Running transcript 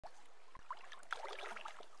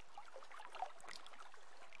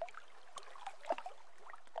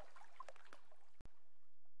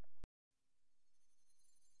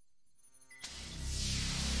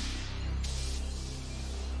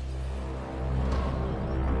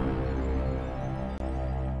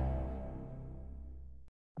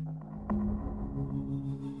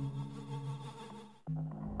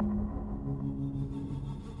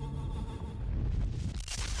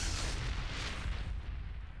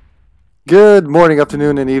Good morning,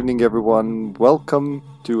 afternoon, and evening, everyone. Welcome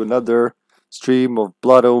to another stream of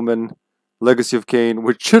Blood Omen, Legacy of Kain,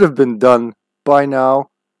 which should have been done by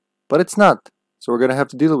now, but it's not. So we're gonna have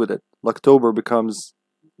to deal with it. October becomes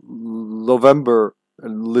November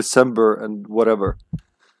and December and whatever.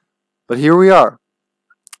 But here we are.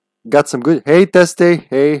 Got some good. Hey, Teste.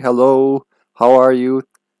 Hey, hello. How are you?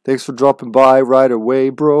 Thanks for dropping by right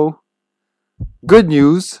away, bro. Good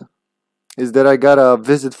news is that I got a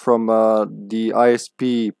visit from the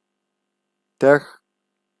ISP tech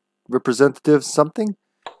representative something,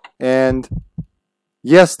 and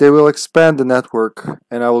yes, they will expand the network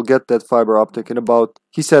and I will get that fiber optic in about,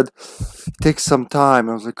 he said, it takes some time.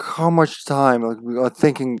 I was like, how much time? Like, we are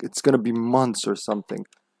thinking it's gonna be months or something.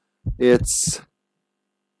 It's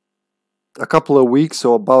a couple of weeks,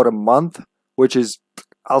 so about a month, which is,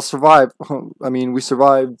 I'll survive. I mean, we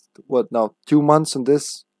survived what now, 2 months on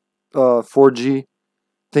this 4G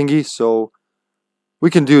thingy, so we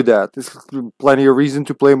can do that. There's plenty of reason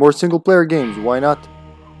to play more single player games, why not?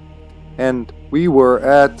 And we were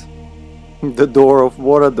at the door of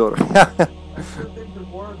Vorador.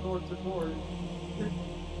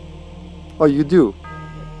 Oh, you do?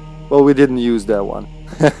 Well, we didn't use that one.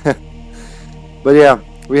 But yeah,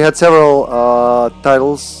 we had several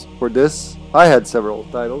titles for this. I had several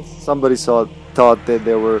titles. Somebody thought that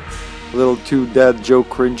they were a little too dad joke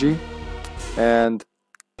cringy, and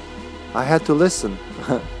I had to listen.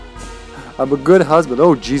 I'm a good husband.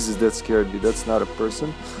 Oh Jesus, that scared me. That's not a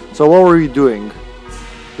person. So what were we doing?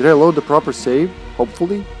 Did I load the proper save?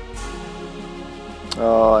 Hopefully.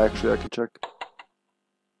 Actually I can check.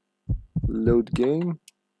 Load game.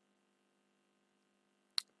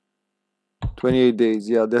 28 days.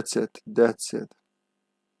 Yeah, that's it. That's it.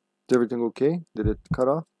 Is everything okay? Did it cut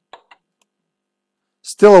off?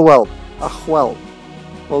 Still a whelp. Ah, well.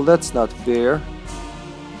 Well, that's not fair.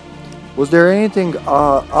 Was there anything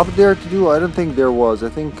up there to do? I don't think there was. I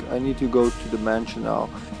think I need to go to the mansion now.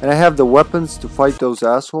 And I have the weapons to fight those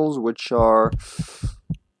assholes, which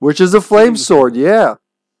is a flame sword, yeah.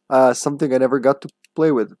 Something I never got to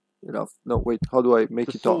play with. You know, no, wait, how do I make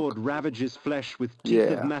it talk? The sword ravages flesh with teeth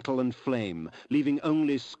of metal and flame, leaving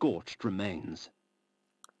only scorched remains.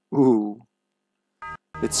 Ooh.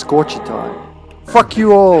 It's scorchy time. Fuck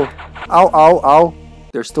you all! Ow, ow, ow.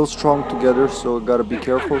 They're still strong together, so gotta be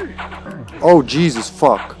careful. Oh, Jesus,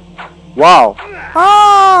 fuck. Wow.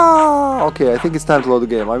 Ah! Okay, I think it's time to load the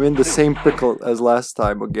game. I'm in the same pickle as last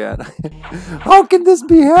time again. How can this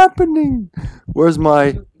be happening? Where's my...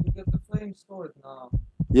 You get the flame sword now.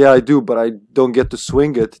 Yeah, I do, but I don't get to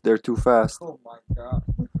swing it. They're too fast. Oh my god.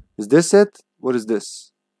 Is this it? What is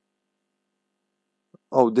this?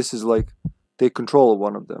 Oh, this is like... Take control of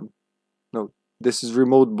one of them. No, this is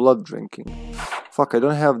remote blood drinking. Fuck, I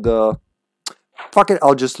don't have the... Fuck it,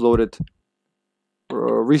 I'll just load it.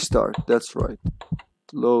 Restart, that's right.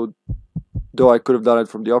 Load. Though I could have done it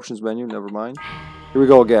from the options menu, never mind. Here we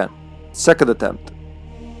go again. Second attempt.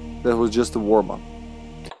 That was just a warm-up.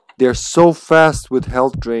 They're so fast with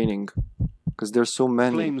health draining. Because there's so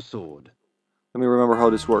many. Flame sword. Let me remember how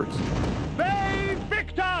this works.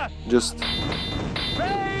 Just...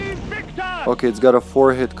 Okay, it's got a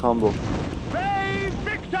 4-hit combo.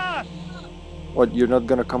 What, you're not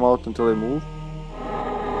gonna come out until I move?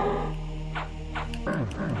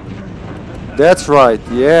 That's right,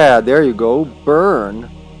 yeah, there you go. Burn.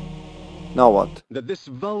 Now what? That this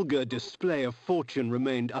vulgar display of fortune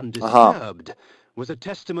remained undisturbed was a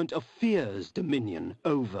testament of fear's dominion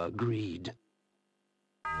over greed.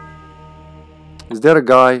 Is that a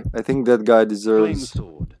guy? I think that guy deserves Flame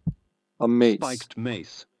sword. a mace. Spiked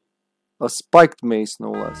mace. A spiked mace,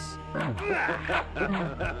 no less.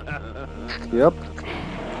 Yep.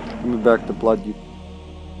 Give me back the blood, you...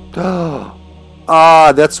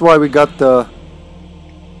 Ah, that's why we got the...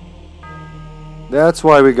 That's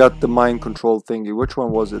why we got the mind control thingy. Which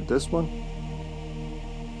one was it? This one?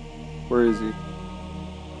 Where is he?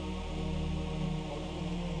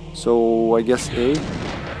 So, I guess A?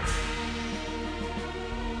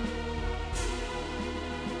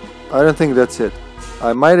 I don't think that's it.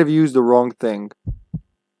 I might have used the wrong thing.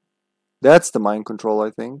 That's the mind control, I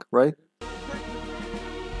think, right?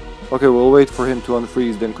 Okay, we'll wait for him to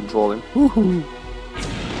unfreeze, then control him. Woohoo!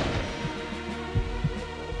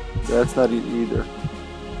 That's not it either.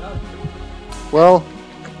 Well,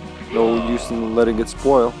 no use in letting it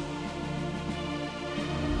spoil.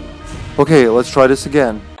 Okay, let's try this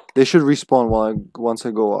again. They should respawn once I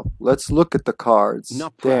go up. Let's look at the cards.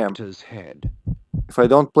 Damn. Head. If I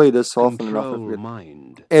don't play this often enough,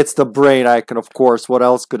 it's the brain icon, of course. What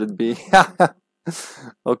else could it be?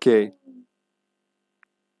 Okay.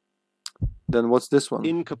 Then what's this one?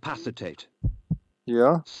 Incapacitate.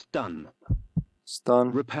 Yeah? Stun.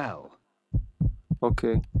 Stun. Repel.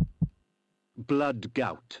 Okay. Blood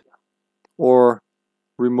gout. Or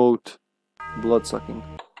remote blood sucking.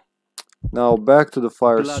 Now back to the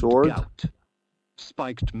fire Blood sword. gout.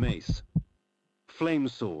 Spiked mace. Flame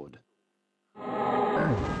sword.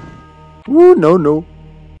 Woo, no, no.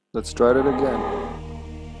 Let's try that again.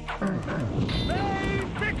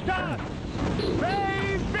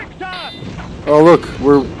 Oh look,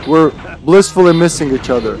 we're blissfully missing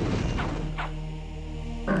each other.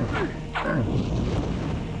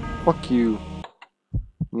 Fuck you.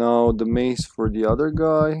 Now the mace for the other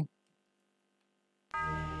guy.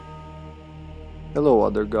 Hello,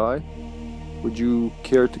 other guy. Would you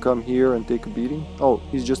care to come here and take a beating? Oh,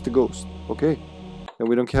 he's just a ghost. Okay. And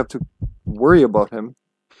we don't have to worry about him.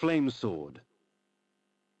 Flame sword.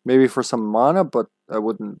 Maybe for some mana, but I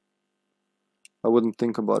wouldn't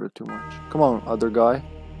think about it too much. Come on, other guy.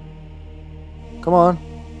 Come on.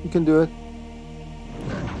 You can do it.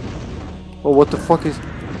 Oh, what the fuck is...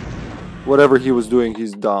 Whatever he was doing,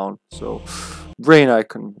 he's down. So, brain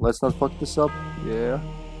icon. Let's not fuck this up. Yeah.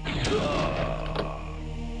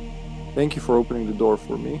 Thank you for opening the door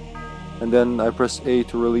for me. And then I press A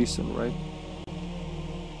to release him, right?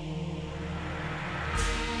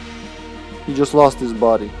 He just lost his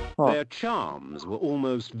body. Huh. Their charms were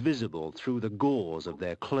almost visible through the gauze of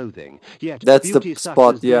their clothing, yet That's beauty the such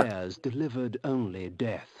spot, as yeah. theirs delivered only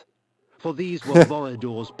death. For these were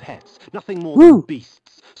Vorador's pets, nothing more Woo! than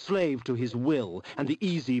beasts, slave to his will and the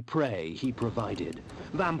easy prey he provided.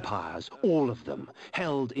 Vampires, all of them,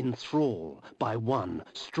 held in thrall by one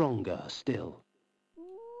stronger still.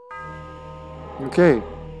 Okay.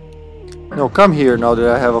 No, come here now that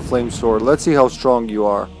I have a flame sword. Let's see how strong you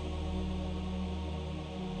are.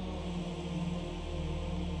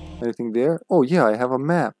 Anything there? Oh yeah, I have a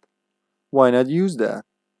map. Why not use that?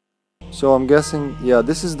 So I'm guessing, yeah,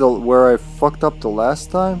 this is the where I fucked up the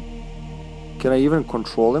last time. Can I even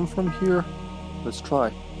control him from here? Let's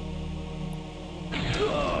try.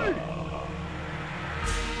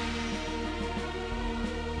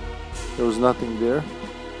 There was nothing there.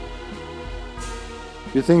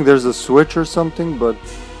 You think there's a switch or something, but...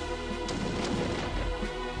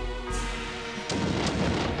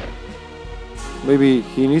 Maybe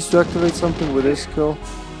he needs to activate something with his skill?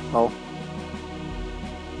 Oh.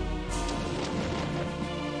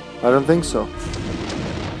 I don't think so.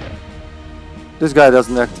 This guy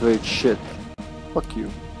doesn't activate shit. Fuck you.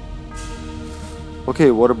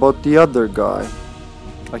 Okay, what about the other guy?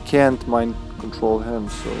 I can't mind control him,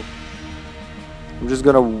 so... I'm just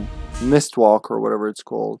gonna mistwalk or whatever it's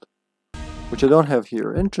called. Which I don't have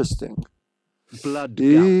here. Interesting. Blood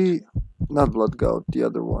gout. Not blood gout, the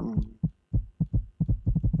other one.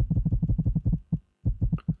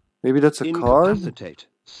 Maybe that's a card? Incapacitate.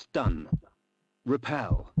 Stun.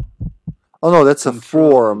 Repel. Oh no, that's a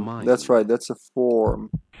Control form. mind. That's right, that's a form.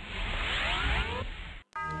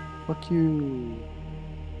 Fuck you.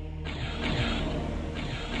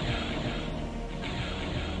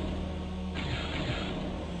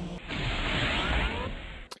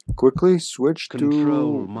 Quickly switch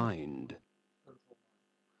Control to... mind.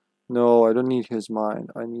 No, I don't need his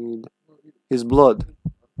mind. I need his blood.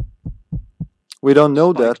 We don't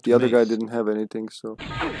know that. Spiked The other guy mace. didn't have anything, so...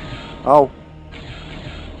 Ow.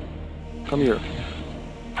 Come here.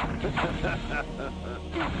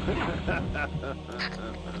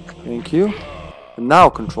 Thank you. And now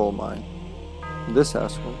control mine. This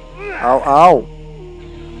asshole. Ow, ow.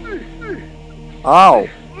 Ow.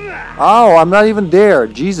 Ow, I'm not even there.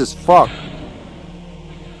 Jesus fuck.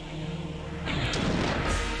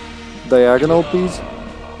 Diagonal, please.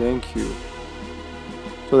 Thank you.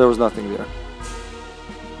 So there was nothing there.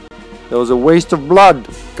 That was a waste of blood.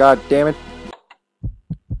 God damn it.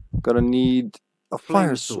 Gonna need a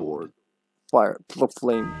fire sword.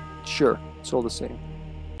 Flame. Sure, it's all the same.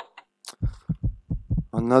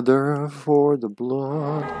 Another for the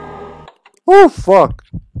blood. Oh fuck.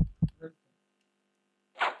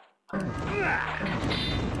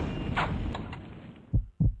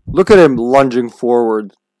 Look at him lunging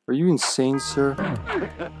forward. Are you insane, sir?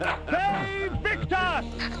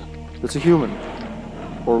 That's a human.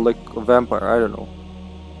 Or like a vampire, I don't know.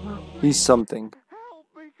 He's something.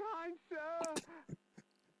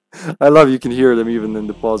 I love you can hear them even in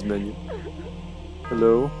the pause menu.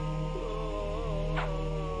 Hello?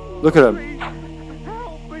 Look at him.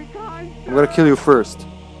 I'm gonna kill you first.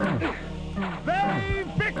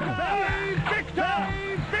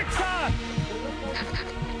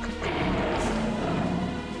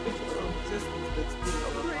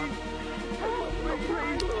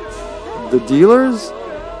 The dealers?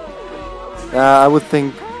 I would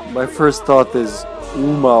think my first thought is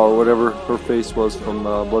Uma or whatever her face was from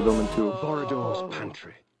Blood Omen 2. Vorador's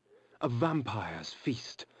pantry. A vampire's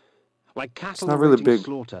feast. Like cattle not really awaiting big.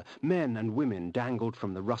 slaughter, men and women dangled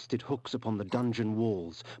from the rusted hooks upon the dungeon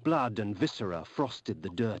walls. Blood and viscera frosted the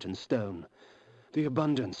dirt and stone. The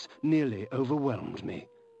abundance nearly overwhelmed me.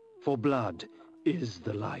 For blood is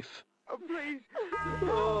the life.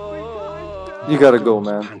 You gotta go, Vorador's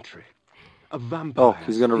man. Pantry. A Oh, vampire's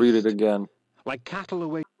he's gonna read it feast. again. Like cattle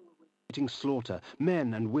awaiting slaughter,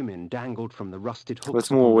 men and women dangled from the rusted hooks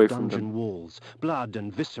Let's move upon away the from dungeon them. walls. Blood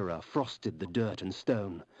and viscera frosted the dirt and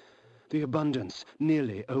stone. The abundance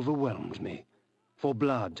nearly overwhelmed me. For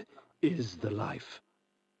blood is the life.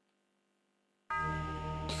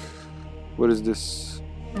 What is this?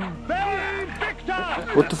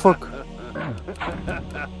 What the fuck?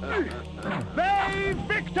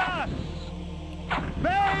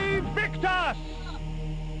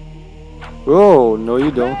 Oh, no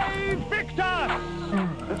you don't.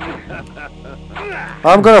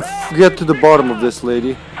 I'm gonna get to the bottom of this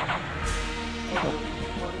lady.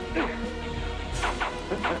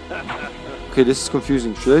 Okay, this is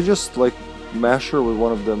confusing. Should I just, like, mash her with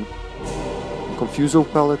one of them Confuso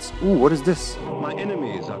pellets? Ooh, what is this? My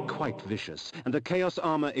enemies are quite vicious, and the Chaos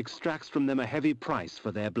Armor extracts from them a heavy price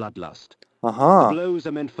for their bloodlust. The Aha. blows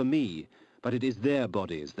are meant for me, but it is their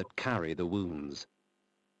bodies that carry the wounds.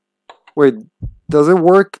 Wait, does it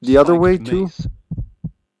work the other way Spiked too? mace.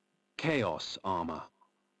 Chaos Armor.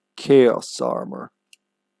 Chaos armor.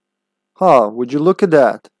 Huh, would you look at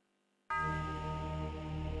that?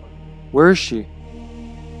 Where is she?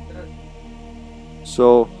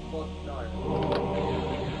 So,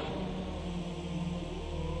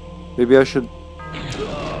 maybe I should...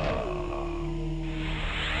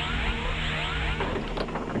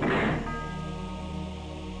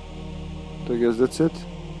 I guess that's it.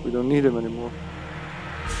 We don't need him anymore.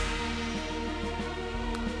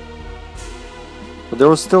 But there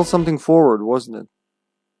was still something forward, wasn't it?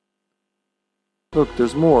 Look,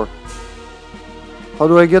 there's more. How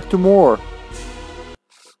do I get to more?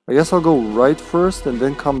 I guess I'll go right first and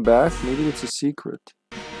then come back. Maybe it's a secret.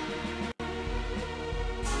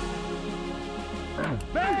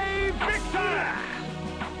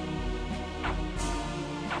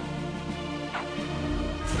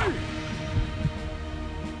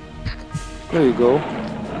 There you go.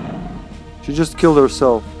 She just killed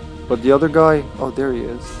herself. But the other guy... Oh, there he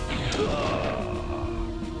is.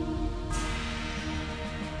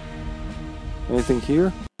 Anything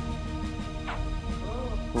here?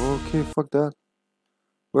 Okay, fuck that.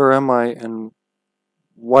 Where am I and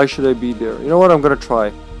why should I be there? You know what? I'm gonna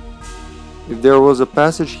try. If there was a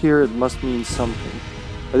passage here, it must mean something.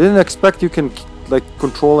 I didn't expect you can, like,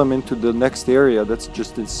 control him into the next area. That's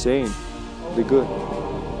just insane. Be good.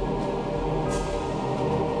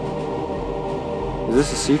 Is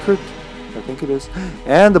this a secret? I think it is.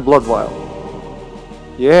 And the blood vial.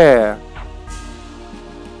 Yeah.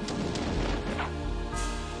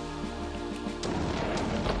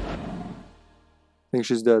 I think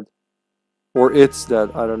she's dead. Or it's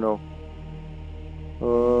dead. I don't know.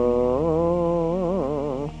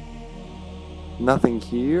 Nothing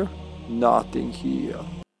here. Nothing here.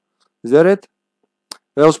 Is that it?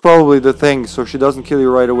 That was probably the thing. So she doesn't kill you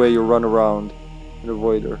right away. You run around and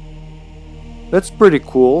avoid her. That's pretty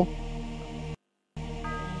cool.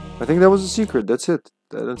 I think that was a secret. That's it.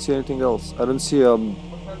 I don't see anything else. I don't see you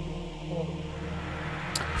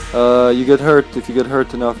get hurt. If you get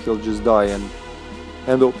hurt enough, you'll just die and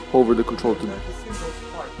hand over the control to me.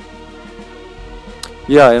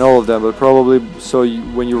 Yeah, in all of them, but probably so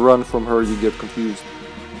when you run from her, you get confused.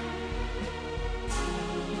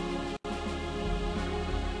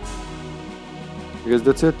 I guess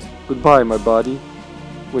that's it. Goodbye, my body.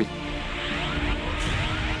 Wait.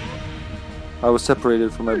 I was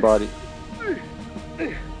separated from my body.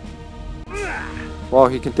 Wow,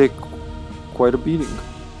 he can take quite a beating.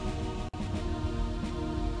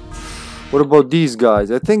 What about these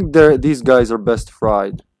guys? I think these guys are best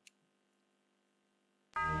fried.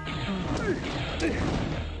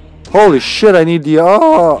 Holy shit, I need the...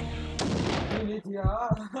 Oh!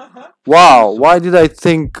 Wow, why did I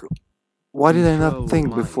think... Why did I not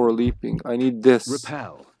think before leaping? I need this.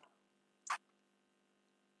 Repel.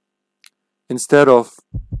 Instead of...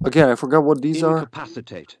 Again, I forgot what these are.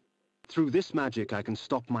 Incapacitate. Through this magic I can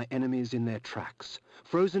stop my enemies in their tracks.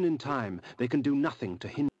 Frozen in time, they can do nothing to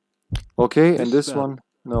hinder... Okay, and this one?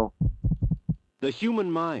 No. The human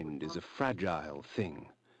mind is a fragile thing.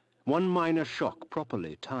 One minor shock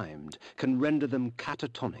properly timed can render them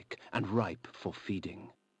catatonic and ripe for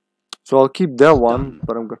feeding. So I'll keep that one, Stun.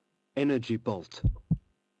 but I'm gonna... Energy bolt.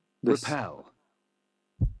 This. Repel.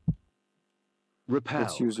 Repel.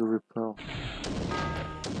 Let's use a repel.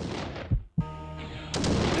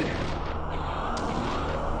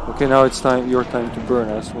 Okay, now it's time. Your time to burn,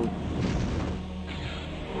 asshole.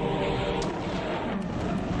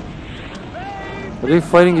 Are they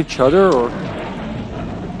fighting each other or?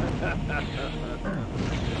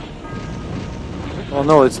 Oh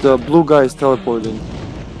no, it's the blue guys teleporting.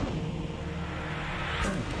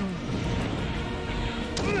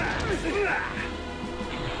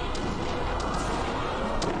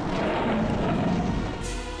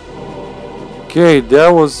 Okay, that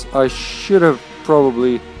was... I should have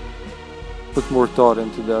probably put more thought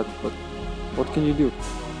into that, but what can you do?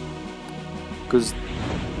 Because...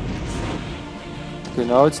 Okay,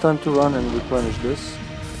 now it's time to run and replenish this.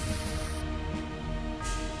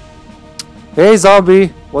 Hey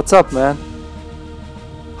zombie! What's up, man?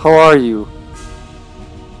 How are you?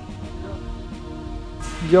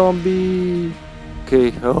 Zombie!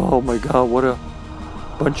 Okay, oh my god, what a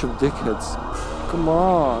bunch of dickheads. Come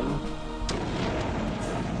on!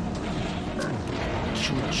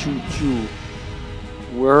 Choo choo choo.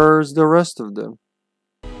 Where's the rest of them?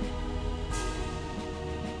 I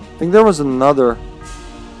think there was another.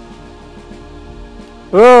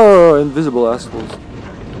 Oh, invisible assholes.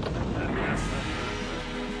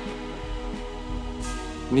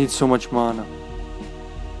 Need so much mana.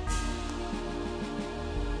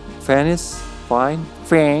 Fanis? Fine.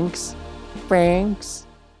 Thanks. Thanks.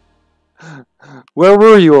 Where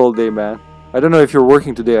were you all day, man? I don't know if you're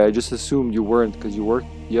working today. I just assumed you weren't because you worked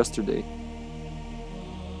yesterday.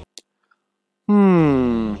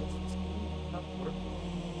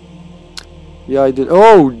 Yeah, I did.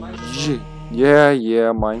 Oh,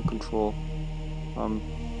 yeah, mind control.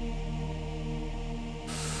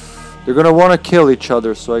 They're gonna want to kill each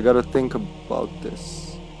other, so I gotta think about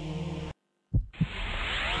this.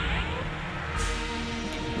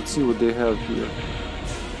 Let's see what they have here.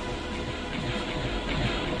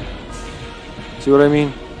 See what I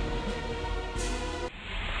mean?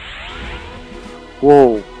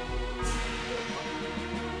 Whoa.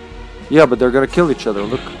 Yeah, but they're gonna kill each other,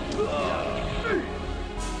 look.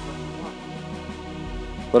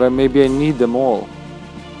 But maybe I need them all.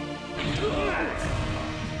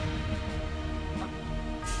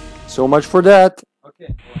 So much for that.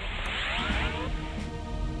 Okay.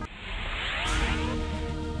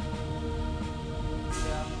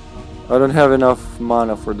 I don't have enough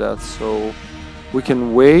mana for that, so we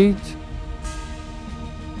can wait.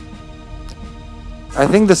 I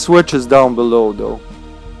think the switch is down below though.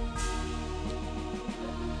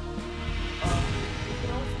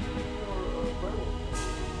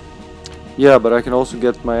 Yeah, but I can also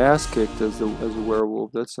get my ass kicked as a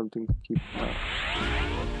werewolf. That's something to keep in mind.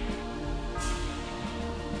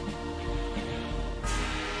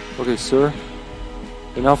 Okay, sir.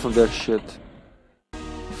 Enough of that shit.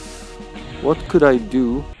 What could I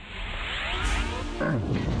do?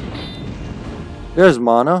 There's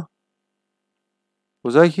mana.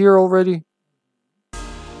 Was I here already?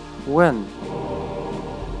 When?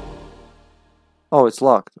 Oh, it's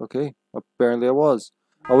locked. Okay. Apparently I was.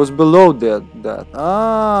 I was below that.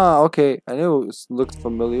 Ah, okay. I knew it looked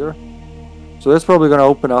familiar. So that's probably gonna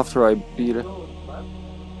open after I beat it.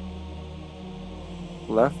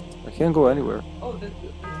 Left? I can't go anywhere. Oh, this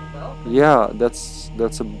bell? Yeah,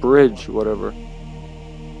 that's a bridge, whatever.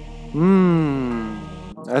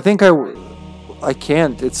 I think I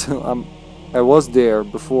can't. It's I was there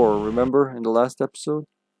before. Remember in the last episode?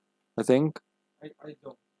 I think. I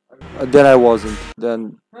don't. Then I wasn't.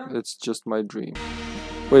 Then it's just my dream.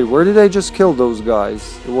 Wait, where did I just kill those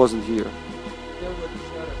guys? It wasn't here.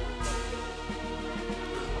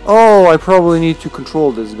 Oh, I probably need to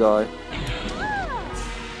control this guy.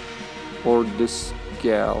 Or this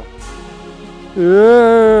gal.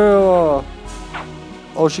 Yeah.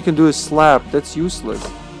 All she can do is slap. That's useless.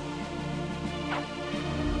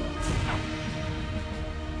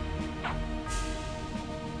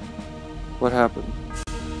 What happened?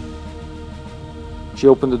 She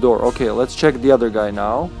opened the door. Okay, let's check the other guy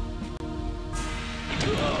now.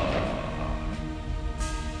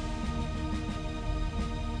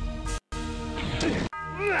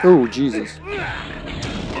 Oh, Jesus.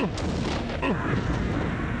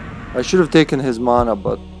 I should have taken his mana,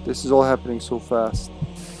 but this is all happening so fast.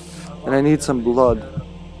 And I need some blood.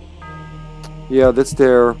 Yeah, that's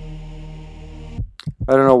their...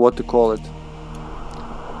 I don't know what to call it.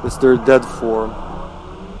 That's their dead form.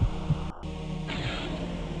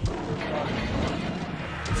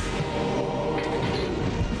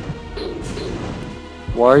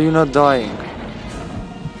 Why are you not dying?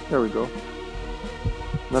 There we go.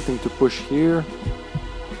 Nothing to push here.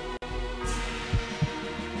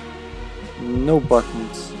 No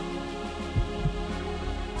buttons.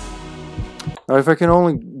 Now if I can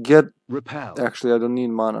only get... Repel. Actually, I don't need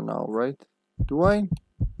mana now, right? Do I?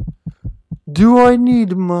 Do I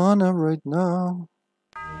need mana right now?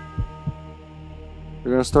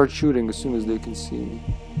 They're gonna start shooting as soon as they can see me.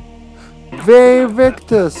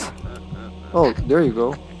 Victus! Oh, there you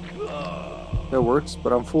go. That works,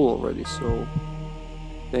 but I'm full already, so...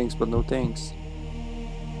 Thanks, but no thanks.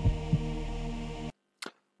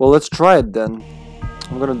 Well, let's try it then.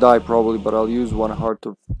 I'm gonna die probably, but I'll use one Heart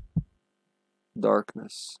of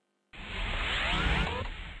Darkness.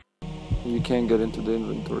 You can't get into the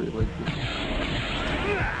inventory like this.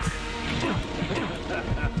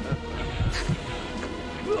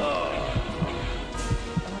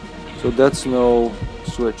 So that's no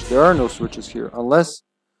switch. There are no switches here. Unless...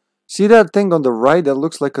 See that thing on the right that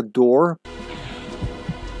looks like a door?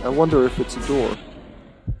 I wonder if it's a door.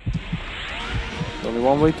 Only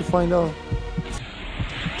one way to find out.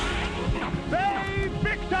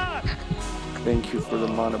 Thank you for the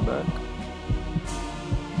mana back.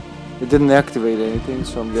 It didn't activate anything,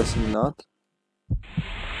 so I'm guessing not.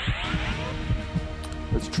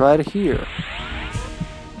 Let's try it here.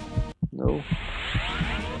 No.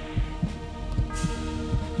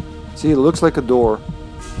 See, it looks like a door.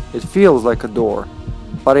 It feels like a door.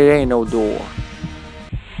 But it ain't no door.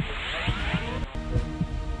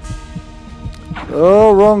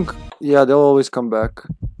 Oh, wrong. Yeah, they'll always come back.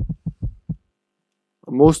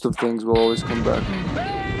 Most of things will always come back.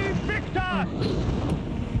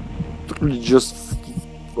 Just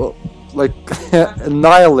like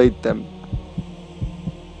annihilate them.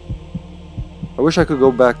 I wish I could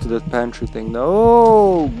go back to that pantry thing.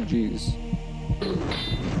 No, jeez.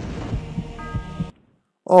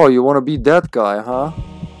 Oh, you want to be that guy, huh?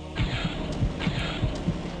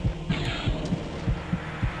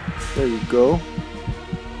 There you go.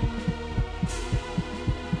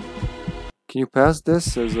 Can you pass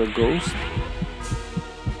this as a ghost?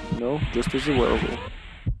 No, just as a werewolf.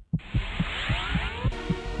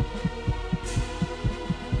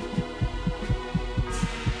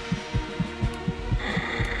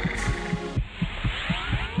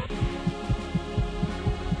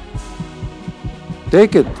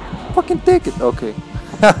 Take it! Fucking take it! Okay.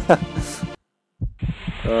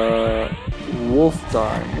 Wolf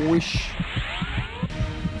time. Wish.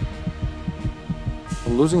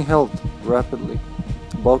 I'm losing health rapidly.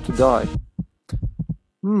 About to die.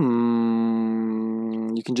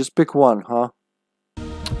 You can just pick one, huh?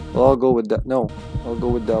 Well, I'll go with that. No, I'll go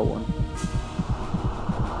with that one.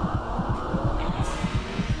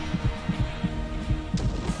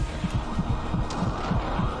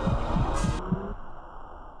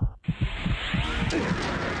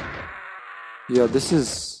 Yeah, this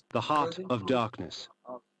is... The Heart of Darkness.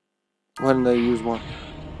 Why didn't I use one?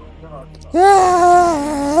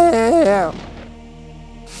 Yeah!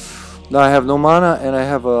 Now I have no mana and I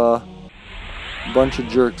have a bunch of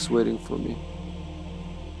jerks waiting for me.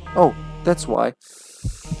 Oh, that's why.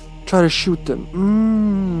 Try to shoot them.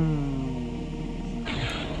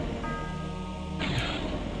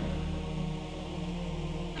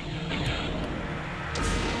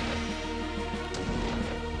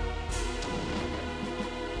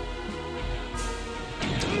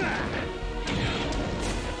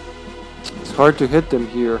 It's hard to hit them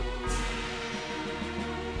here.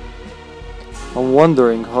 I'm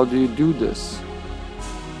wondering, how do you do this?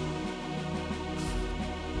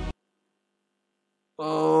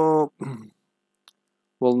 Oh,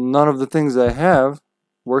 well, none of the things I have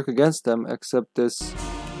work against them except this.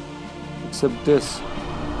 Except this.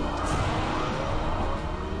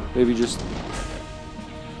 Maybe just...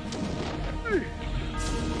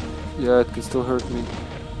 Yeah, it can still hurt me.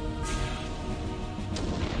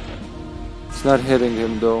 It's not hitting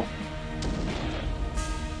him though.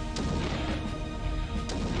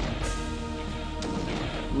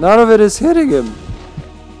 None of it is hitting him.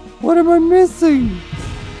 What am I missing?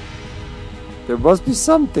 There must be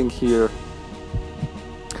something here.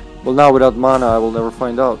 Well, now without mana I will never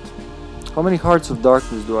find out. How many Hearts of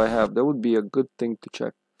Darkness do I have? That would be a good thing to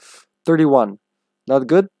check. 31. Not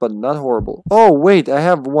good, but not horrible. Oh, wait, I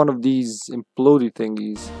have one of these implodey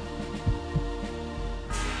thingies.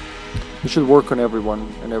 It should work on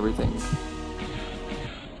everyone and everything.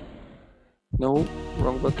 No,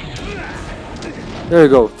 wrong button. There you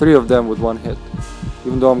go, 3 of them with 1 hit.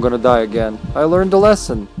 Even though I'm gonna die again. I learned a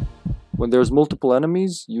lesson. When there's multiple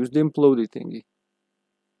enemies, use the implodey thingy.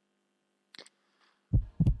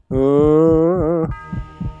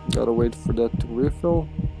 Gotta wait for that to refill.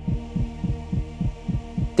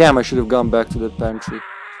 Damn, I should have gone back to that pantry.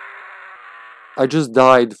 I just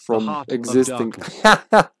died from existing.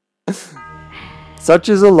 Such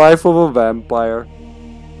is the life of a vampire.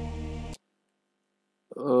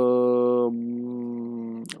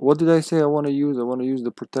 What did I say I want to use? I want to use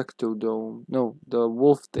the Protectodome. No, the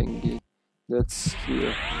wolf thingy. That's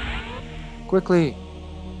here. Quickly!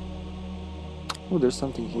 Oh, there's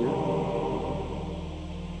something here.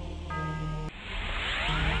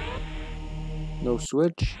 No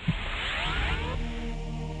switch.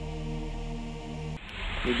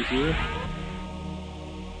 Maybe here.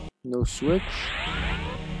 No switch.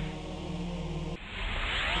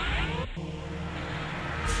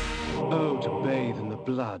 Oh, to bathe in the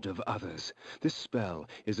blood of others. This spell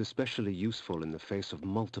is especially useful in the face of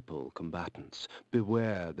multiple combatants.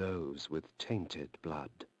 Beware those with tainted blood.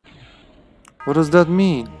 What does that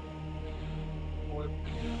mean?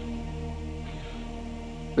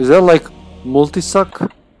 Is that like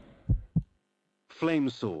multi-suck? Flame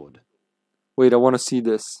sword. Wait, I want to see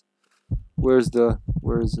this. Where is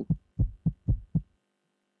it?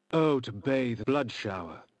 Oh, to bathe. Blood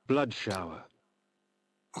shower. Blood shower.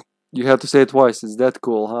 You have to say it twice. Is that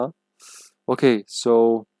cool, huh? Okay,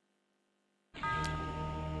 so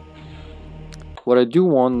what I do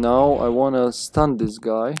want now, I want to stun this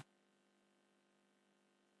guy.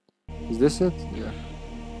 Is this it? Yeah.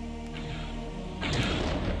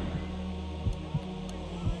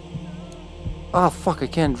 Ah, fuck, I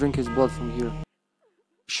can't drink his blood from here.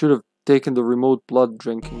 Should have taken the remote blood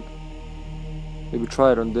drinking. Maybe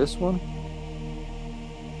try it on this one?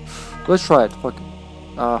 Let's try it, fuck it.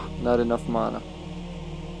 Ah, not enough mana.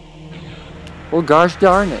 Oh gosh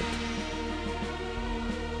darn it.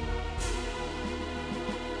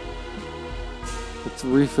 It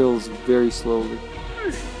refills very slowly.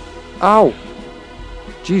 Ow!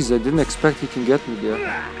 Jeez, I didn't expect he can get me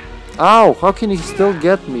there. Ow! How can he still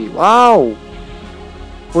get me? Wow!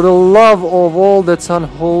 For the love of all that's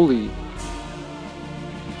unholy.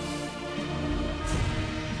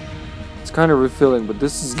 It's kind of refilling, but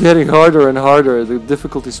this is getting harder and harder. The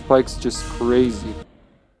difficulty spike's just crazy.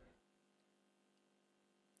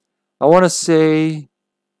 I want to say...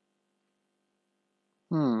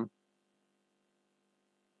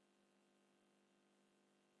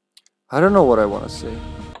 I don't know what I want to say.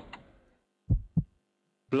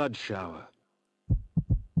 Blood shower.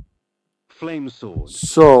 Flame sword.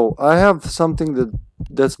 So, I have something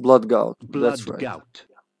that's blood gout. Blood that's right. gout.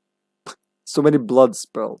 So many blood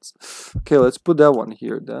spells. Okay, let's put that one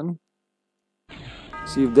here then.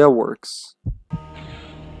 See if that works.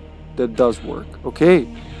 That does work. Okay.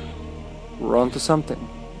 We're on to something.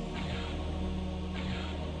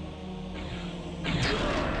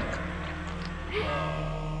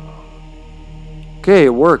 Okay,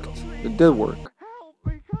 it worked. It did work.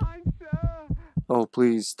 Oh,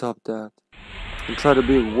 please stop that. And try to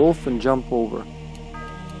be a wolf and jump over.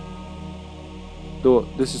 Though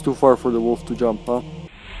this is too far for the wolf to jump, huh?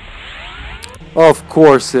 Of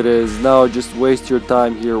course it is. Now just waste your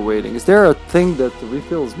time here waiting. Is there a thing that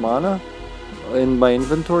refills mana? In my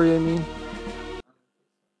inventory, I mean?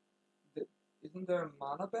 Isn't there a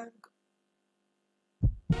mana bank?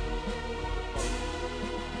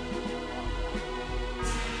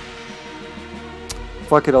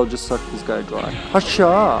 Fuck it, I'll just suck this guy dry.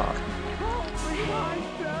 Hasha!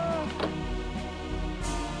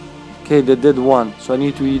 Okay, they did one, so I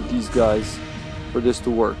need to eat these guys for this to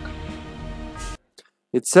work.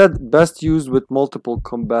 It said best used with multiple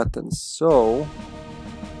combatants, so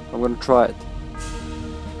I'm gonna try it.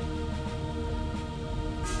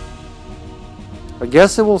 I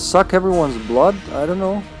guess it will suck everyone's blood, I don't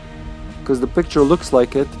know, because the picture looks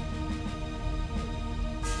like it.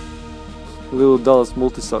 Little Dallas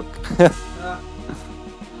multi-suck.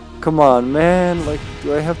 Come on, man, like,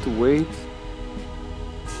 do I have to wait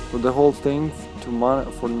for the whole thing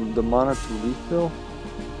to for the mana to refill?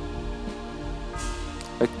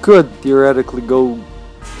 I could theoretically go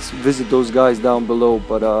visit those guys down below,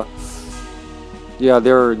 but yeah,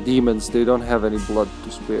 they're demons, they don't have any blood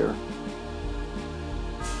to spare.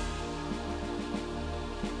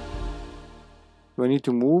 Do I need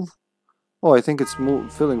to move? Oh, I think it's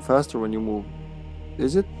filling faster when you move.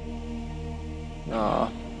 Is it?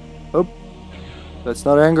 Ah. Oh. Let's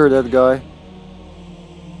not anger that guy.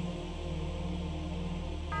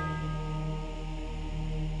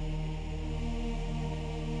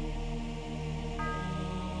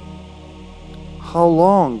 How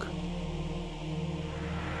long?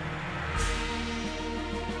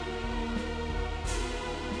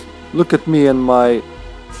 Look at me and my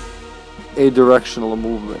adirectional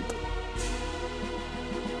movement.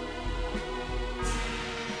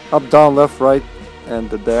 Up, down, left, right, and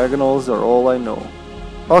the diagonals are all I know.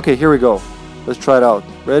 Okay, here we go. Let's try it out.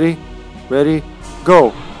 Ready? Ready?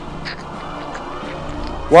 Go!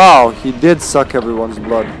 Wow, he did suck everyone's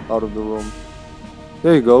blood out of the room.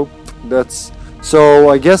 There you go. That's... So,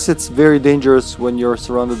 I guess it's very dangerous when you're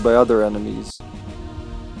surrounded by other enemies.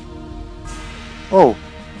 Oh.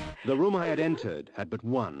 The room I had entered had but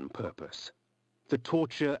one purpose. The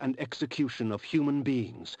torture and execution of human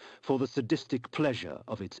beings for the sadistic pleasure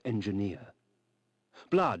of its engineer.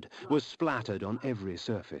 Blood was splattered on every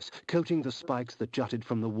surface, coating the spikes that jutted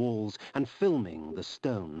from the walls and filming the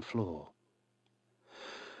stone floor.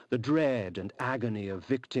 The dread and agony of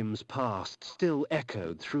victims past still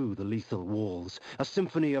echoed through the lethal walls. A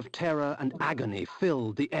symphony of terror and agony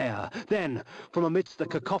filled the air. Then, from amidst the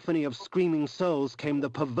cacophony of screaming souls came the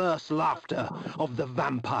perverse laughter of the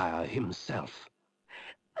vampire himself.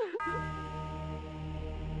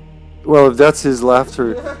 Well, if that's his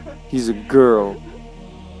laughter, he's a girl.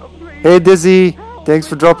 Hey Dizzy, thanks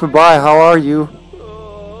for dropping by. How are you?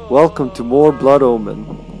 Welcome to more Blood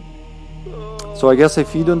Omen. So I guess I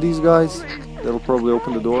feed on these guys. That'll probably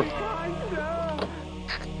open the door.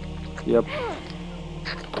 Yep.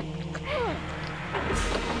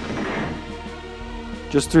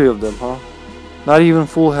 Just 3 of them, huh? Not even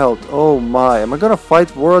full health. Oh my. Am I gonna fight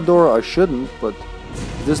Vorador? I shouldn't, but...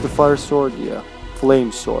 Is this the fire sword? Yeah.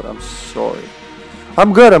 Flame sword. I'm sorry.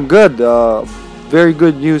 I'm good, I'm good. Very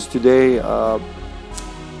good news today.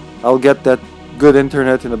 I'll get that good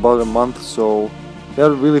internet in about a month, so... That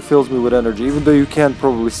really fills me with energy, even though you can't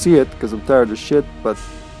probably see it, because I'm tired of shit, but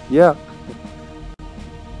yeah.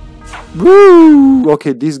 Woo!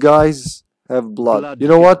 Okay, these guys have blood. You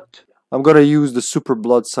know what? I'm gonna use the super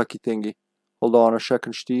blood sucky thingy. Hold on a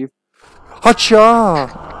second, Steve. Hacha!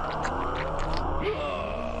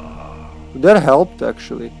 That helped,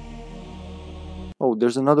 actually. Oh,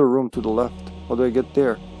 there's another room to the left. How do I get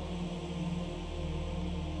there?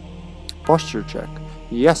 Posture check.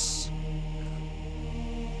 Yes!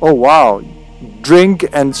 Oh wow, drink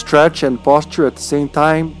and stretch and posture at the same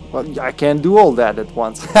time? Well, I can't do all that at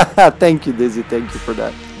once. Thank you, Dizzy, thank you for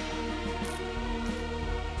that.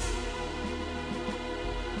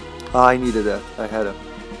 I needed that. I had a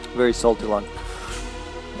very salty lunch.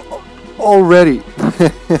 Already!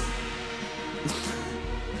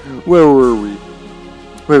 Where were we?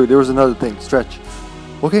 Wait, there was another thing. Stretch.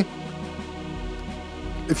 Okay.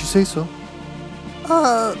 If you say so.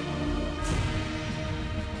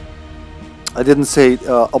 I didn't say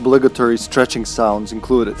obligatory stretching sounds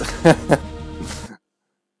included.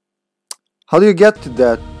 How do you get to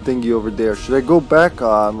that thingy over there? Should I go back?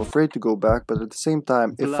 I'm afraid to go back, but at the same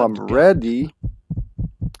time, if I'm ready...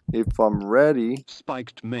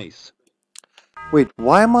 Spiked mace. Wait,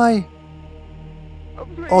 why am I...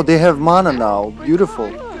 Oh, they have mana now.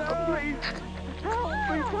 Beautiful.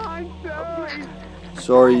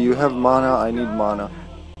 Sorry, you have mana, I need mana.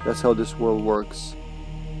 That's how this world works.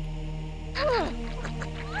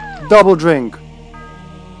 Double drink.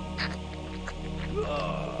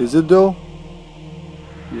 Is it though?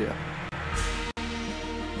 Yeah.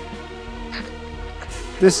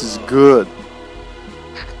 This is good.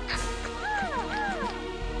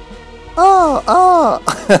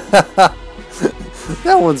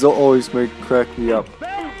 That one's always crack me up.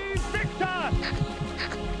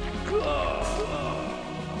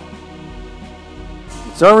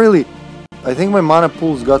 It's not really... I think my mana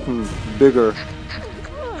pool's gotten bigger.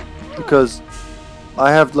 Because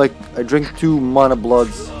I have like... I drink 2 mana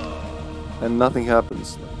bloods and nothing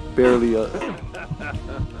happens. Barely a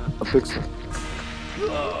pixel.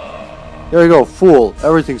 There you go, full.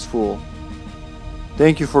 Everything's full.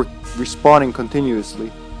 Thank you for respawning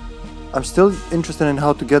continuously. I'm still interested in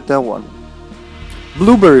how to get that one.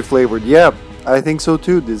 Blueberry flavored, yeah, I think so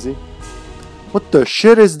too, Dizzy. What the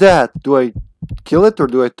shit is that? Do I kill it or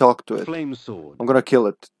do I talk to it? Flame sword. I'm gonna kill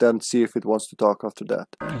it, then see if it wants to talk after that.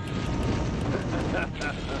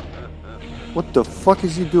 What the fuck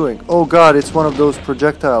is he doing? Oh god, it's one of those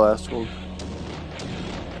projectile assholes.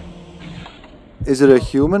 Is it a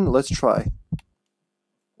human? Let's try.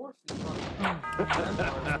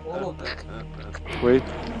 Wait.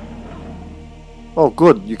 Oh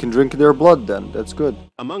good, you can drink their blood then, that's good.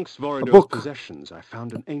 Amongst Vorador's possessions I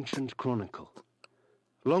found an ancient chronicle.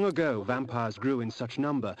 Long ago vampires grew in such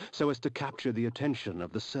number so as to capture the attention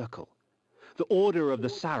of the Circle. The Order of the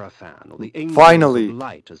Sarafan, or the Angels of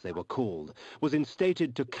Light as they were called, was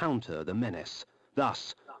instated to counter the menace.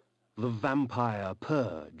 Thus, the vampire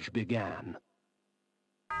purge began.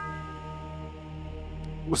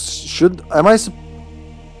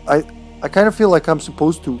 I kind of feel like I'm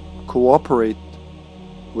supposed to cooperate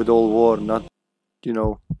with Old War, not, you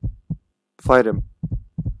know, fight him.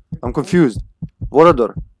 I'm confused.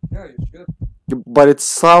 Vorador. Yeah, you should. But it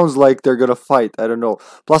sounds like they're gonna fight. I don't know.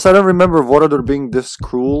 Plus, I don't remember Vorador being this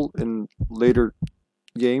cruel in later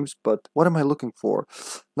games. But what am I looking for?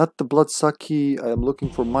 Not the Bloodsucky. I am looking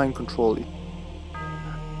for mind control.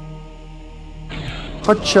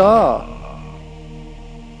 Hacha!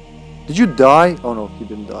 Did you die? Oh no, he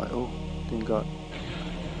didn't die. Oh, thank God.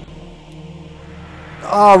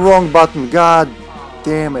 Ah, wrong button. God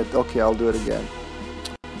damn it. Okay, I'll do it again.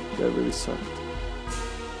 That really sucked.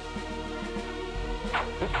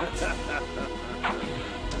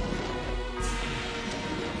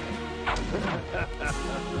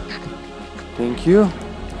 Thank you.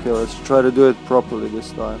 Okay, let's try to do it properly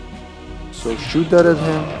this time. So shoot that at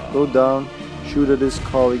him, go down, shoot at his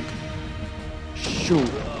colleague. Shoot.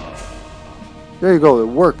 There you go, it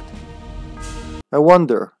worked. I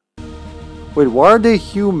wonder. Wait, why are they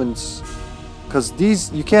humans? Because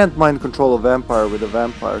these, you can't mind control a vampire with a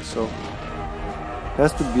vampire, so it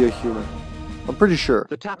has to be a human. I'm pretty sure.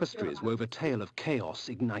 The tapestries wove a tale of chaos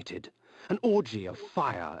ignited, an orgy of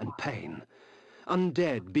fire and pain.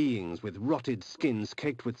 Undead beings with rotted skins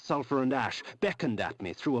caked with sulfur and ash beckoned at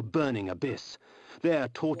me through a burning abyss. Their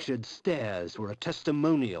tortured stares were a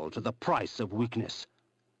testimonial to the price of weakness.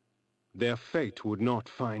 Their fate would not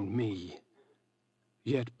find me.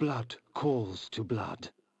 Yet blood calls to blood.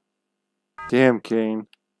 Damn, Kain.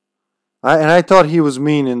 I thought he was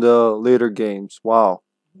mean in the later games. Wow.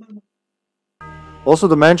 Also,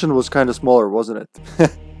 the mansion was kind of smaller, wasn't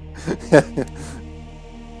it?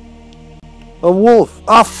 A wolf!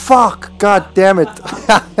 Ah, fuck! God damn it!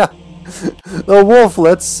 A wolf!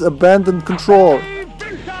 Let's abandon control.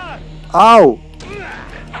 Ow!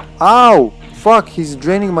 Ow! Fuck! He's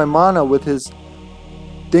draining my mana with his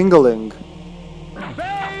dingaling.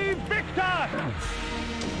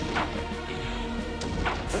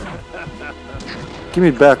 Give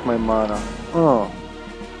me back my mana. Oh.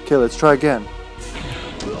 Okay, let's try again.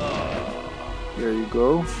 There you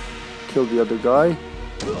go. Kill the other guy.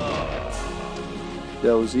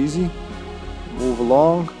 That was easy. Move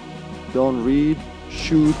along. Don't read.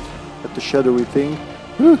 Shoot at the shadowy thing.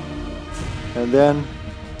 And then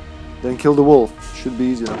kill the wolf. Should be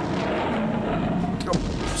easy now.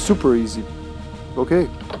 Super easy. Okay.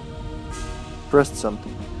 Pressed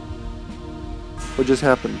something. What just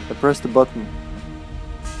happened? I pressed the button.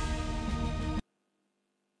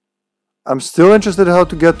 I'm still interested in how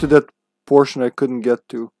to get to that portion I couldn't get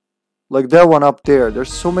to. Like that one up there.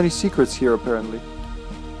 There's so many secrets here apparently.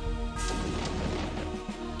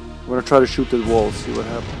 I'm gonna try to shoot the wall, see what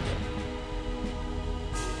happens.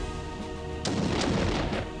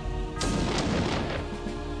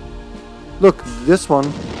 Look, this one,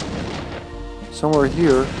 somewhere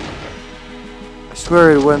here, I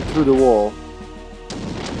swear it went through the wall.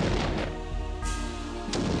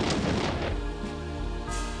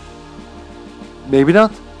 Maybe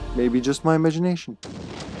not. Maybe just my imagination.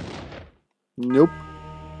 Nope.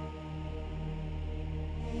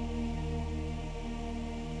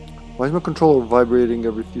 Why is my controller vibrating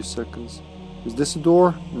every few seconds? Is this a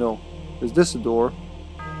door? No. Is this a door?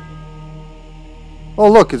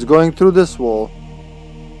 Oh look, it's going through this wall.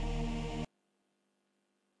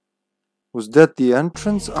 Was that the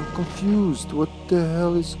entrance? I'm confused. What the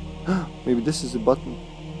hell is... Maybe this is a button.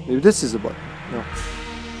 Maybe this is a button. No.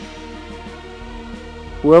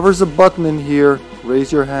 Whoever's a button in here,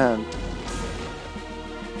 raise your hand.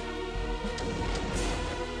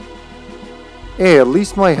 Hey, at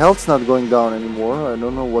least my health's not going down anymore. I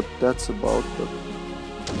don't know what that's about, but...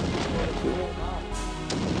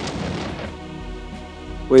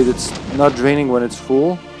 Wait, it's not draining when it's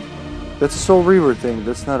full? That's a Soul Reaver thing.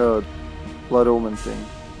 That's not a Blood Omen thing.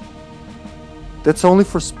 That's only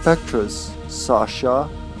for Spectres, Sasha.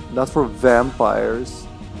 Not for vampires.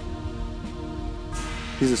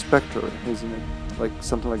 He's a Spectre, isn't it? Like,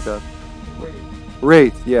 something like that.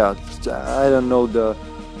 Wraith, yeah. I don't know the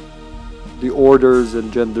orders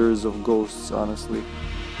and genders of ghosts, honestly.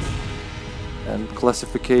 And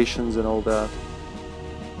classifications and all that.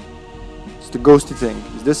 It's the ghosty thing.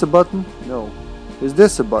 Is this a button? No. Is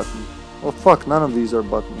this a button? Oh fuck, none of these are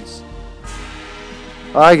buttons.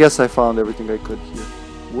 I guess I found everything I could here.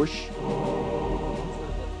 Whoosh.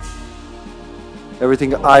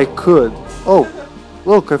 Everything I could. Oh,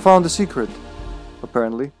 look, I found the secret.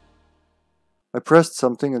 Apparently. I pressed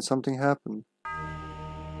something and something happened.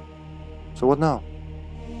 So what now?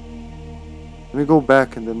 Let me go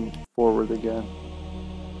back and then forward again.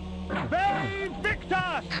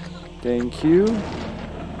 Thank you.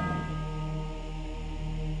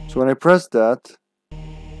 So when I pressed that,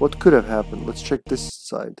 what could have happened? Let's check this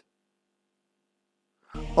side.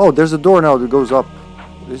 Oh, there's a door now that goes up.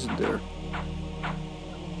 What is it there?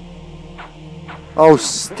 Oh,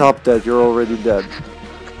 stop that. You're already dead.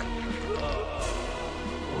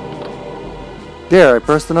 There, I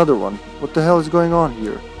pressed another one. What the hell is going on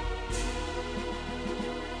here?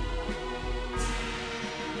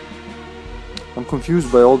 I'm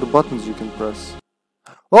confused by all the buttons you can press.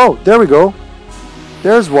 Oh, there we go.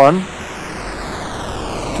 There's one.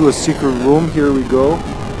 To a secret room. Here we go.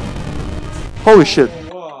 Holy shit.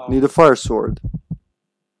 Wow. Need a fire sword.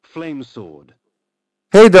 Flame sword.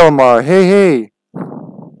 Hey, Delmar. Hey, hey.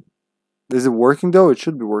 Is it working though? It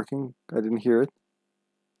should be working. I didn't hear it.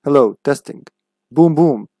 Hello. Testing. Boom,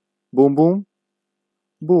 boom. Boom, boom.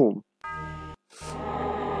 Boom.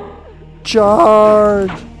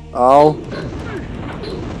 Charge! Ow.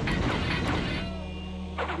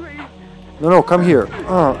 No, no, come here.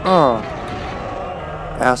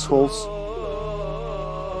 Assholes.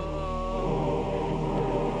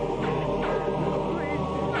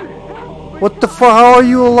 What the fuck? How are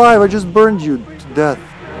you alive? I just burned you to death.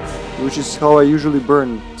 Which is how I usually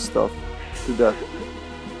burn stuff. To death.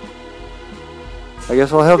 I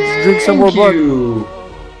guess I'll have to drink some more blood.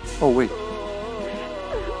 Oh, wait.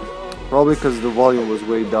 Probably because the volume was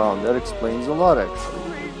way down. That explains a lot,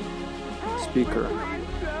 actually. Speaker.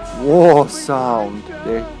 Whoa, sound.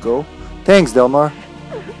 There you go. Thanks, Delmar.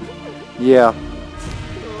 Yeah.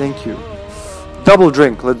 Thank you. Double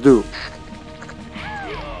drink, let's do.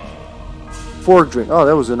 Fork drink. Oh,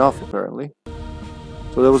 that was enough, apparently.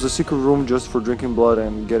 So there was a secret room just for drinking blood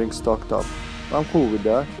and getting stocked up. I'm cool with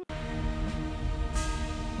that.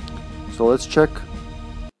 So let's check.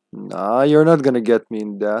 Nah, you're not gonna get me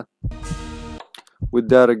in that. With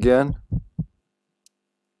that again.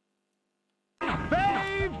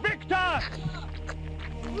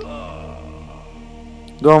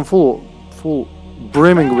 Though I'm full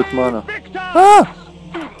brimming with mana. Ah!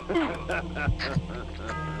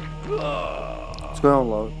 What's going on,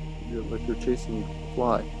 love? You're like you're chasing a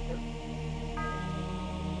fly.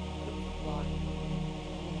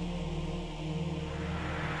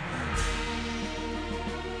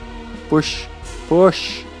 Push,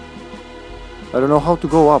 push. I don't know how to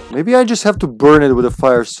go up. Maybe I just have to burn it with a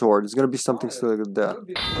fire sword. It's gonna be something silly like that.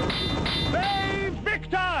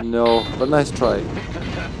 No, but nice try.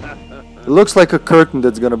 It looks like a curtain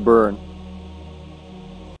that's gonna burn.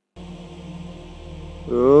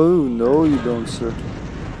 Oh, no you don't, sir.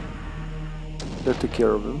 That took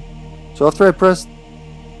care of him. So after I pressed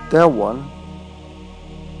that one,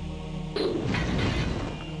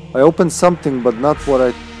 I opened something, but not what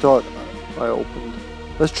I thought I opened.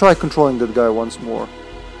 Let's try controlling that guy once more.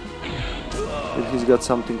 If he's got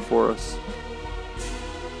something for us.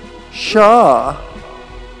 Shah!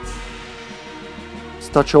 Let's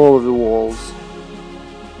touch all of the walls.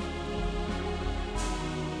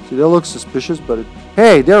 See, that looks suspicious, but it...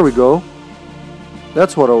 Hey, there we go.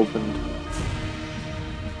 That's what opened.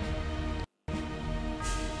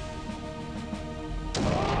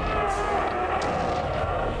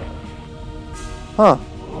 Huh.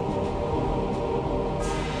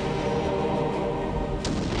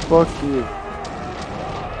 Fuck you.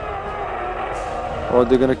 Oh,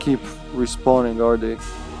 they're gonna keep respawning, are they?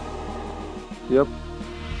 Yep.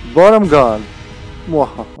 But I'm gone.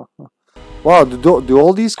 Wow, do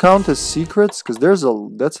all these count as secrets? Because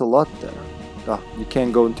that's a lot there. Ah, you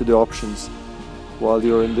can't go into the options while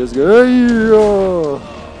you're in this guy.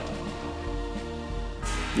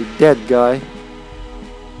 You're dead, guy.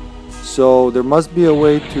 So there must be a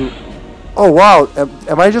way to... Oh wow,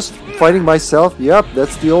 am I just fighting myself? Yep,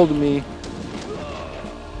 that's the old me.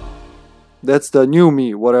 That's the new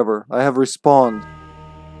me, whatever. I have respawned.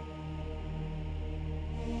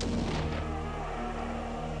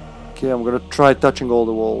 Okay, I'm gonna try touching all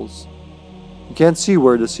the walls. You can't see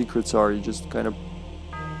where the secrets are, you just kind of...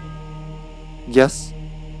 Yes.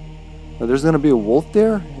 Now, there's gonna be a wolf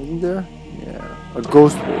there, isn't there? Yeah, a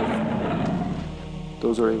ghost wolf.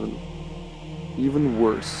 Those are even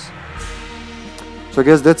worse. So I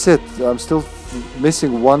guess that's it. I'm still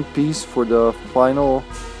missing one piece for the final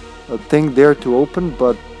thing there to open,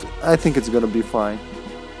 but I think it's gonna be fine.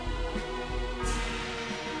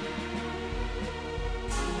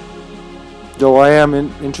 Though I am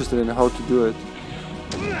interested in how to do it.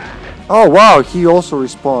 Oh wow, he also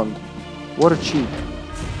respawned. What a cheat.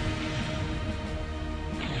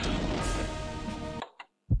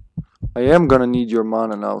 I am gonna need your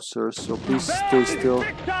mana now, sir, so please stay still.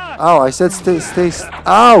 Ow, I said stay.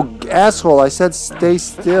 Ow, asshole, I said stay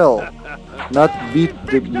still. Not beat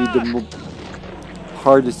me the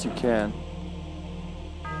hardest you can.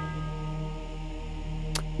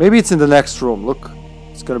 Maybe it's in the next room, look.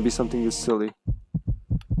 It's gonna be something this silly.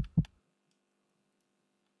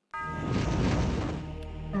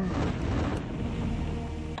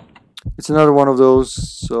 It's another one of those,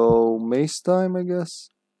 so mace time, I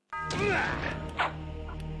guess.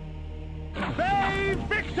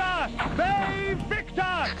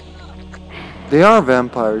 They are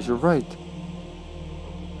vampires, you're right.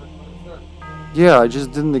 Yeah, I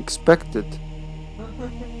just didn't expect it.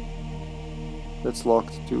 That's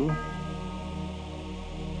locked too.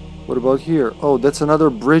 What about here? Oh, that's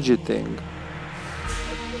another bridgey thing.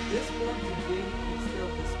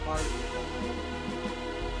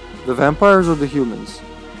 The vampires or the humans?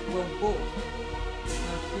 Well, both. He's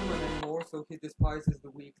not human anymore, so he despises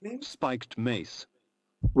the weaklings. Spiked mace.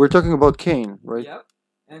 We're talking about Kain, right? Yep.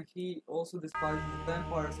 And he also despises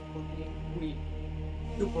vampires for being weak.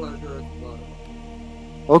 To pleasure as blood.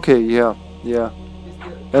 Okay, yeah, yeah.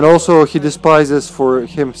 And also he despises for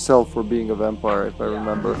himself for being a vampire, if I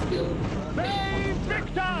remember.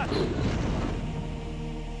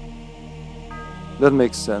 That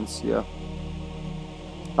makes sense, yeah.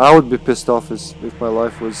 I would be pissed off if my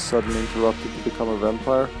life was suddenly interrupted to become a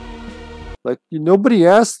vampire. Like, nobody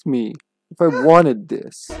asked me if I wanted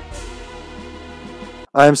this.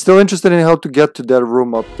 I am still interested in how to get to that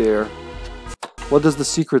room up there. What does the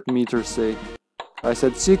secret meter say? I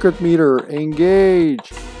said secret meter,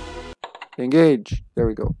 engage! Engage. There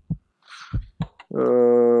we go.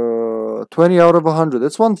 20 out of 100.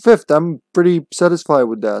 That's 1/5. I'm pretty satisfied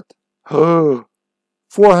with that.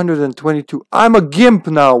 422. I'm a gimp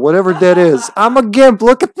now, whatever that is. I'm a gimp.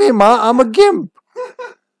 Look at me, ma. I'm a gimp.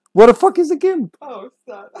 What the fuck is a gimp? Oh,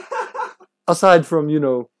 sad. Aside from, you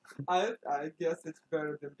know... I guess it's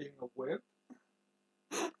better than being a whip.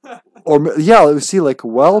 Or, yeah, you see, like,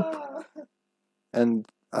 whelp. And,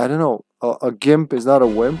 I don't know. A gimp is not a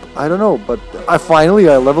wimp. I don't know, but I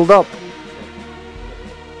leveled up.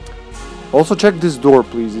 Also check this door,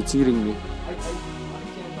 please. It's eating me. I can't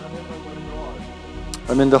remember where you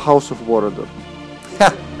are. I'm in the house of Vorador. Do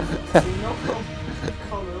you know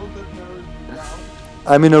how little that narrows you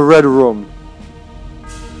down? I'm in a red room.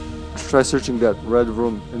 Try searching that. Red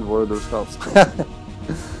room in Vorador's house.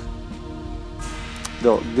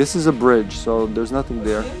 No, this is a bridge, so there's nothing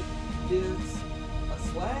there. Is a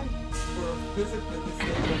slang for a physically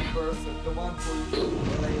disabled person, the one who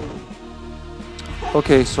is lame.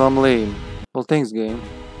 Okay, so I'm lame. Well, thanks, game.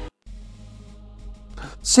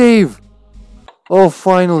 Save! Oh,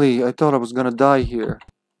 finally! I thought I was gonna die here.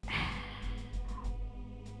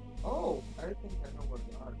 Oh, I think I know where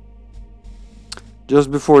you are.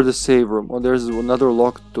 Just before the save room. Oh, there's another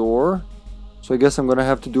locked door. So I guess I'm gonna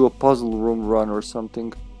have to do a puzzle room run or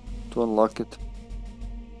something to unlock it.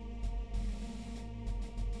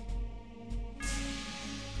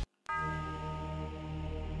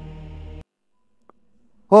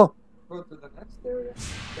 Oh! Go to the next area.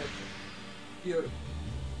 Here.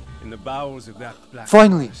 In the bowels of that black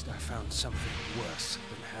Finally! forest, I found something worse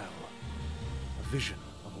than hell. A vision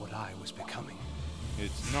of what I was becoming.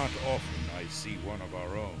 It's not often I see one of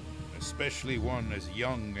our own, especially one as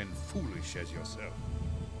young and foolish as yourself.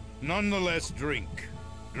 Nonetheless, drink.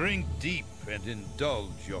 Drink deep and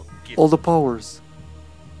indulge your gift. All the powers.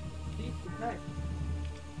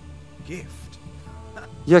 Gift?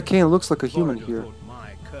 Yeah, Kain looks like a human Vorador here. thought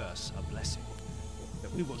my curse a blessing.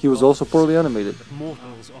 That we were He was also gods, poorly animated. that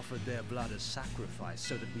mortals offered their blood as sacrifice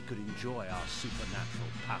so that we could enjoy our supernatural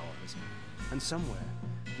powers. And somewhere,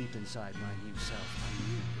 deep inside my new self, I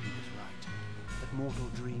knew he was right. That mortal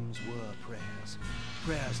dreams were prayers.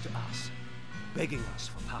 Prayers to us, begging us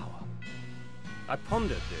for power. I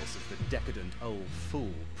pondered this as the decadent old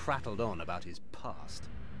fool prattled on about his past.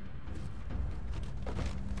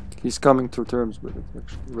 He's coming to terms with it,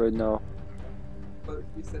 actually, right now. But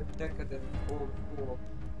he said decadent old fool.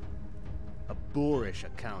 A boorish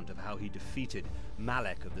account of how he defeated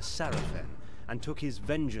Malek of the Sarafan and took his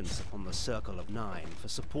vengeance upon the Circle of Nine for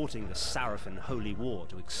supporting the Sarafan holy war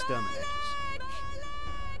to exterminate us.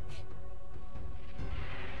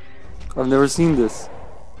 I've never seen this.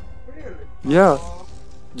 Really? Yeah,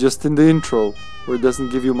 just in the intro, where it doesn't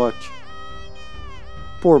give you much.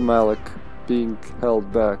 Poor Malek being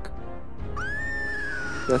held back.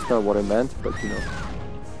 That's not what I meant, but you know.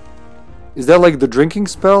 Is that like the drinking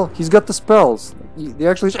spell? He's got the spells. They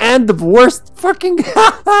actually and the worst fucking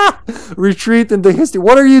retreat in the history.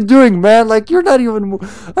 What are you doing, man? Like you're not even.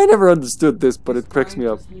 I never understood this, but it cracks me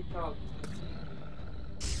up.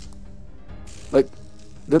 Like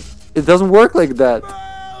that. It doesn't work like that.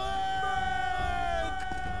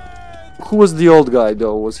 Who was the old guy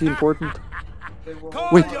though? Was he important?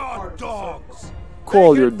 Wait. Your dogs!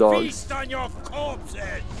 Call They your can dogs. feast on your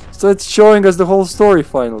corpses! So it's showing us the whole story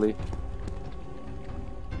finally.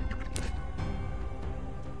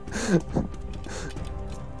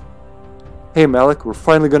 Hey Malek, we're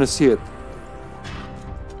finally gonna see it.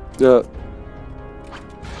 The...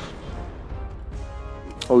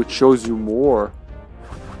 Oh, it shows you more.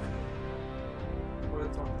 Well,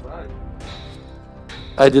 it's on the right.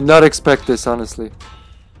 I did not expect this, honestly.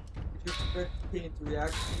 If you expect Kain to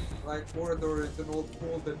react like Vorador is an old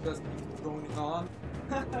fool that just keeps droning on.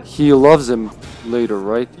 He loves him later,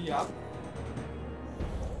 right? Yeah.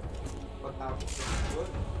 But how is it good?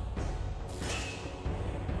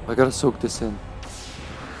 I gotta soak this in.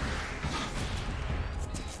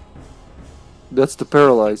 That's the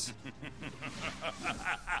paralyze.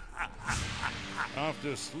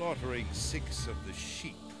 After slaughtering 6 of the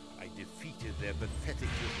sheep, I defeated their pathetic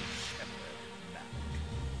little shepherd,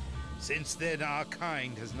 Malek. Since then, our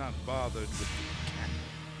kind has not bothered with the cattle,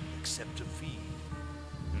 except to feed.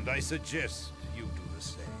 And I suggest you do the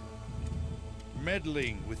same.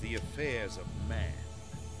 Meddling with the affairs of man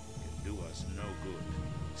can do us no good.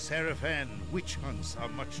 Sarafan witch hunts are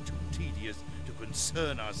much too tedious to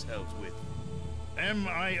concern ourselves with. Am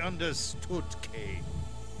I understood, Kain?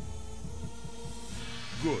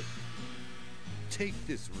 Good. Take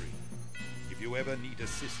this ring. If you ever need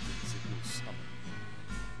assistance, it will summon you.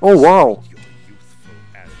 Oh, wow. Despite your youthful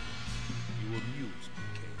arrogance, you amuse me,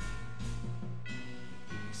 Kain.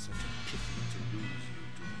 It would be such a pity to lose you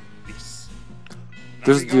to the abyss.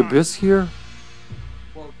 There's Nothing the on. abyss here?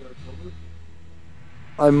 Well, good.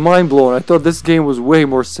 I'm mind blown. I thought this game was way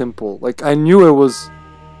more simple. Like, I knew it was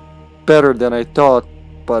better than I thought,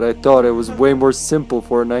 but I thought it was way more simple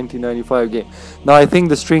for a 1995 game. Now, I think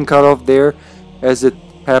the stream cut off there as it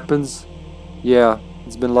happens. Yeah,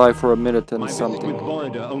 it's been live for a minute and My visit something. with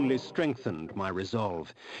Voyager only strengthened my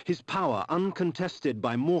resolve. His power uncontested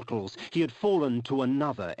by mortals, he had fallen to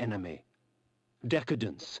another enemy.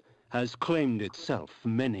 Decadence has claimed itself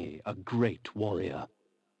many a great warrior.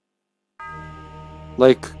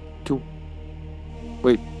 Like, two...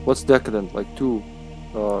 Wait, what's decadent? Like, two...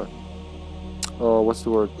 what's the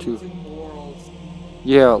word? Two... Losing morals,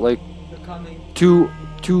 Yeah, like, becoming two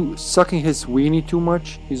sucking his weenie too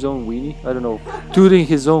much, his own weenie. I don't know, tooting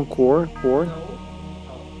his own horn. no.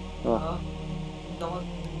 Oh.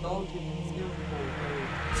 Indulging in skillful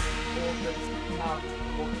ways, all that's not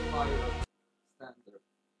what fire standard.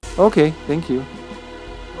 Okay, thank you.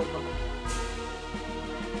 No problem.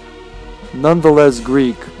 Nonetheless,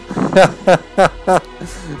 Greek.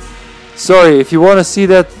 Sorry, if you want to see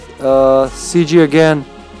that CG again,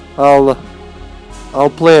 I'll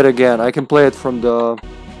play it again. I can play it from the...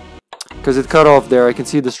 Because it cut off there. I can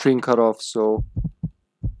see the stream cut off, so...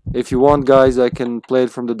 If you want, guys, I can play it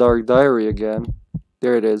from the Dark Diary again.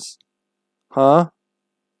 There it is. Huh?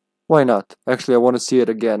 Why not? Actually, I want to see it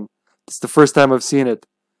again. It's the first time I've seen it.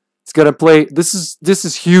 It's gonna play... This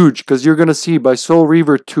is huge, because you're gonna see by Soul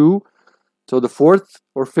Reaver 2, so the 4th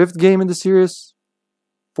or 5th game in the series?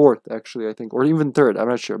 4th, actually, I think. Or even 3rd, I'm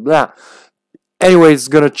not sure. Blah. Anyway, it's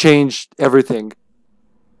gonna change everything.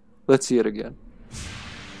 Let's see it again.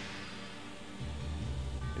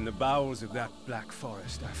 In the bowels of that black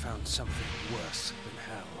forest, I found something worse than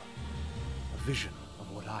hell. A vision of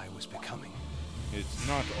what I was becoming. It's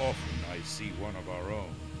not often I see one of our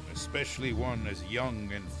own, especially one as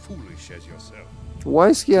young and foolish as yourself. Why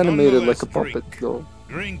is he animated like a Nonetheless, puppet, drink. though?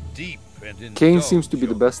 Drink deep and indulge Kain seems to be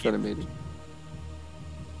the your best gift. animated.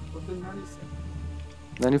 What did Maddie say?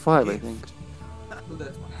 95, I think. To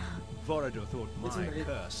that one. Vorador thought It's my amazing.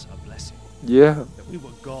 curse a blessing. Yeah. That we were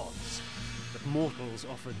gods. That mortals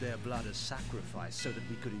offered their blood as sacrifice so that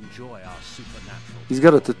we could enjoy our supernatural. He's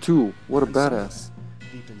got a tattoo. What a And somewhere, badass.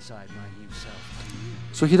 deep inside my new self, I knew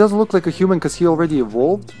So he doesn't look like a human because he already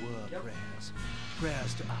evolved? were prayers.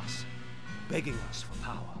 Prayers to us, begging us for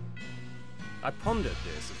power. I pondered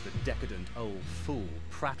this as the decadent old fool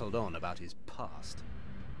prattled on about his past.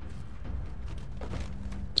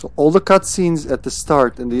 So all the cutscenes at the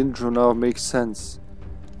start and the intro now make sense.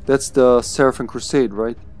 That's the Sarafan Crusade,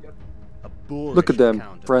 right? A boorish Look at them,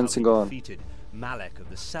 account of how prancing he on. defeated Malek of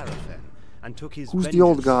the Sarafan and took his Who's the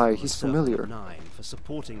old vengeance guy? on the He's Circle familiar. of Nine for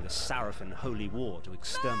supporting the Sarafan holy war to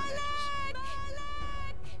exterminate us.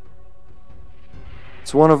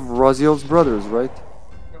 It's one of Raziel's brothers, right?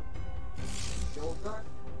 The old guy?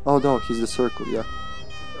 Oh no, he's the circle, yeah.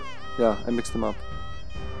 Yeah, I mixed them up.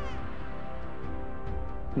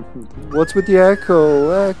 What's with the echo?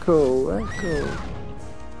 Echo.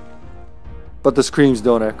 But the screams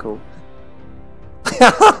don't echo.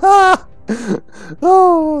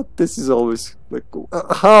 Oh, this is always like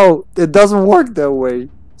how it doesn't work that way.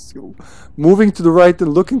 So, moving to the right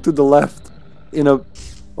and looking to the left in a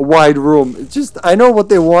wide room. It's just I know what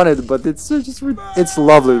they wanted, but it's just it's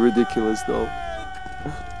lovely, ridiculous though.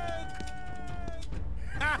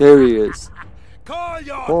 There he is. Call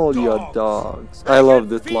your Call dogs. your dogs. I love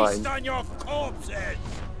this Feast line. on your corpses.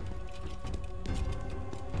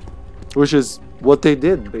 Which is what they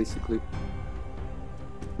did, basically.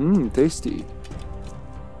 Mmm, tasty.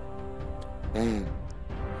 Man.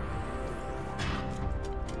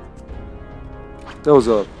 That was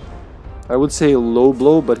a, I would say a low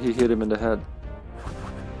blow, but he hit him in the head.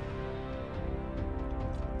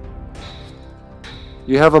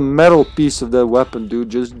 You have a metal piece of that weapon, dude.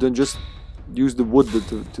 Just use the wood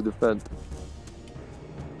to defend.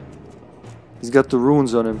 He's got the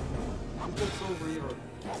runes on him.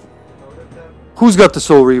 Who's got the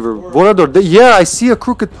Soul Reaver? Vorador. Yeah, I see a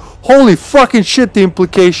crooked. Holy fucking shit! The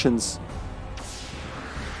implications.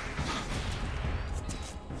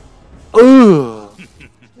 Ugh.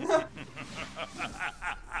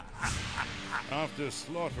 After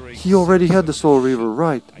slaughtering He already had the Soul Reaver,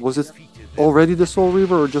 right? Was it already the Soul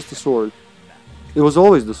Reaver or just the sword? It was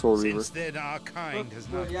always the Soul Reaver. Since then, our kind has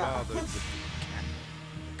not bothered with the cattle,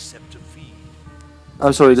 except to feed.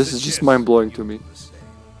 I'm sorry, this is just mind blowing to me.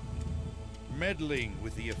 Meddling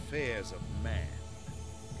with the affairs of man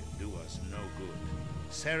can do us no good.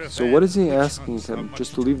 Sarafan, So what is he which asking hunts are him? much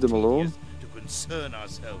Just to leave them too alone? tedious to concern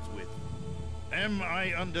ourselves with. Am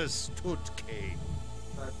I understood, Kain?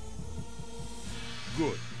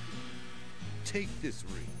 Good. Take this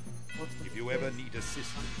ring. If you ever need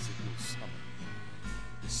assistance, it will summon you.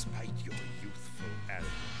 Despite your youthful arrogance,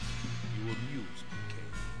 you amuse me,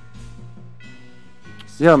 Kain.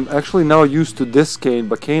 Yeah, I'm actually now used to this Kain,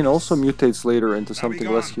 but Kain also mutates later into something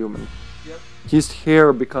less human. Yep. His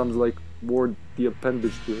hair becomes like more the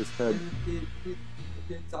appendage to his head. And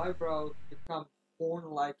his eyebrows become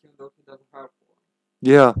horn-like even though he doesn't have horn.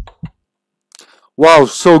 Yeah. Wow,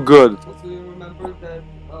 so good. Also, you remember that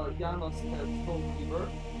Janos had Soul Fever,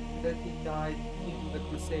 that he died in the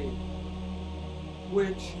Crusade,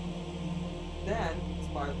 which then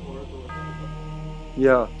inspired Vorador-to-Door.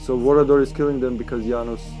 Yeah, so Vorador is killing them because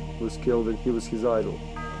Janos was killed and he was his idol.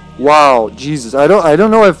 Wow, Jesus. I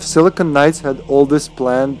don't know if Silicon Knights had all this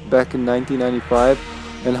planned back in 1995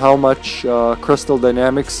 and how much Crystal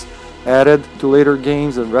Dynamics added to later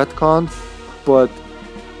games and retconned, but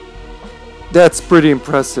that's pretty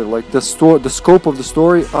impressive. Like the scope of the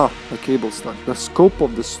story. Ah, my cable's stuck. The scope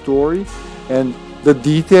of the story and the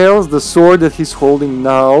details. The sword that he's holding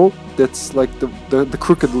now. That's like the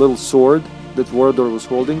crooked little sword that Vorador was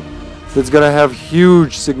holding. That's gonna have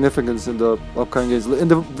huge significance in the upcoming games. In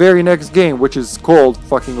the very next game, which is called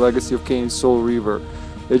fucking Legacy of Kain Soul Reaver.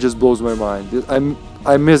 It just blows my mind.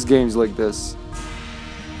 I miss games like this.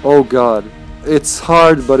 Oh god, it's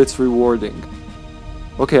hard, but it's rewarding.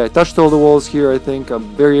 Okay, I touched all the walls here, I think.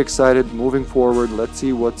 I'm very excited. Moving forward, let's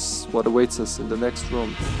see what awaits us in the next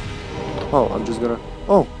room. Oh, I'm just gonna...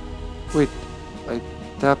 Oh, wait. I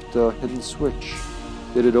tapped the hidden switch.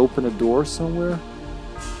 Did it open a door somewhere?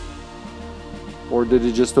 Or did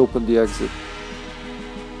it just open the exit?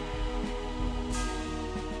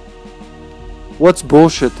 What's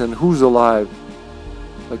bullshit and who's alive?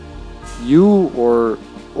 Like, you or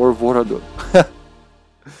Vorador?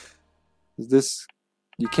 Is this...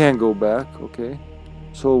 You can't go back, okay.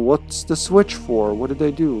 So what's the switch for? What did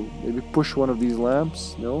I do? Maybe push one of these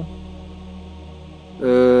lamps? No?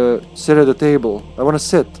 Sit at the table. I want to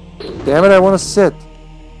sit. Damn it, I want to sit.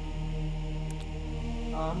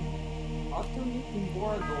 After meeting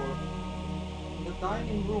Vorador, the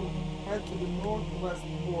dining room head to the northwest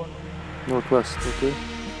corner. Northwest, okay.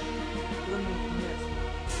 Turn into mist.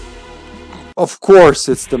 Of course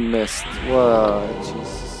it's the mist. Wow,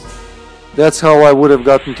 Jesus. That's how I would have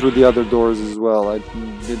gotten through the other doors as well. I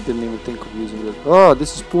didn't even think of using it. Oh,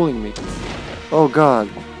 this is pulling me. Oh god.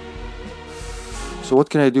 So what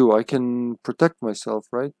can I do? I can protect myself,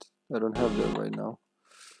 right? I don't have that right now.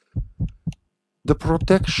 The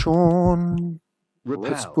protection. Repel.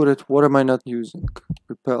 Let's put it. What am I not using?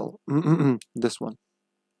 Repel. This one.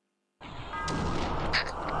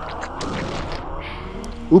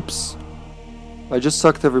 Oops. I just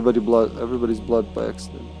sucked everybody's blood by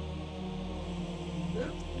accident.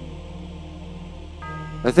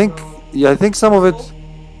 I think some of it.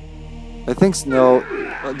 No,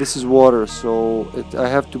 this is water, so I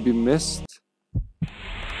have to be mist.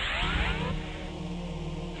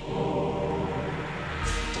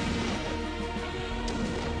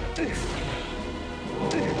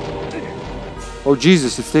 Oh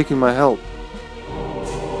Jesus, it's taking my health.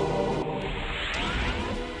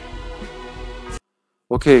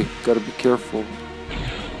 Okay, gotta be careful.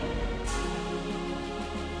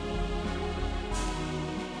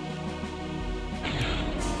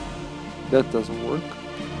 That doesn't work.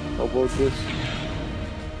 How about this?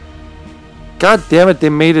 God damn it, they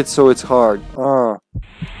made it so it's hard.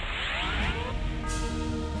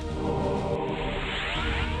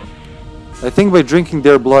 I think by drinking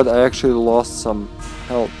their blood I actually lost some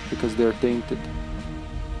health because they're tainted.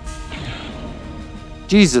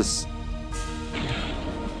 Jesus!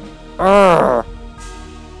 Yeah,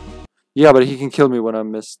 but he can kill me when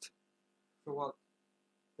I'm missed. So what?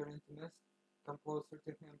 Turn into mist, come closer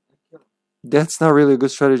to him and kill him. That's not really a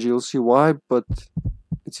good strategy, you'll see why, but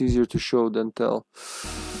it's easier to show than tell.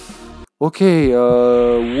 Okay,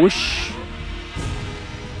 whoosh.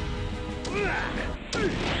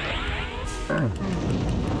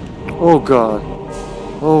 Oh god.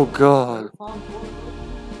 Oh god.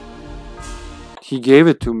 He gave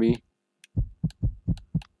it to me.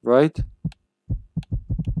 Right?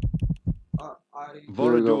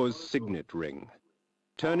 Vorador's signet ring.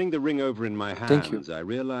 Turning the ring over in my Thank you. hands, I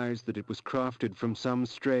realized that it was crafted from some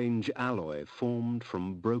strange alloy formed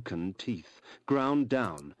from broken teeth, ground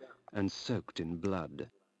down and soaked in blood.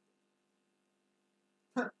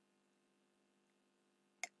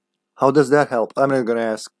 How does that help? I'm not gonna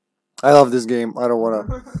ask. I love this game. I don't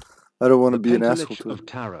wanna be an asshole to of it.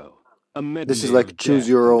 tarot, a medley This is like of choose death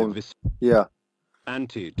your and own. the Yeah.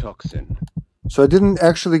 Antitoxin. So I didn't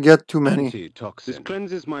actually get too many. Antitoxin. This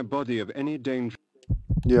cleanses my body of any danger.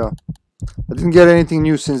 Yeah. I didn't get anything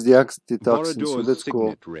new since the antitoxin, so Vorador's that's cool.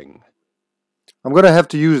 signet ring. I'm gonna have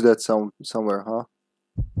to use that somewhere, huh?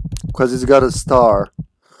 Because it's got a star.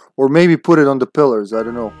 Or maybe put it on the pillars, I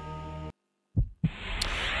don't know.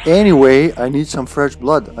 Anyway, I need some fresh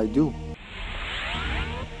blood. I do.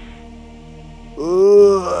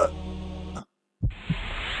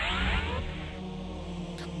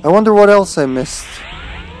 I wonder what else I missed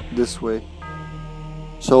this way.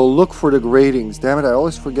 So look for the gratings. Damn it, I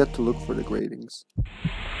always forget to look for the gratings.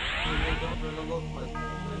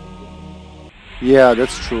 Yeah,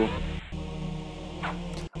 that's true.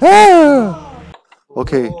 Ah!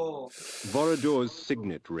 Okay. Vorador's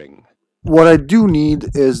signet ring. What I do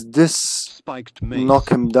need is this Spiked mace.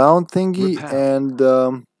 knock him down thingy and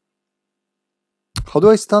how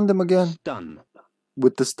do I stun them again? Stun.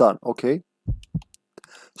 With the stun, okay.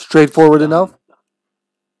 Straightforward enough.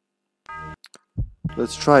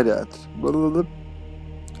 Let's try that.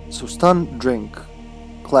 So stun, drink,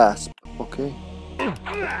 clasp, okay.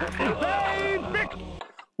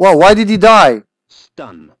 Wow, why did he die?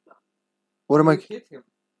 Stun. What am I? Hit him.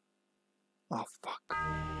 Oh fuck.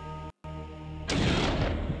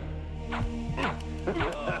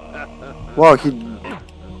 Wow, he...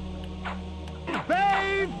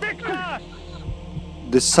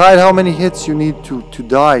 Decide how many hits you need to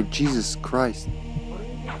die. Jesus Christ.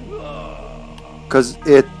 Because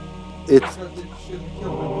it... Because it should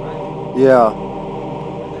kill him, right? Yeah.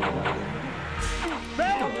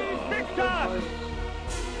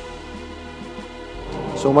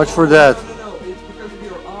 So much for that. No, it's because of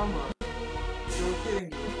your armor. They were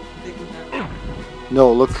hitting you, taking damage.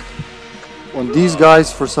 No, look. On these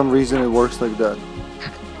guys, for some reason, it works like that.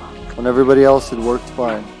 On everybody else, it worked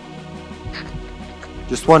fine.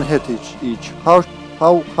 Just one hit each. How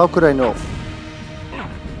could I know?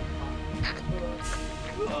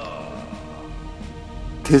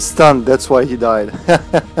 His stun, that's why he died.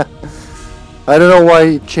 I don't know why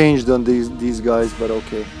he changed on these guys, but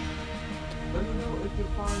okay. Let me know if you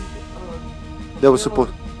find That was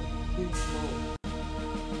supposed...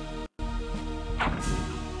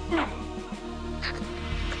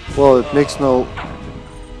 Well, it makes no...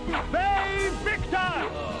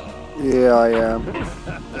 Yeah, I am.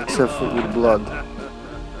 Except for with blood.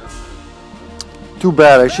 Too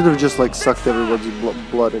bad, I should have just like sucked everybody's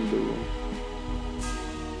blood in the room.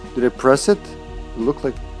 Did I press it? It looked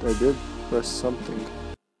like I did press something.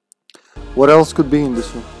 What else could be in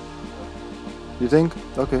this room? You think?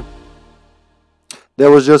 Okay.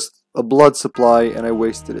 There was just a blood supply and I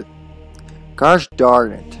wasted it. Gosh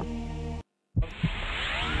darn it.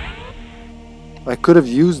 I could have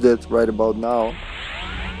used it right about now.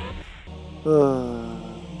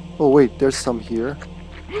 Oh wait, there's some here.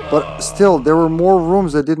 But still, there were more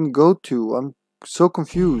rooms I didn't go to. I'm so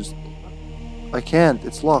confused. I can't,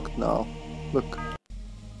 it's locked now. Look.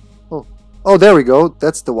 Oh, there we go.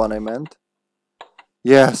 That's the one I meant.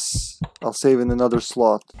 Yes, I'll save in another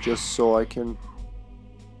slot just so I can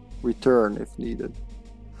return if needed.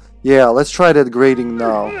 Yeah, let's try that grading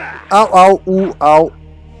now. Ow, ow, ooh, ow.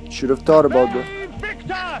 Should have thought about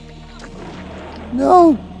that.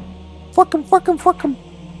 No! Fuck him.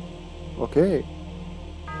 Okay.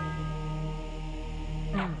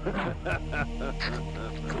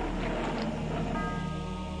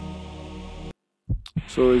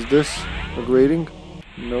 So is this a grading?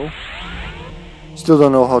 No. Still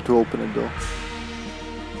don't know how to open it though.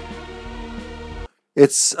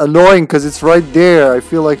 It's annoying because it's right there. I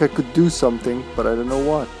feel like I could do something, but I don't know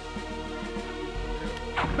what.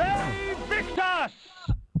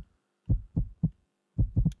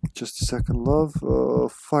 Just a second, love.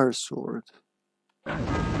 Fire sword.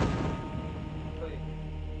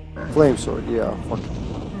 Flame sword, yeah. Fuck.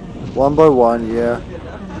 One by one, yeah.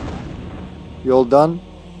 You all done?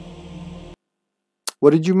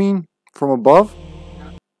 What did you mean? From above?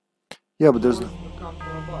 Yeah, but there's...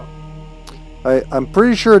 I'm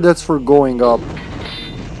pretty sure that's for going up.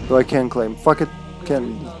 Though I can't claim. Fuck it.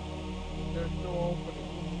 Can't...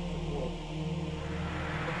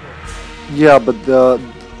 Yeah, but the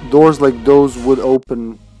doors like those would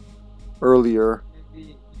open earlier.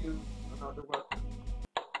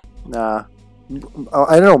 Nah.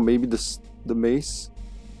 I don't know, maybe the mace?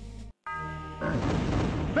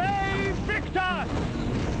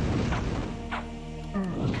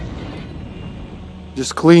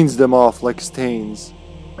 Just cleans them off like stains.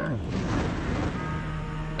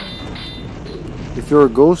 If you're a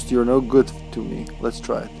ghost, you're no good to me. Let's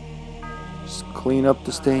try it. Just clean up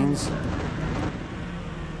the stains.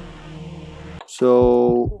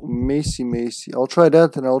 So, Macy. I'll try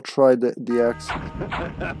that and I'll try the axe.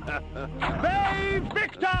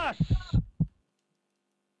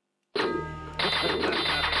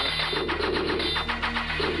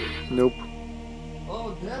 Nope.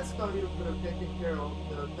 Oh, that's how you could have taken care of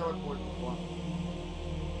the teleporting one.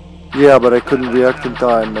 Yeah, but I couldn't react in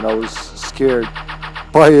time and I was scared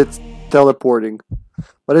by it teleporting.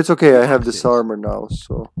 But it's okay, I have this armor now,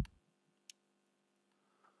 so...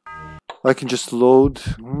 I can just load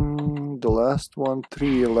the last one,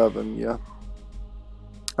 311, yeah.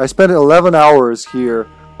 I spent 11 hours here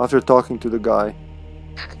after talking to the guy.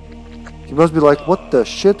 He must be like, what the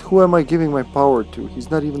shit? Who am I giving my power to?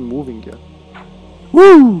 He's not even moving yet.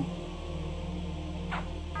 Woo!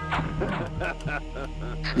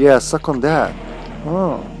 Yeah, suck on that.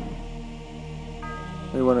 Oh.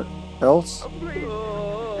 Anyone else?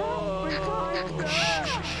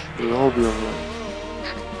 Shh. We'll all be alright.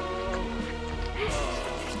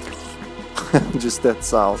 Just that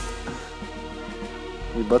sound.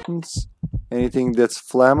 Any buttons? Anything that's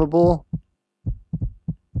flammable?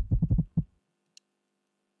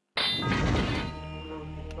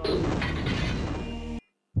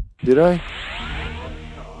 Did I?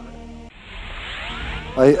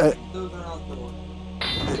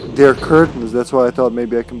 They're curtains, that's why I thought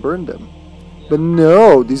maybe I can burn them. But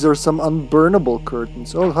no, these are some unburnable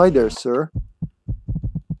curtains. Oh, hi there, sir.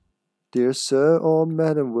 Dear sir, oh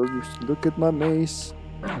madam, will you look at my mace?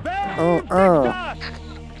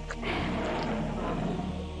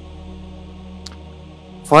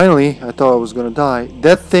 Finally, I thought I was gonna die.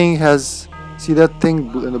 That thing has... See that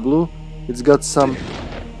thing in the blue? It's got some...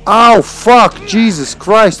 Ow! Fuck! Jesus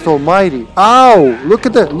Christ almighty! Ow! Look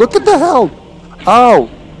at the help! Ow!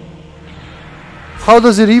 How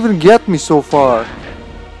does it even get me so far?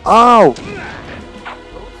 Ow!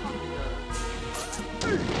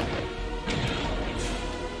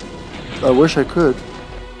 I wish I could.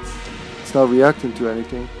 It's not reacting to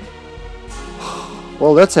anything.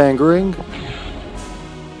 Well, that's angering.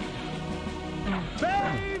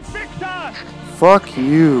 Fuck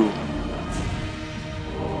you.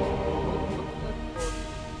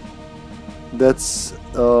 That's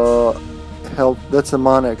health. That's a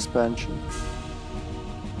mana expansion.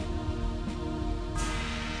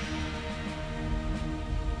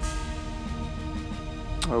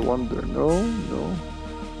 I wonder. No.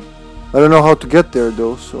 I don't know how to get there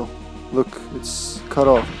though, so look, it's cut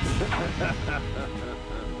off.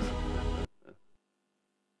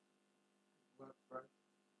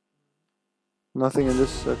 Nothing in this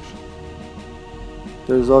section.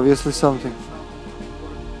 There's obviously something.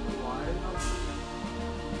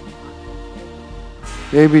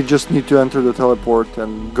 Maybe you just need to enter the teleport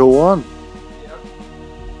and go on.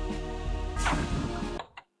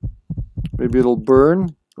 Maybe it'll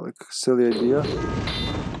burn, like a silly idea.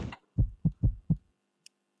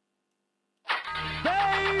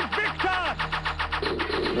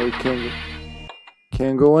 I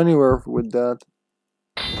can't go anywhere with that.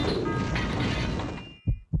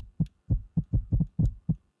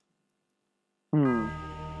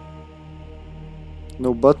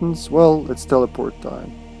 No buttons? Well, it's teleport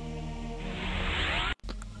time.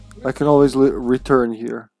 I can always return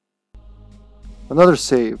here. Another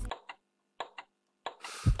save.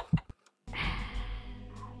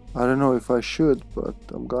 I don't know if I should, but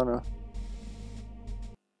I'm gonna.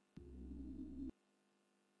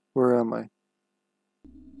 Where am I?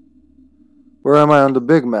 Where am I on the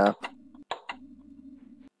big map?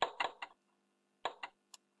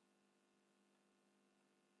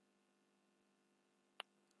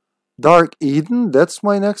 Dark Eden? That's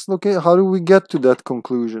my next location? How do we get to that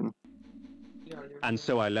conclusion? Yeah, And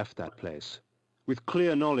so I left that place, with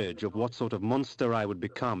clear knowledge of what sort of monster I would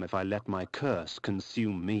become if I let my curse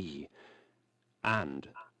consume me, and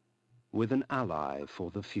with an ally for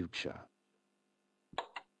the future.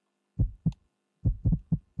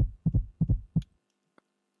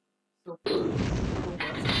 so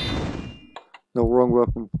No, wrong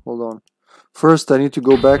weapon. Hold on. First, I need to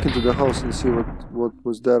go back into the house and see what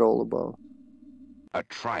was that all about. A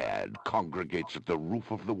triad congregates at the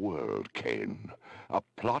roof of the world, Kain. A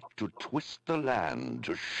plot to twist the land,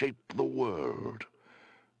 to shape the world.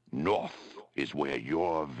 North is where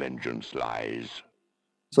your vengeance lies.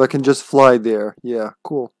 So I can just fly there. Yeah,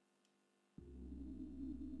 cool.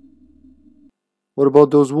 What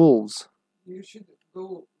about those wolves? you should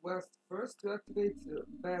go west first to activate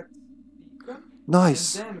that beacon.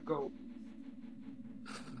 Nice. And then go.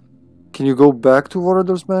 Can you go back to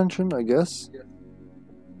Vorador's mansion, I guess? Yes.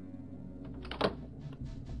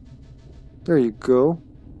 There you go.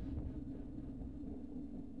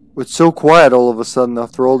 It's so quiet all of a sudden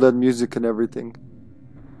after all that music and everything.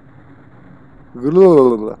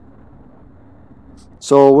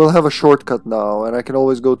 So we'll have a shortcut now, and I can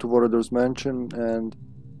always go to Vorador's mansion and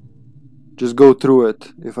just go through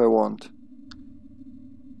it if I want.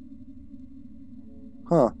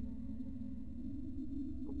 Huh.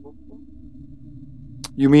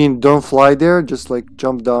 You mean don't fly there, just like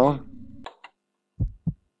jump down?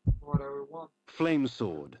 Whatever one. Flame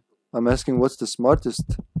sword. I'm asking what's the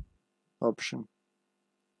smartest option.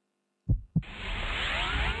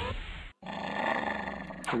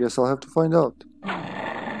 I guess I'll have to find out.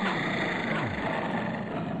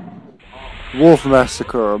 Wolf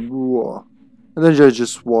massacre. Whoa. And then I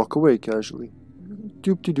just walk away casually.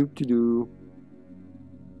 Doop-de-doop-de-doo.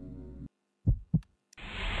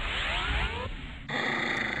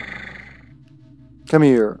 Come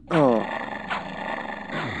here. Oh.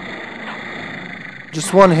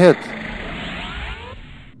 Just one hit.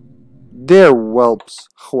 There, whelps.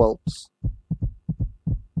 Whelps.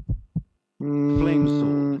 Flame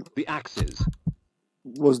sword. The axes.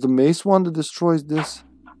 Was the mace one that destroys this?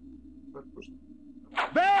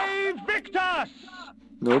 Be Victus!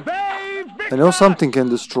 Nope. Be Victus! I know something can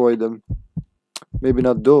destroy them. Maybe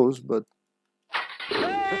not those, but... Be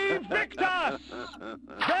Victus!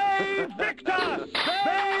 Be Victus!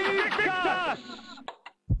 Be Victus!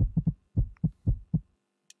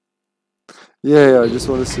 Yeah, I just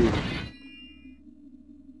want to see.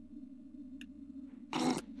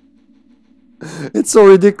 It's so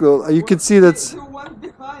ridiculous. You can see that's... You one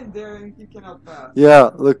behind there and he cannot pass.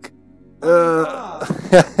 Yeah, look.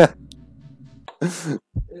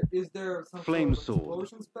 Is there some Flame sort of sword.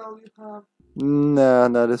 explosion spell you have? Nah,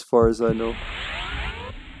 not as far as I know.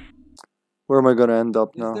 Where am I gonna end up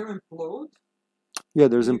Is now? there implode? Yeah,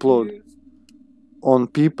 there's You implode. use- On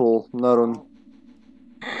people, not on...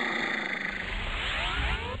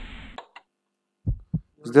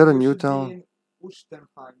 Is that a You new should be town? in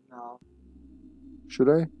Ustenheim now. Should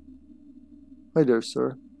I? Hi there,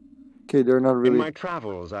 sir. Okay, they're not In really... my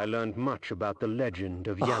travels, I learned much about the legend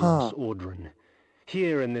of Aha. Janos Ordren.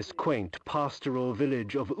 Here in this quaint pastoral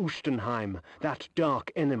village of Ustenheim, that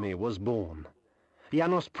dark enemy was born.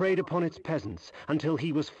 Janos preyed upon its peasants until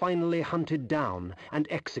he was finally hunted down and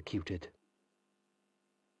executed.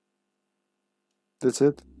 That's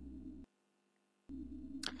it.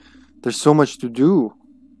 There's so much to do.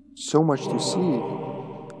 So much to see.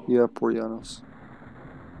 Yeah, poor Janos.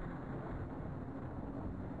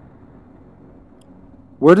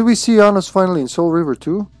 Where do we see Janos finally? In Soul River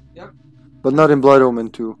 2? Yep. But not in Blood Omen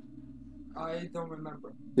 2. I don't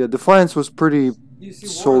remember. Yeah, Defiance was pretty You see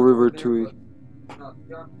Soul Vorador River there, 2. but not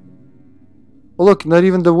Jan. Oh look, not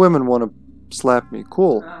even the women want to slap me.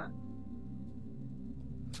 Cool. Ah,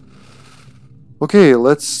 Okay,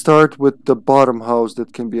 let's start with the bottom house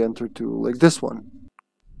that can be entered to. Like this one.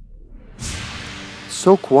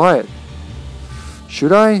 So quiet.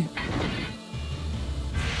 Should I?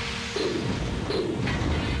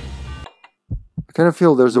 I kind of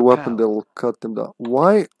feel there's a weapon that'll cut them down.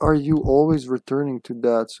 Why are you always returning to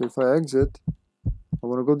that? So if I exit, I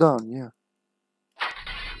want to go down, yeah.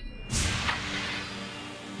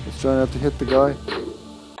 Let's try not to hit the guy.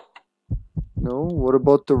 No, what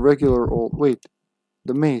about the regular old... Wait,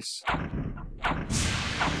 the mace.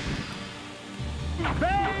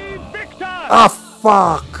 Ah,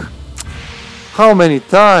 fuck! How many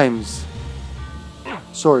times?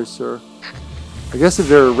 Sorry, sir. I guess if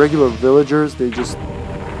they're regular villagers, they just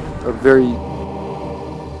are very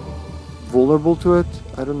vulnerable to it.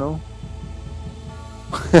 I don't know.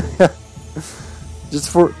 Just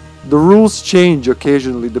for The rules change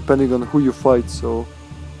occasionally depending on who you fight, so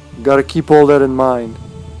you gotta keep all that in mind.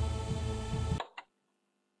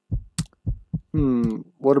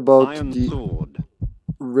 What about Iron the sword.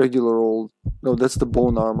 regular old... No, that's the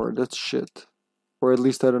bone armor. That's shit. Or at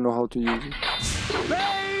least I don't know how to use it.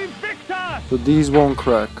 So these won't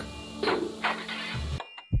crack.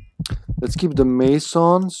 Let's keep the mace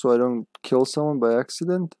on so I don't kill someone by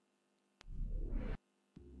accident.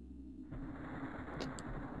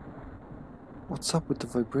 What's up with the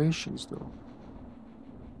vibrations though?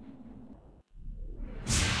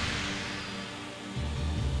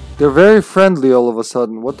 They're very friendly all of a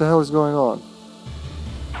sudden. What the hell is going on?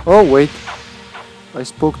 Oh wait, I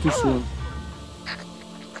spoke too soon.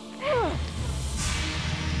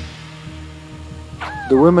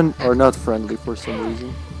 The women are not friendly for some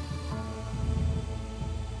reason.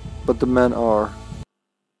 But the men are.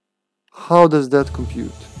 How does that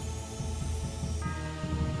compute?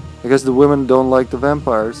 I guess the women don't like the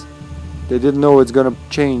vampires. They didn't know it's gonna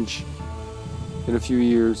change in a few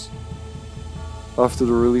years after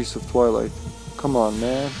the release of Twilight. Come on,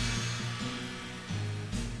 man.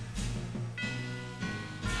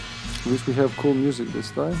 At least we have cool music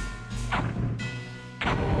this time.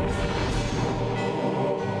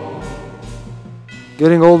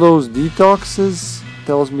 Getting all those detoxes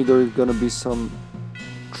tells me there's gonna be some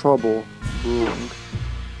trouble brewing.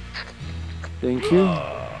 Thank you.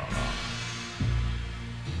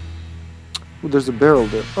 Ooh, there's a barrel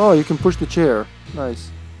there. Oh, you can push the chair.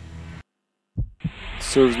 Nice. It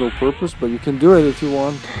serves no purpose, but you can do it if you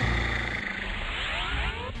want.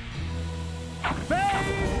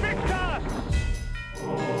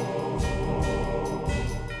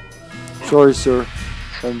 Sorry, sir.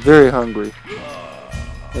 I'm very hungry.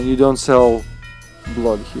 And you don't sell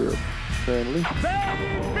blood here, apparently.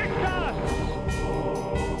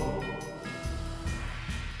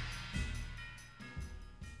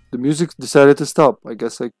 The music decided to stop. I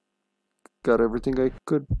guess I got everything I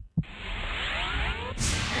could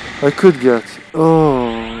get.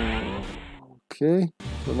 Oh, okay.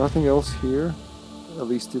 So nothing else here. At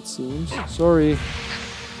least it seems. Sorry.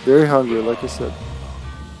 Very hungry, like I said.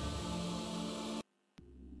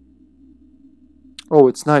 Oh,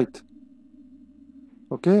 it's night.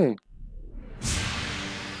 Okay.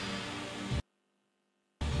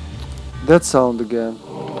 That sound again.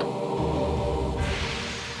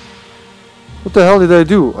 What the hell did I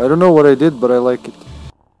do? I don't know what I did, but I like it.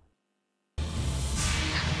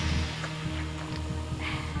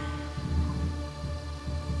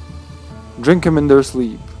 Drink him in their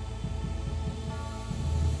sleep.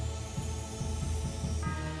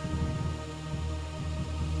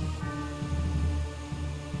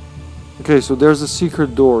 Okay, so there's a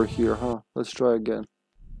secret door here, huh? Let's try again.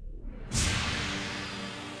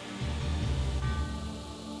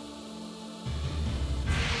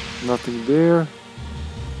 Nothing there.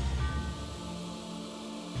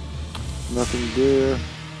 Nothing there.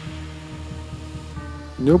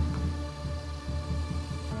 Nope.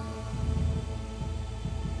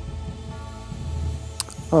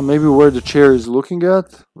 Oh, maybe where the chair is looking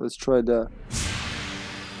at? Let's try that.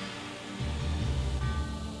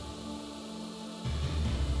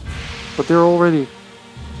 But they're already...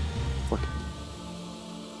 Fuck it.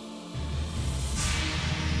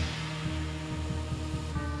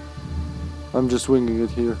 I'm just winging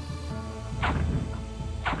it here.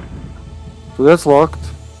 So that's locked.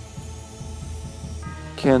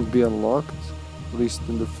 Can't be unlocked. At least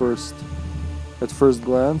in the at first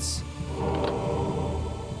glance.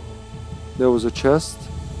 There was a chest.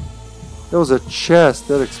 There was a chest.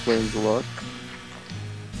 That explains a lot.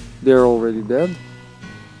 They're already dead.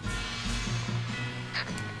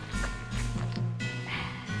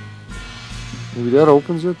 Maybe that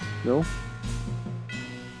opens it? No?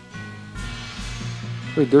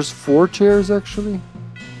 Wait, there's 4 chairs actually?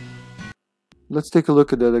 Let's take a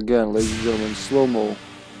look at that again, ladies and gentlemen. Slow-mo.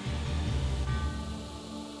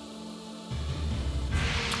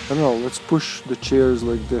 I don't know, let's push the chairs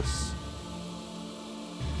like this.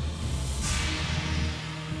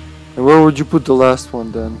 And where would you put the last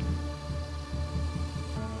one then?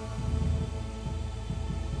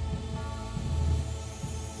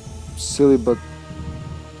 Silly, but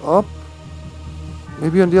up?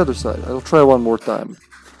 Maybe on the other side. I'll try one more time.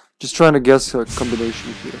 Just trying to guess a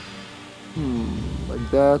combination here. Like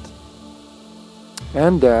that.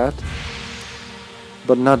 And that.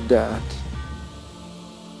 But not that.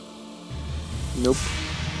 Nope.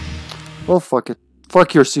 Well, fuck it.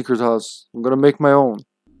 Fuck your secret house. I'm gonna make my own.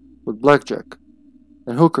 With blackjack.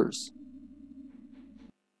 And hookers.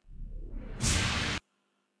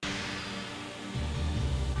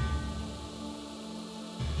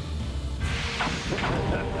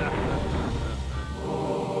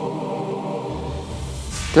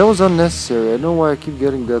 That was unnecessary. I know why I keep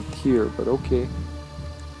getting that here, but okay.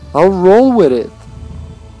 I'll roll with it.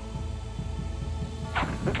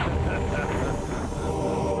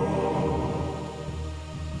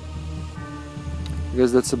 I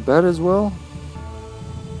guess that's a bed as well.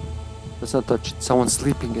 Let's not touch it. Someone's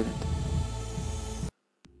sleeping in it.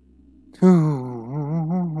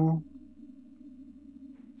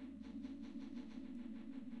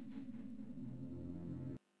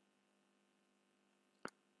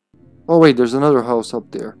 Oh wait, there's another house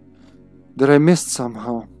up there that I missed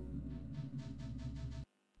somehow.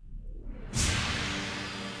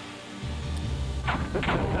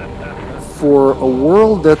 For a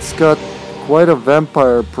world that's got quite a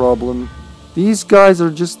vampire problem, these guys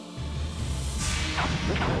are just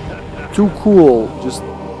too cool, just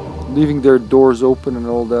leaving their doors open and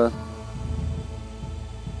all that.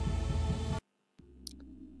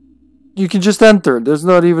 You can just enter. There's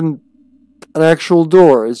not even an actual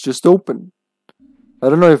door. It's just open. I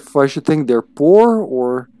don't know if I should think they're poor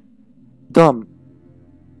or dumb.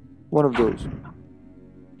 One of those.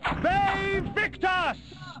 Bay Victus!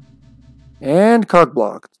 And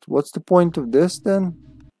cockblocked. What's the point of this then?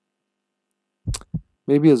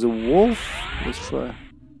 Maybe as a wolf? Let's try.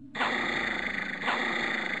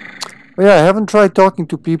 Oh yeah, I haven't tried talking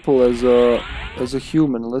to people as a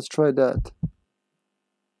human. Let's try that.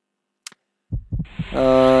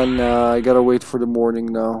 Nah, I gotta wait for the morning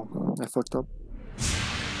now. I fucked up.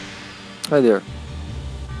 Hi there.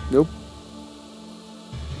 Nope.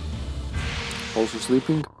 Also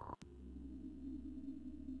sleeping.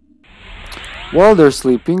 While they're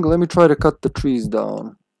sleeping, let me try to cut the trees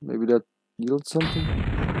down. Maybe that yields something.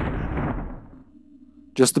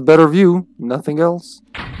 Just a better view, nothing else.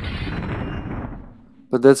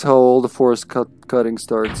 But that's how all the forest cutting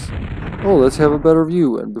starts. Oh, let's have a better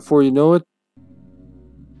view, and before you know it,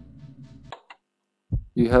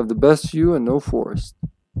 you have the best view and no forest.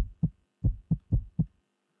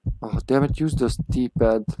 Oh, damn it, use this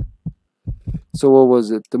D-pad. So what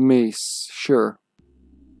was it? The mace, sure.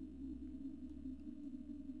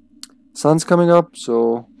 Sun's coming up,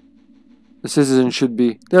 so the citizen should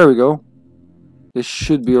be... There we go. They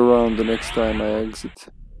should be around the next time I exit.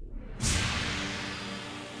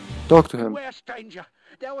 Talk to him. Beware, stranger.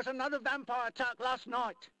 There was another vampire attack last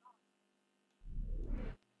night.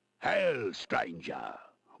 Hail, stranger.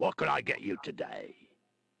 What can I get you today?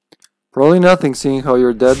 Probably nothing, seeing how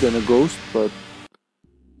you're dead and a ghost, but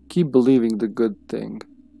keep believing the good thing.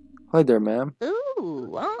 Hi there, ma'am.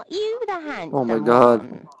 Ooh, aren't you the handsome Oh my god.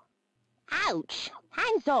 one? Ouch!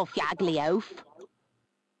 Hands off, you ugly oaf.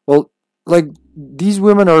 Well, like, these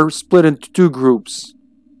women are split into two groups.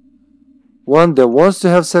 One that wants to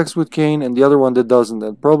have sex with Kain, and the other one that doesn't.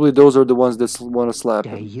 And probably those are the ones that want to slap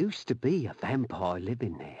There him. used to be a vampire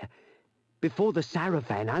living there. Before the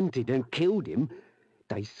Sarafan hunted and killed him,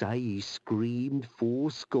 they say he screamed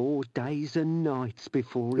 80 days and nights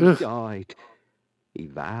before he Ugh. died. He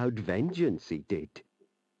vowed vengeance, he did.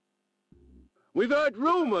 We've heard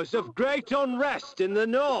rumours of great unrest in the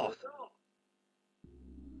north.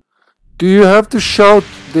 Do you have to shout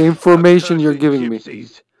the information you're giving me?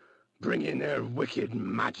 Gypsies. Bring in their wicked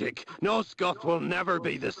magic. Nosgoth will never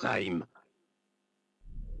be the same.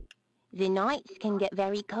 The nights can get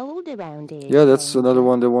very cold around here. Yeah, that's stranger. another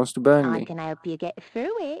one that wants to bang I me. can help you get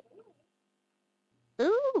through it.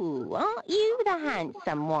 Ooh, aren't you the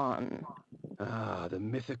handsome one? Ah, the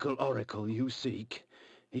mythical oracle you seek.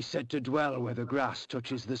 He's said to dwell where the grass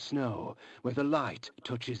touches the snow, where the light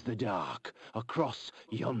touches the dark, across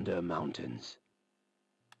yonder mountains.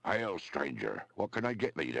 Hail, stranger. What can I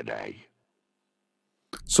get thee today?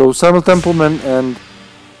 So Simon Templeman and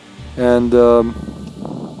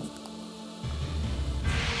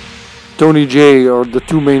Tony J are the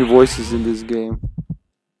two main voices in this game.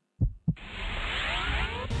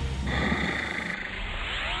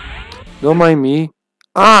 Don't mind me.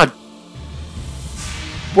 Ah!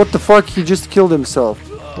 What the fuck? He just killed himself.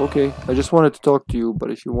 Okay, I just wanted to talk to you, but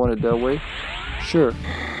if you want it that way, sure.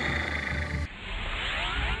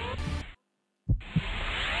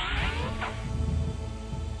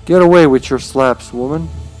 Get away with your slaps, woman.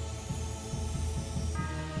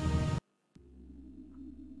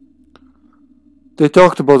 They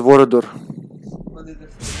talked about Vorador. What did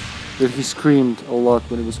they say? That he screamed a lot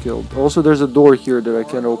when he was killed. Also, there's a door here that I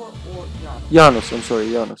can open. Yeah. Janos, I'm sorry,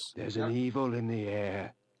 Janos. There's an evil in the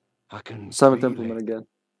air. I can Simon feel Templeman it. again.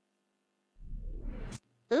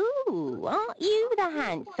 Ooh, aren't you the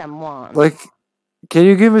handsome one? Like, can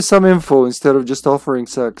you give me some info instead of just offering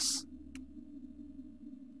sex?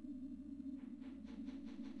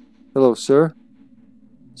 Hello, sir?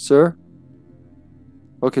 Sir?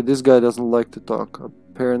 Okay, this guy doesn't like to talk.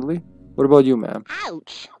 apparently. What about you, ma'am?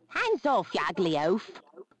 Ouch! Hands off, you ugly oaf.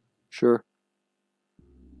 Sure.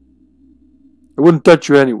 I wouldn't touch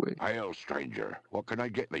you anyway. Hail, stranger. What can I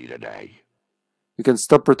get thee today? You can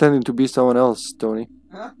stop pretending to be someone else, Tony.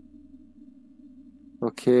 Huh?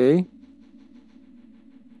 Okay.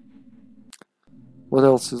 What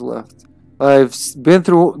else is left? I've been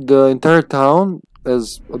through the entire town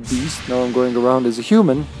as a beast. Now I'm going around as a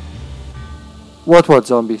human. What,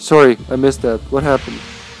 zombie? Sorry, I missed that. What happened?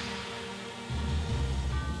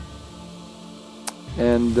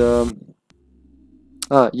 And,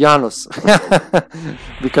 Janos.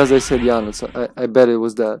 Because I said Janos. I bet it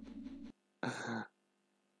was that.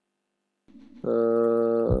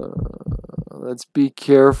 Let's be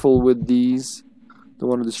careful with these. Don't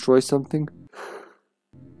want to destroy something.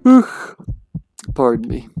 Pardon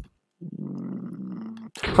me.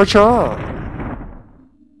 Hacha!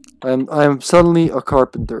 I'm suddenly a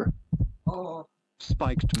carpenter. Oh,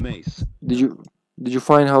 Spiked mace. Did you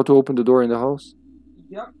find how to open the door in the house?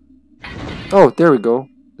 yep. Oh, there we go.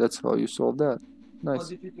 That's how you solved that. What Nice.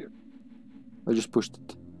 did you do? I just pushed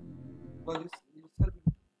it. Well, you said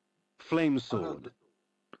Flame sword.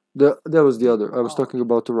 That was the other. I was talking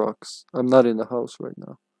about the rocks. I'm not in the house right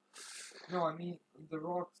now. no. I mean the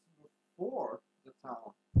rocks before the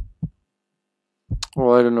town.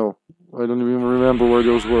 Oh, I don't know. I don't even remember where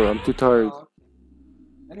those were. I'm too tired Oh,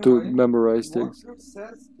 okay. to Anyway, memorize things. Walker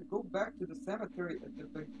says to go back to the cemetery at the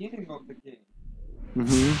beginning of the game.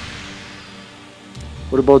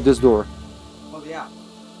 What about this door? Well, yeah.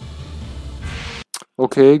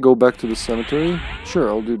 Okay, go back to the cemetery. Sure,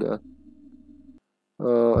 I'll do that.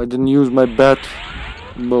 I didn't use my bat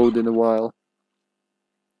mode in a while.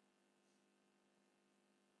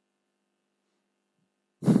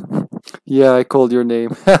 Yeah, I called your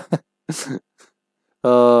name.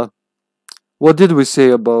 What did we say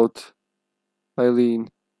about Eileen?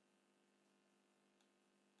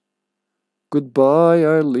 Goodbye,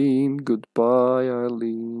 Eileen. Goodbye,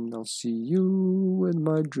 Eileen. I'll see you in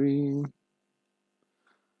my dream.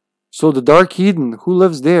 So the Dark Eden, who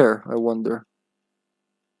lives there, I wonder?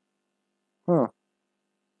 Huh.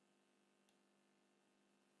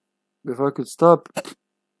 If I could stop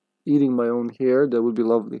eating my own hair, that would be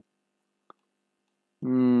lovely.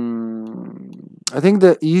 I think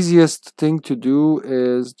the easiest thing to do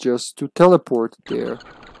is just to teleport there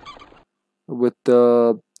with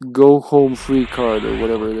the go home free card or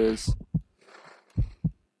whatever it is.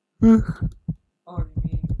 Oh, you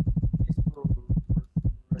mean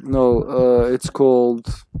this No, it's called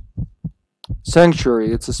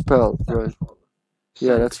Sanctuary. It's a spell, right?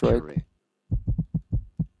 Yeah, that's right. Sanctuary.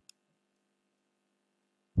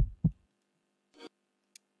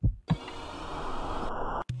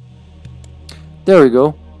 There we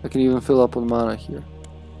go. I can even fill up on mana here.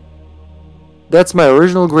 That's my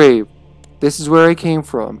original grave. This is where I came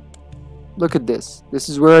from. Look at this. This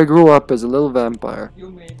is where I grew up as a little vampire. You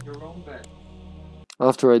made your own bed.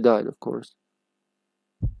 After I died, of course.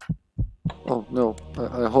 Oh, no.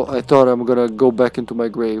 I thought I'm gonna go back into my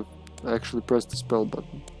grave. I actually pressed the spell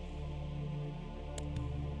button.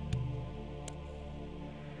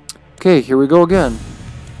 Okay, here we go again.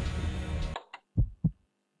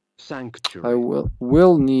 Sanctuary. I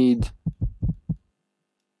will need...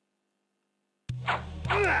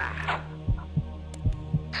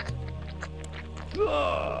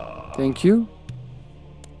 Thank you.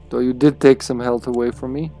 Though you did take some health away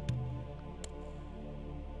from me.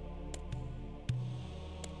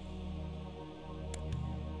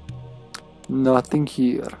 Nothing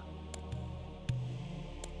here.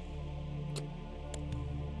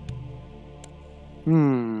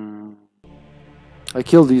 I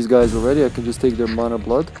killed these guys already. I can just take their mana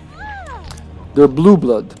blood. Their blue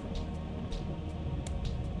blood.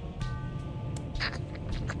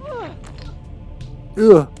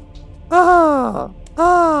 Ugh. Ah!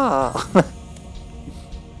 Ah!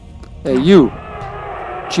 Hey, you!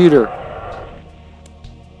 Cheater!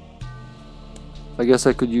 I guess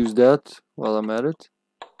I could use that while I'm at it.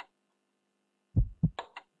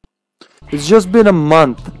 It's just been a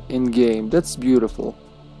month in game. That's beautiful.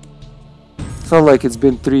 It's not like it's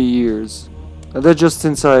been 3 years. And that's just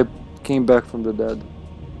since I came back from the dead.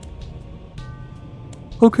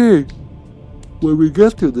 Okay. When we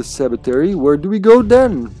get to the cemetery, where do we go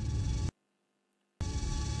then?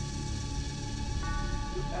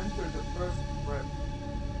 You enter the first grave.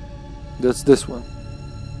 That's this one.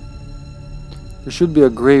 There should be a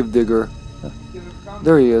grave digger.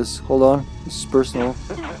 There he is. Hold on. This is personal.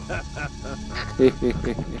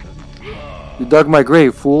 You dug my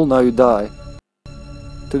grave, fool. Now you die.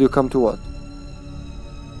 Till you come to what?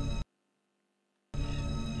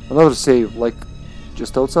 Another save, like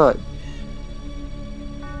just outside.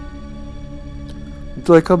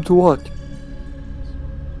 Until I come to what? You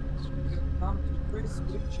come to 3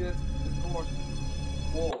 switches to the north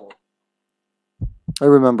wall. I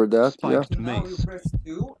remember that, yeah. Spiked Now you mace. press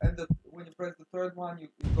 2, and when you press the third one, you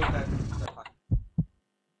go back to the height.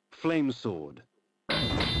 Flame sword.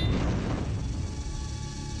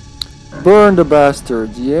 Burn the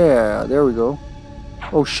bastards, yeah, there we go.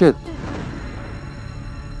 Oh shit.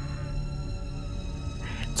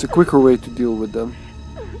 It's a quicker way to deal with them.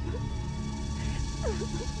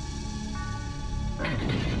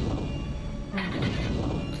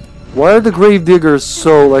 Why are the gravediggers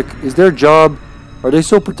so, like, is their job, are they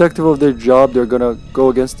so protective of their job they're gonna go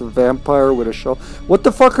against a vampire with a shovel? What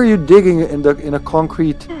the fuck are you digging in a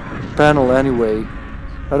concrete panel anyway?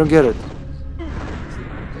 I don't get it.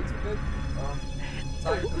 It's a bit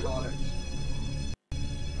science knowledge.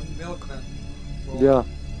 And milkman. Yeah.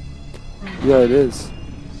 Yeah, it is.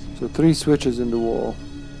 So 3 switches in the wall.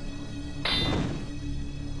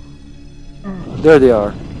 There they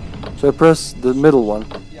are. So I press the middle one.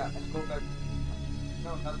 Yeah, and go back.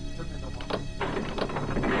 No, not the middle one.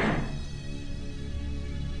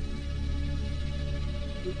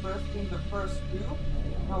 You pressed in the first 2,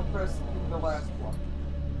 now press in the last one.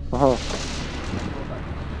 Uh-huh. Go back.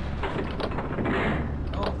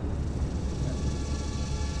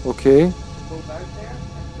 Oh. Okay. Go back there,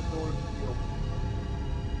 and the door will be open.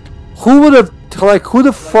 Who would have, like, who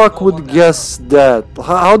the fuck would guess that?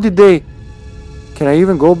 How did they... Can I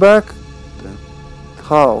even go back?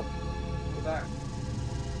 How? Go back.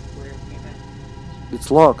 Where you came in.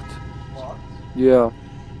 It's locked. Locked. Yeah.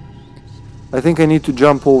 I think I need to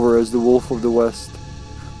jump over as the Wolf of the West.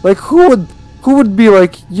 Like, who would be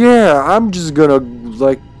like, yeah, I'm just gonna,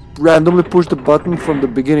 like, randomly push the button from the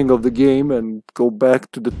beginning of the game and go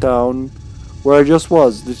back to the town where I just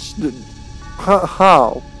was.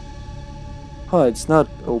 How? Huh, it's not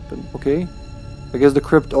open. Okay. I guess the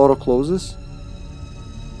crypt auto closes.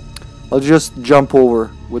 I'll just jump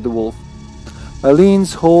over with the wolf.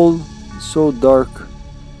 Eileen's hole is so dark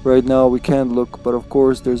right now we can't look, but of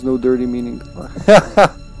course there's no dirty meaning.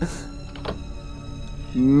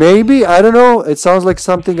 Maybe, I don't know, it sounds like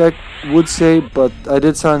something I would say, but I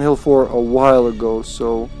did Silent Hill 4 a while ago,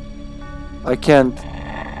 so I can't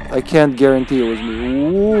guarantee it was me.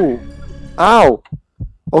 Ooh. Ow!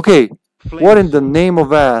 Okay, what in the name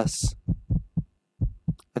of ass?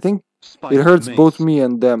 I think it hurts both me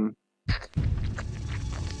and them.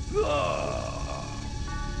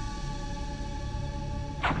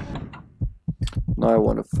 Now I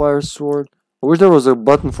want a fire sword. I wish there was a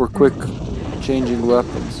button for quick changing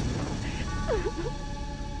weapons.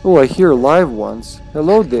 Oh, I hear live ones.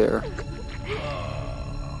 Hello there.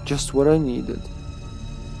 Just what I needed.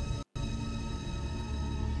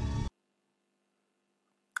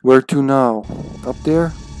 Where to now? Up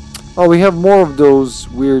there? Oh, we have more of those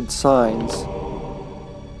weird signs.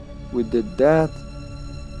 We did that.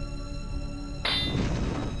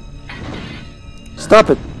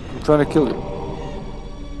 Stop it! I'm trying to kill you.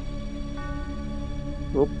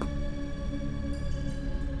 Oop.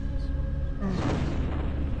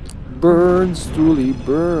 Burn, Stoolie,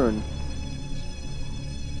 burn.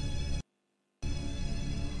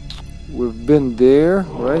 We've been there,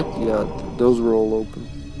 right? Yeah, those were all open.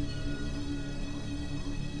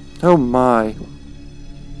 Oh my.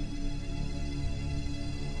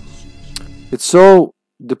 It's so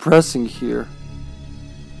depressing here.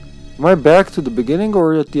 Am I back to the beginning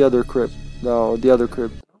or at the other crypt? No, the other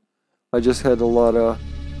crypt. I just had a lot of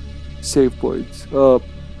save points.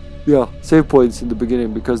 Yeah, save points in the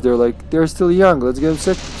beginning because they're like, they're still young, let's give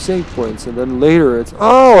them save points. And then later it's,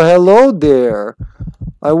 oh, hello there.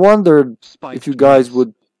 I wondered if you guys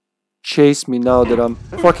would chase me now that I'm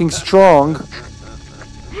fucking strong.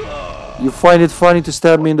 You find it funny to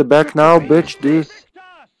stab me in the back now, bitch, dude?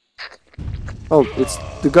 Oh, it's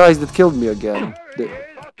the guys that killed me again.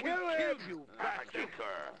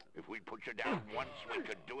 If we put you down once, we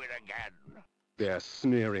could do it again. Their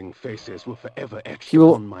sneering faces were forever etched He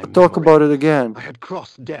will upon my talk memory. about it again. I had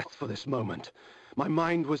crossed death for this moment. My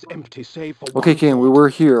mind was empty save for Okay, one Kain, we thought. were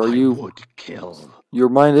here. Are I you... would kill. Your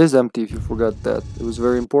mind is empty if you forgot that. It was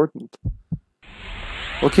very important.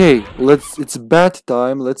 Okay, it's bat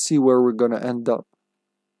time. Let's see where we're gonna end up.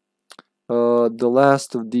 The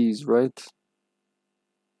last of these, right?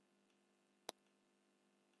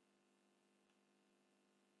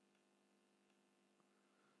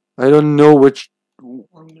 I don't know which...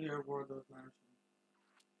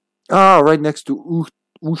 Ah, right next to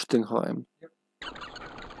Ustenheim. Yep.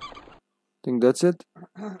 Think that's it?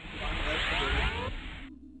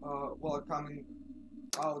 Well, coming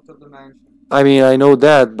out of the mansion. I mean, I know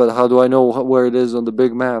that, but how do I know where it is on the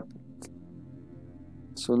big map?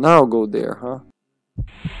 So now go there, huh?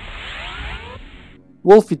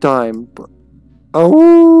 Wolfie time.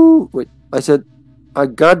 Oh, wait. I said,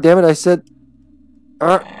 God damn it! I said,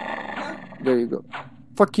 there you go.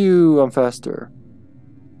 Fuck you. I'm faster.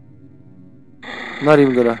 Not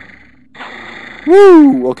even gonna.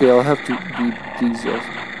 Woo! Okay, I'll have to beat these.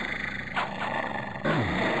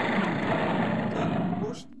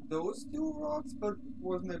 Pushed those two rocks, but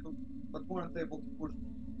weren't able to push.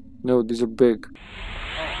 No, these are big. Oh,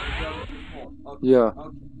 the other two small. Okay. Yeah.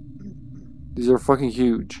 Okay. These are fucking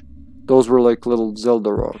huge. Those were like little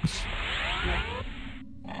Zelda rocks.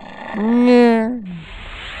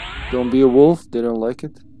 Don't be a wolf. They don't like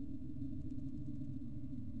it.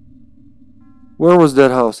 Where was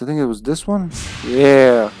that house? I think it was this one.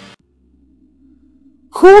 Yeah.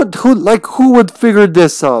 Who would figure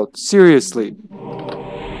this out? Seriously.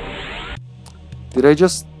 Did I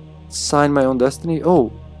just sign my own destiny?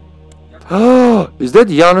 Oh. Is that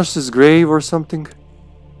Janos's grave or something?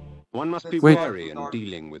 One must be Wait. wary in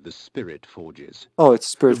dealing with the spirit forges. Oh, it's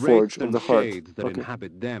Spirit The Forge wraiths of and the heart. shades that Okay.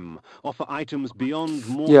 inhabit them offer items beyond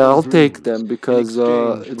mortal Yeah, I'll dreams take them in because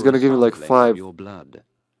exchange it's for gonna a give me like sampling of 5 your blood.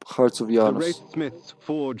 hearts of The Janos. wraithsmiths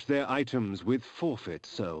forge their items with forfeit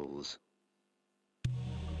souls.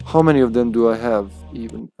 How many of them do I have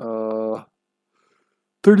even?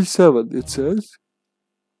 37 it says.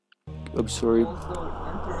 I'm sorry.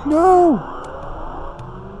 Also, No!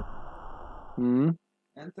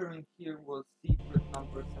 entering here was secret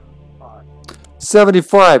number 75.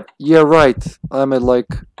 75! Yeah, right. I'm at like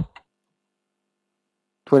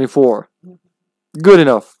 24. Good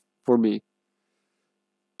enough for me.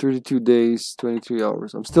 32 days, 23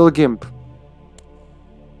 hours. I'm still a gimp.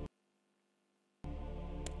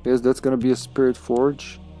 Guess that's gonna be a Spirit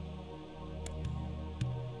Forge.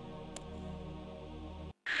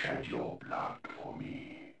 Shed your blood for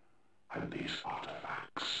me, and these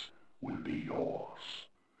artifacts will be yours.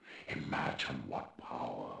 Imagine what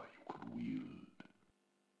power you could wield.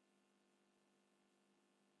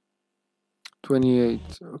 28.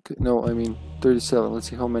 Okay, no, I mean 37. Let's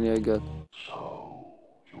see how many I get. So,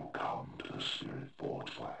 you come to the Spirit Forge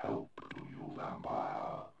for help, do you,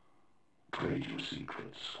 vampire? Trade your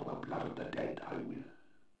secrets for the blood of the dead, I will.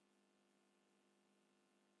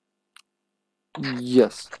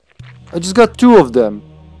 Yes. I just got 2 of them.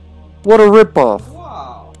 What a ripoff.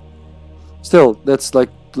 Wow! Still, that's like,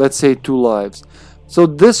 let's say 2 lives. So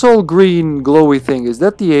this whole green glowy thing, is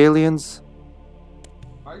that the aliens?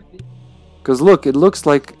 Might be. Because look, it looks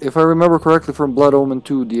like, if I remember correctly from Blood Omen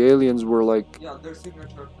 2, the aliens were like... Yeah, their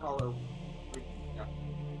signature color. Yeah.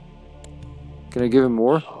 Can I give him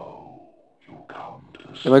more? So, you come to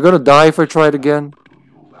the Am I gonna die if I try it again? do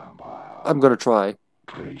you, vampire? I'm gonna try.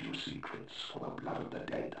 Trade your secrets for the blood of the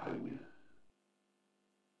dead, I will.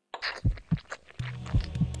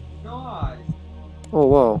 Nice! Oh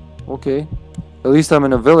wow, okay. At least I'm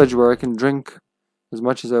in a village where I can drink as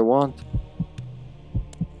much as I want.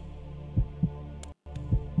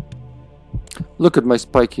 Look at my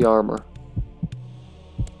spiky armor.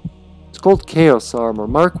 It's called Chaos Armor.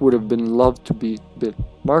 Mark would have been loved to be bit.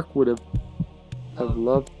 Mark would have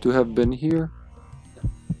loved to have been here.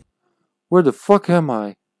 Where the fuck am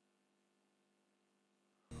I?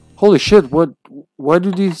 Holy shit, what? Why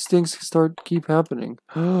do these things keep happening?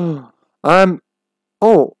 Oh,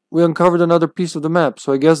 we uncovered another piece of the map.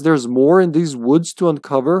 So I guess there's more in these woods to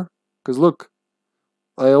uncover. Because look,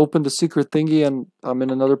 I opened the secret thingy and I'm in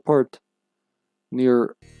another part.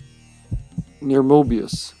 Near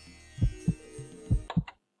Mobius.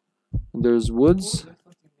 And there's woods.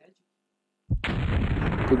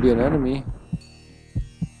 Could be an enemy.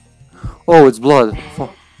 Oh, it's blood.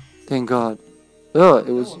 Thank God. Ugh,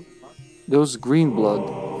 there was green blood.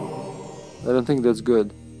 I don't think that's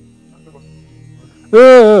good.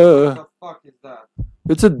 What the fuck is that?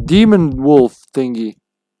 It's a demon wolf thingy.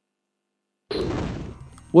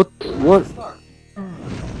 What? Stuck.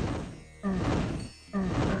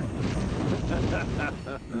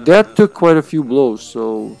 That took quite a few blows,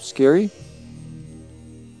 so scary.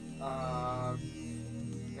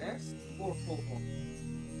 Next or full one?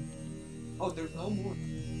 Oh, there's no more.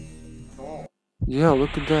 Oh. Yeah,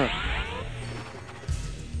 look at that.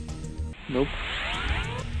 Nope.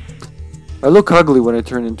 I look ugly when I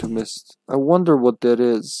turn into mist. I wonder what that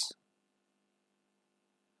is.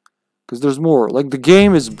 Because there's more. Like, the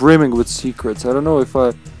game is brimming with secrets. I don't know if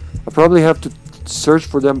I probably have to search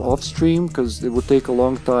for them off stream, because it would take a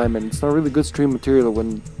long time, and it's not really good stream material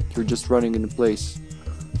when you're just running in a place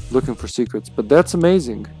looking for secrets. But that's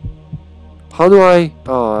amazing. How do I...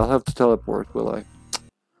 Oh, I'll have to teleport, will I?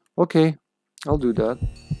 Okay. I'll do that.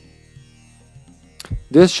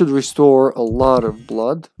 This should restore a lot of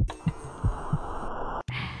blood.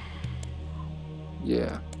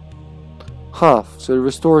 Yeah. Half, so it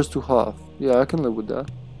restores to half. Yeah, I can live with that.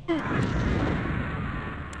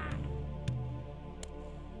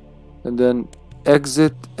 And then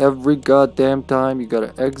exit every goddamn time. You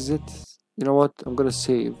gotta exit. You know what? I'm gonna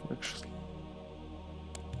save, actually.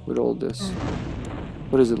 With all this.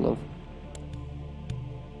 What is it, love?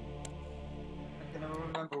 I cannot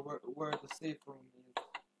remember where the safe room is.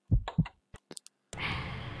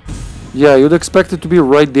 Yeah, you'd expect it to be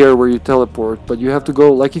right there where you teleport, but you have to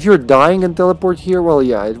go, like if you're dying and teleport here, well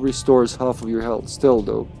yeah, it restores half of your health still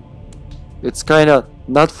though. It's kinda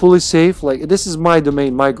not fully safe, like this is my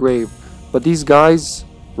domain, my grave, but these guys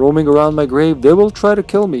roaming around my grave, they will try to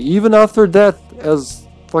kill me, even after death as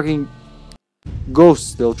fucking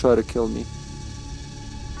ghosts, they'll try to kill me.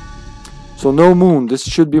 So no moon, this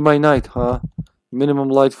should be my night, huh? Minimum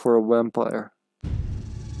light for a vampire.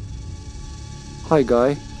 Hi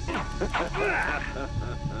guy.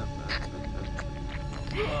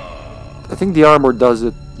 I think the armor does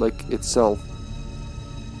it, like, itself.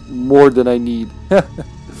 More than I need.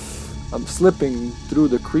 I'm slipping through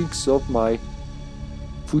the creaks of my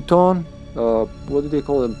futon. What do they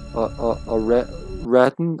call them?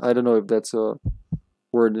 Rattan? I don't know if that's a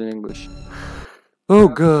word in English. Oh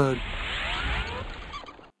god.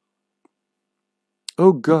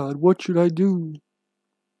 Oh god, what should I do?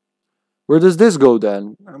 Where does this go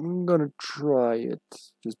then? I'm gonna try it,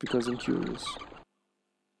 just because I'm curious.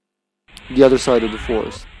 The other side of the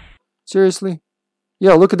forest. Seriously?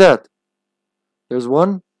 Yeah, look at that. There's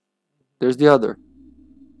one, there's the other.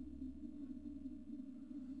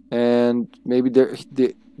 And maybe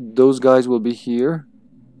those guys will be here.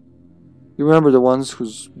 You remember the ones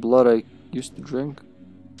whose blood I used to drink?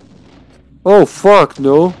 Oh fuck,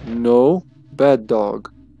 no, no. Bad dog.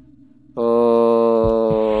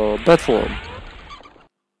 Bad form.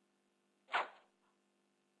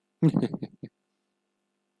 Did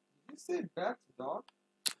you say bad dog?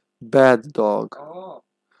 Bad dog. Oh.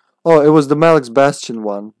 Oh, it was the Malek's Bastion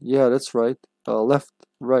one. Yeah, that's right. Left,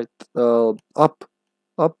 right, up,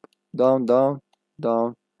 up, down, down,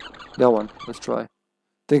 down. That one. Let's try. I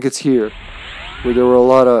think it's here, where there were a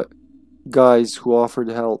lot of guys who offered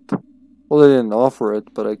help. Well, they didn't offer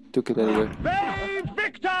it, but I took it anyway.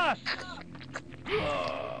 Victus!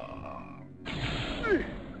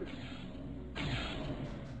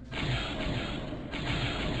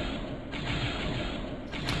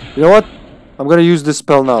 You know what? I'm gonna use this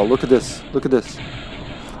spell now. Look at this. Look at this.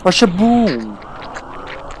 A shaboom!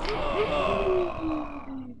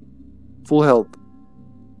 Full health.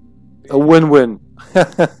 A win-win.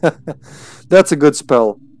 That's a good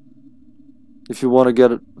spell. If you want to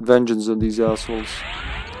get vengeance on these assholes.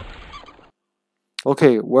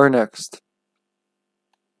 Okay, where next?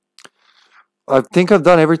 I think I've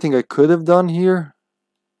done everything I could have done here.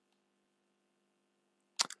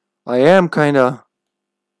 I am kinda...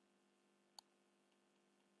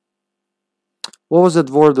 What was that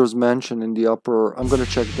Vorador's mansion in the upper... I'm gonna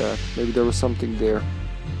check that. Maybe there was something there.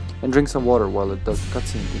 And drink some water while it does the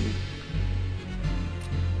cutscene to me.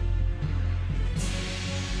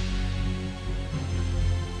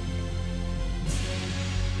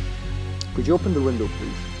 Could you open the window,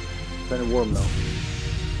 please? It's kind of warm now. I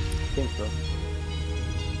think so.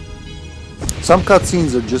 Some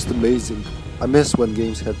cutscenes are just amazing. I miss when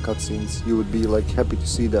games had cutscenes. You would be like happy to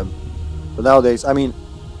see them. But nowadays, I mean,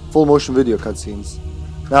 full motion video cutscenes.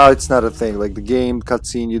 Now it's not a thing. Like the game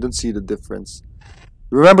cutscene, you don't see the difference.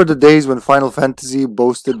 Remember the days when Final Fantasy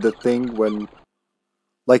boasted the thing when,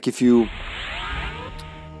 like, if you...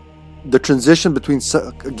 The transition between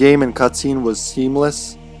a game and cutscene was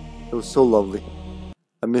seamless. It was so lovely.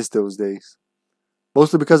 I miss those days.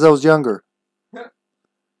 Mostly because I was younger.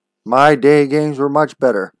 My day games were much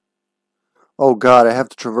better. Oh god, I have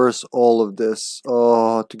to traverse all of this.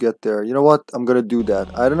 Oh, to get there. You know what? I'm gonna do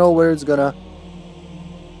that. I don't know where it's gonna...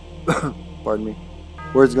 Pardon me.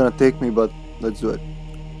 Where it's gonna take me, but let's do it.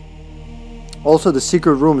 Also, the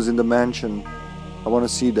secret rooms in the mansion. I want to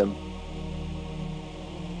see them.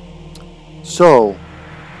 So...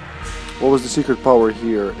 What was the secret power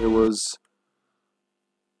here? It was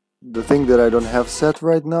the thing that I don't have set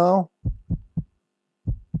right now.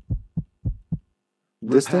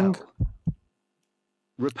 This thing?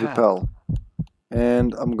 Repel.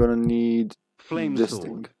 And I'm gonna need Flame this sword.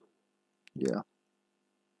 thing. Yeah.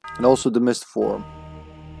 And also the mist form.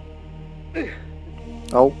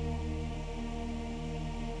 Oh.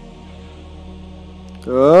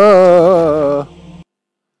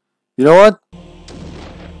 You know what?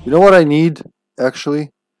 You know what I need, actually?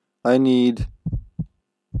 I need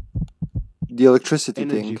the electricity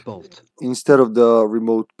Energy thing bolt. instead of the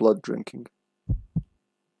remote blood drinking.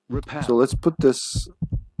 Repel. So let's put this.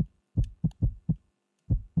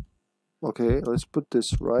 Okay, let's put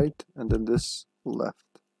this right and then this left.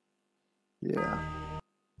 Yeah.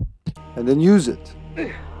 And then use it.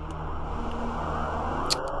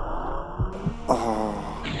 Oh.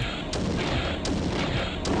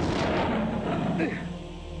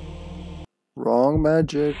 Wrong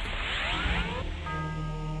magic.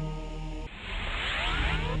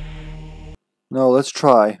 No, let's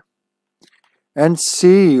try. And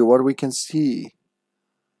see what we can see.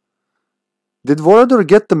 Did Vorador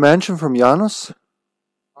get the mansion from Janos?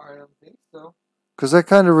 I don't think so. Because I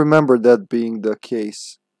kind of remember that being the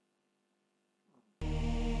case.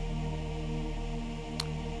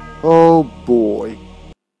 Oh boy.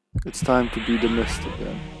 It's time to be the mist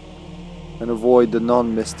again. And avoid the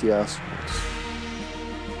non-misty assholes.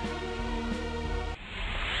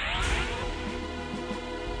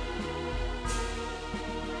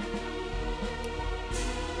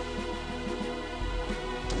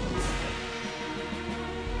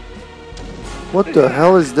 What the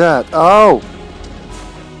hell is that? Ow!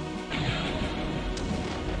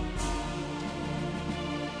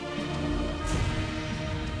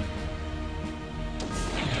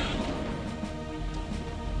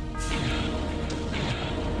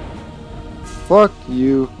 Fuck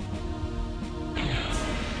you.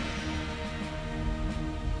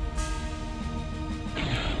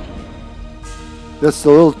 That's a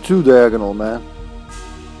little too diagonal, man.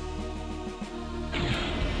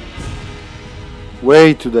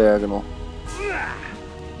 Way too diagonal.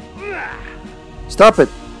 Stop it!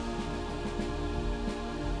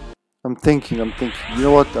 I'm thinking. You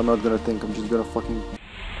know what? I'm not gonna think. I'm just gonna fucking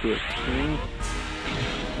do it.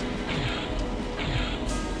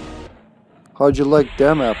 How'd you like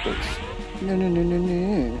them apples?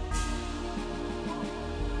 No.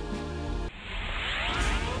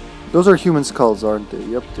 Those are human skulls, aren't they?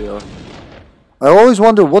 Yep, they are. I always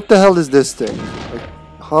wonder, what the hell is this thing? Like,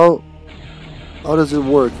 how does it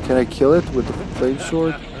work? Can I kill it with the flame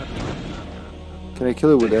sword? Can I kill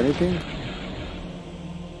it with anything?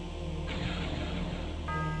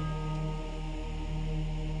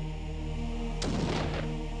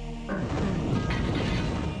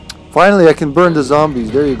 Finally, I can burn the zombies.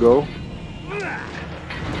 There you go.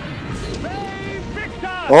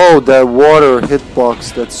 Oh, that water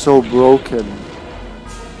hitbox. That's so broken.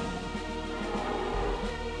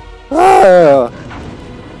 Ah!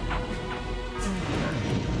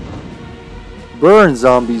 Burn,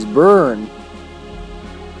 zombies, burn.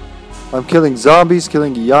 I'm killing zombies,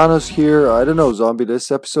 killing Janos here. I don't know, zombie. This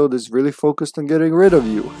episode is really focused on getting rid of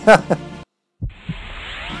you.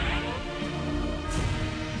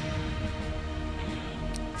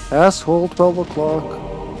 Asshole, 12 o'clock.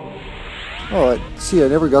 Oh, see, I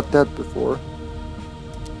never got that before.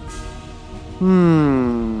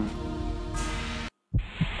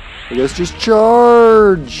 I guess just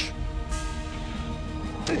charge!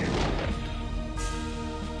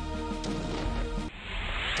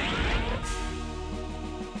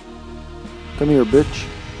 Come here, bitch.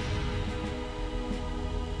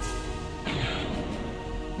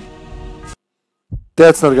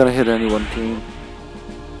 That's not gonna hit anyone, Kain.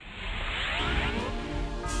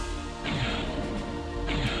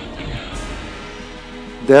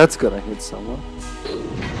 That's gonna hit someone.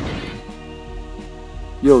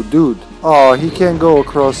 Yo, dude. Oh, he can't go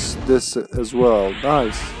across this as well.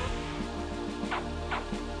 Nice.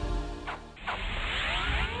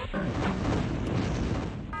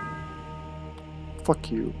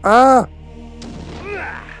 Fuck you. Ah!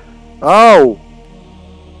 Ow!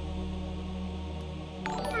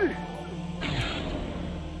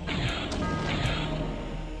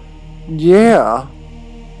 Yeah.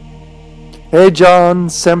 Hey John,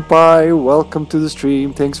 senpai, welcome to the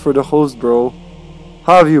stream. Thanks for the host, bro.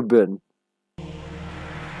 How have you been?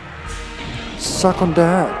 Suck on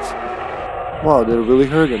that. Wow, that really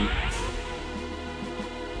hurt him.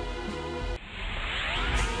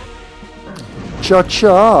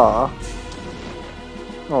 Cha-cha!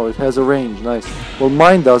 Oh, it has a range, nice. Well,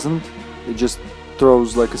 mine doesn't. It just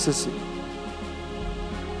throws like a sissy.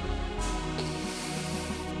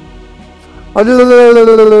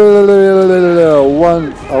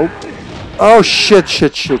 One. Oh shit.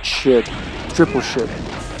 Triple shit.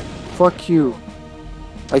 Fuck you.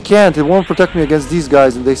 I can't. It won't protect me against these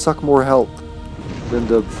guys, and they suck more health than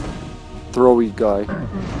the throwy guy.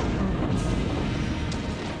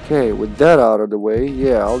 Okay, with that out of the way,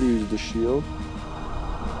 yeah, I'll use the shield.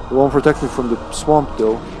 It won't protect me from the swamp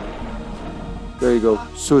though. There you go.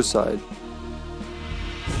 Suicide.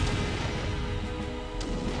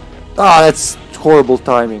 Ah, that's horrible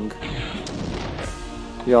timing.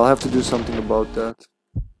 Yeah, I'll have to do something about that.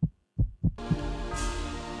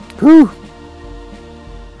 Whew!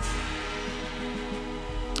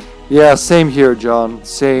 Yeah, same here, John.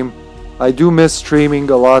 Same. I do miss streaming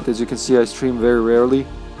a lot. As you can see, I stream very rarely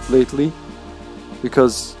lately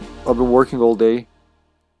because I've been working all day.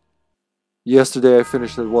 Yesterday I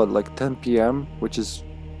finished at what, like 10 p.m., which is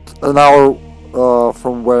an hour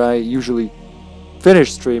from where I usually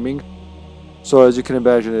finish streaming. So as you can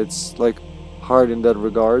imagine, it's like hard in that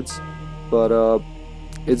regards, but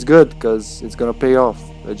it's good because it's gonna pay off.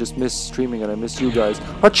 I just miss streaming and I miss you guys.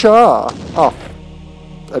 Hacha! Oh,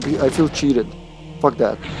 I feel cheated. Fuck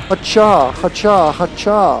that. Hacha! Hacha!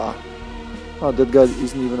 Hacha! Oh, that guy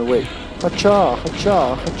isn't even awake. Hacha!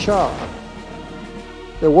 Hacha! Hacha!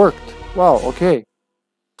 It worked. Wow, okay.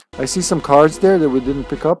 I see some cards there that we didn't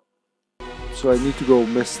pick up, so I need to go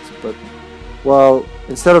mist, but well,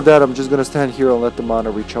 instead of that, I'm just gonna stand here and let the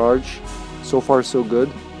mana recharge. So far, so good.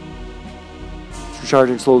 It's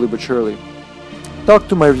recharging slowly but surely. Talk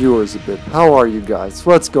to my viewers a bit. How are you guys?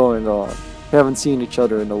 What's going on? Haven't seen each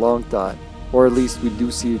other in a long time. Or at least we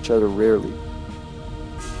do see each other rarely.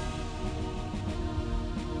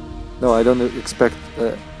 No, I don't expect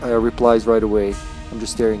replies right away. I'm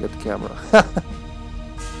just staring at the camera.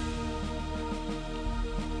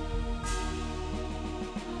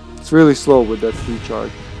 It's really slow with that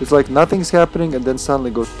recharge. It's like nothing's happening and then suddenly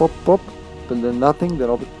goes pop pop, and then nothing, then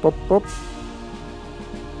pop pop.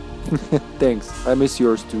 Thanks. I miss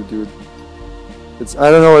yours too, dude. I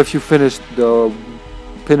don't know if you finished the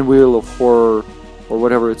Pinwheel of Horror or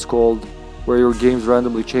whatever it's called, where your games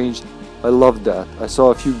randomly changed. I loved that. I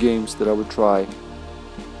saw a few games that I would try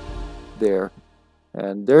there,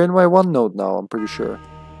 and they're in my OneNote now, I'm pretty sure.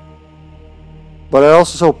 But I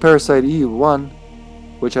also saw Parasite Eve 1,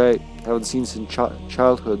 which I haven't seen since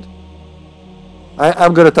childhood.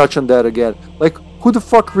 I'm gonna touch on that again. Like, who the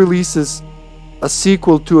fuck releases a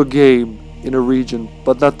sequel to a game in a region,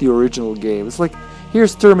 but not the original game? It's like,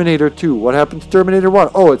 here's Terminator 2. What happened to Terminator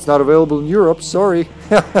 1? Oh, it's not available in Europe. Sorry.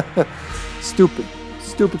 Stupid.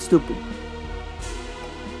 Stupid, stupid.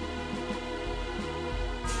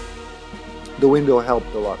 The window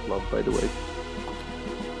helped a lot, love, by the way.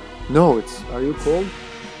 No, it's... Are you cold?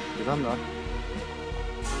 Because I'm not.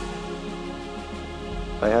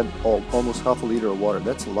 I had almost half a liter of water.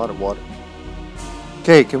 That's a lot of water.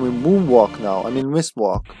 Okay, can we moonwalk now? I mean,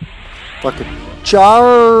 mistwalk. Fucking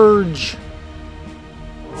charge!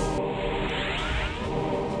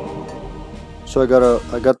 So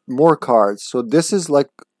I got more cards. So this is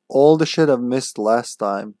like all the shit I've missed last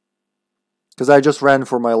time. Because I just ran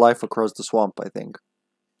for my life across the swamp, I think.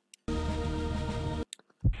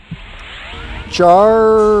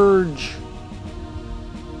 Charge!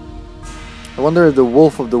 I wonder if the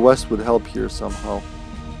Wolf of the West would help here somehow.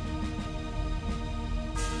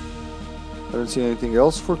 I don't see anything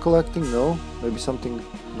else for collecting, no? Maybe something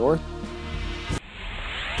north?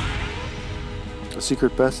 A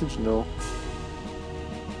secret passage? No.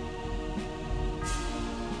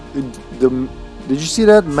 Did you see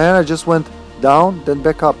that? Mana just went down, then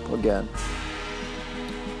back up again.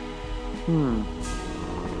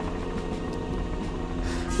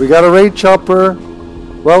 We got a raid chopper.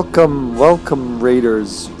 Welcome, welcome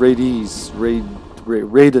raiders, raidees,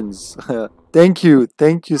 raidens. Thank you,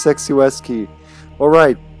 Sexy Wesky.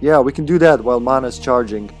 Alright, yeah, we can do that while mana's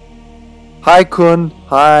charging. Hi Kun,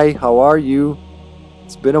 hi, how are you?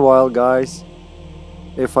 It's been a while, guys.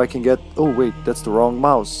 If I can get... Oh wait, that's the wrong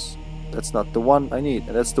mouse. That's not the one I need,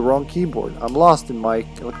 and that's the wrong keyboard. I'm lost in my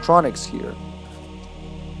electronics here.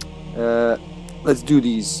 Let's do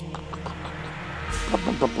these. Plop,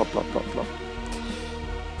 plop, plop, plop, plop, plop.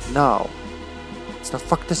 Now, let's not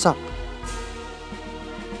fuck this up.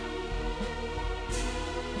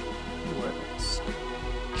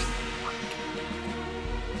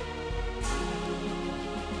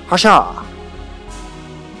 Hasha!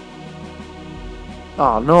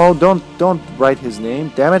 Oh no, don't write his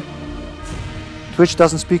name, damn it. Twitch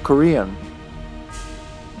doesn't speak Korean.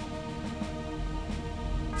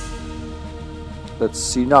 Let's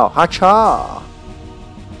see now. Hacha!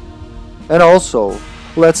 And also,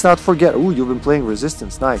 let's not forget... Ooh, you've been playing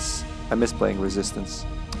Resistance. Nice. I miss playing Resistance.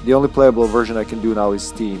 The only playable version I can do now is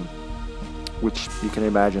Steam. Which, you can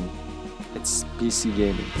imagine, it's PC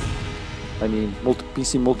gaming. I mean,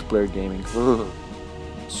 PC multiplayer gaming. Ugh.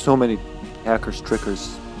 So many hackers,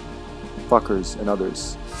 trickers, fuckers, and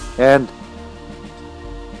others. And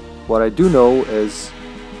what I do know is...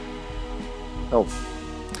 Oh.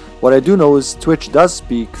 What I do know is Twitch does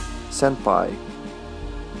speak Senpai.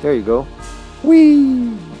 There you go.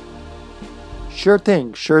 Whee! Sure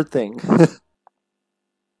thing, sure thing.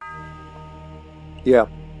 Yeah.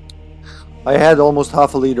 I had almost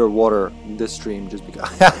half a liter of water in this stream just because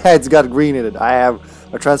it's got green in it. I have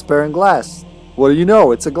a transparent glass. What do you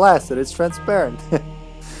know? It's a glass and it's transparent.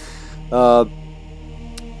 I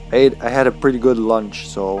had a pretty good lunch,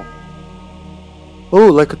 so... Oh,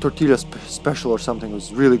 like a tortilla special or something. It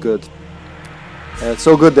was really good. And it's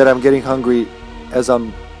so good that I'm getting hungry as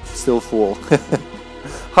I'm still full.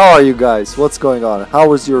 How are you guys? What's going on? How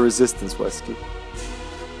was your resistance, Wesky?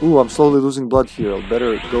 Ooh, I'm slowly losing blood here. I'll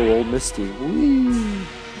better go all misty. Whee!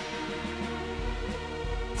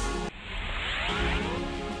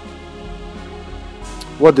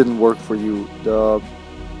 What didn't work for you?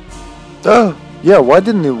 Yeah, why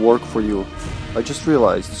didn't it work for you? I just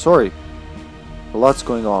realized. Sorry. A lot's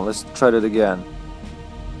going on. Let's try that again.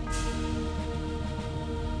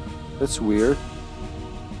 That's weird.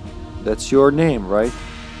 That's your name, right?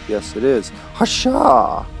 Yes, it is.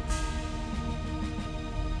 Hasha!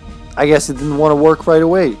 I guess it didn't want to work right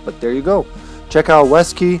away, but there you go. Check out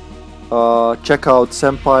Wesky. Check out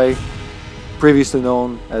Senpai, previously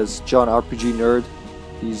known as John RPG Nerd.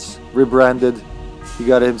 He's rebranded. He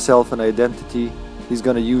got himself an identity. He's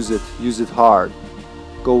gonna use it hard.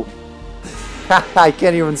 Go. I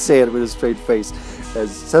can't even say it with a straight face. As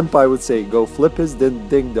Senpai would say, go flip his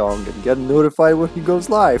ding dong and get notified when he goes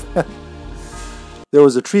live. There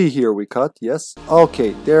was a tree here we cut, yes?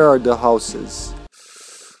 Okay, there are the houses.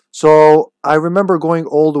 So, I remember going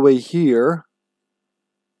all the way here.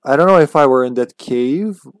 I don't know if I were in that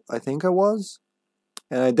cave. I think I was.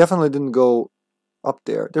 And I definitely didn't go up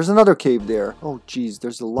there. There's another cave there. Oh, jeez,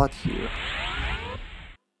 there's a lot here.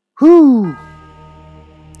 Whew!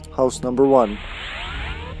 House number 1.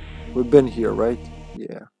 We've been here, right?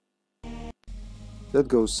 Yeah. That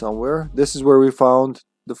goes somewhere. This is where we found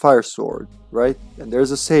the fire sword, right? And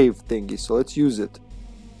there's a save thingy, so let's use it.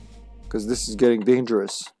 Because this is getting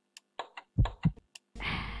dangerous.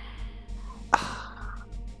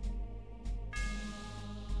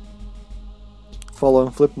 Follow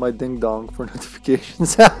and flip my ding dong for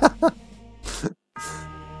notifications. I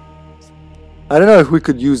don't know if we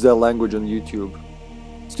could use that language on YouTube.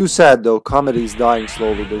 It's too sad though, comedy is dying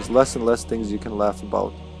slowly. There's less and less things you can laugh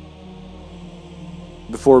about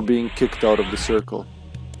before being kicked out of the circle.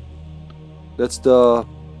 That's the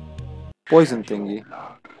poison thingy.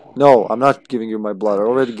 No, I'm not giving you my blood. I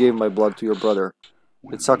already gave my blood to your brother.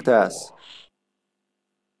 It sucked ass.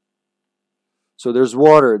 So there's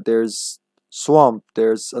water, there's swamp,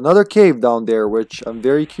 there's another cave down there, which I'm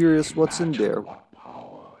very curious what's in there.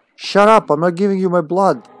 Shut up, I'm not giving you my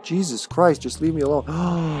blood. Jesus Christ, just leave me alone.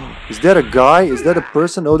 Is that a guy? Is that a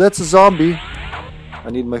person? Oh, that's a zombie. I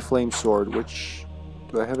need my flame sword, which...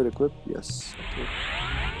 Do I have it equipped? Yes. Okay.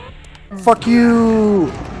 Fuck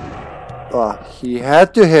you! He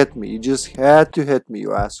had to hit me. He just had to hit me,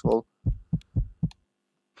 you asshole.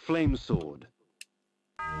 Flame sword.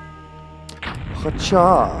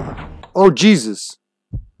 Hacha! Oh, Jesus!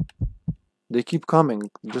 They keep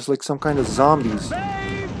coming, just like some kind of zombies.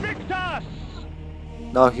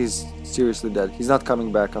 Now he's seriously dead. He's not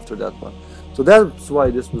coming back after that one. So that's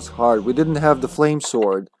why this was hard. We didn't have the flame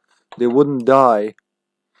sword. They wouldn't die.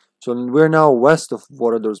 So we're now west of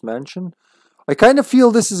Vorador's mansion. I kind of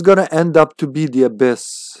feel this is gonna end up to be the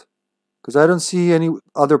abyss. Because I don't see any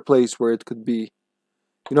other place where it could be.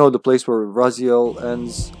 You know, the place where Raziel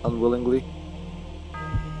ends unwillingly.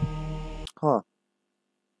 Huh.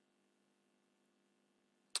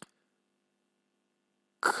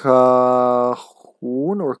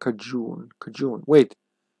 Cajoon or Cajoon? Cajoon. Wait.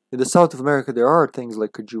 In the South of America there are things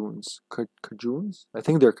like Cajoons. Cajoons? I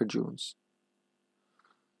think they're Cajoons.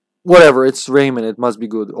 Whatever, it's ramen, it must be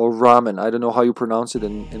good. Or ramen, I don't know how you pronounce it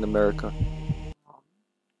in America.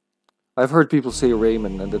 I've heard people say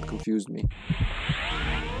ramen and that confused me.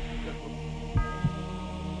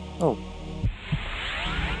 Oh.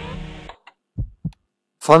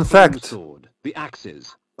 Fun fact. Sword. The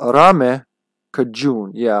axes. Rame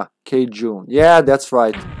Cajoon. Yeah, Cajoon. Yeah, that's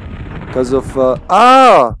right. Because of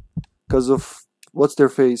because of what's their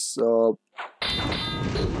face?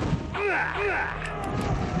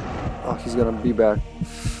 Oh, he's gonna be back.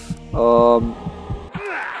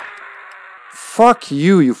 Fuck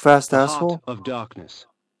you, you fast asshole. Heart of Darkness.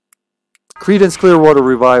 Creedence Clearwater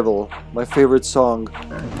Revival, my favorite song.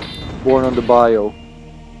 Born on the Bayou.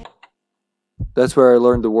 That's where I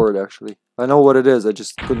learned the word, actually. I know what it is, I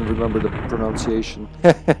just couldn't remember the pronunciation.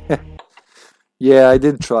 Yeah, I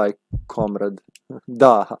did try, comrade.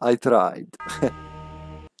 Da, I tried.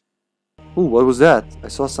 Ooh, what was that? I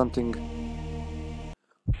saw something.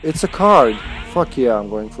 It's a card. Fuck yeah, I'm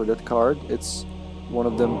going for that card. It's one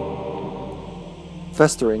of them.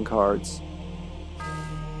 Festering cards.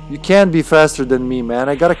 You can't be faster than me, man.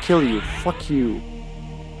 I gotta kill you. Fuck you.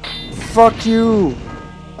 Fuck you!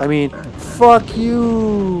 I mean, fuck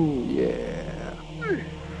you! Yeah.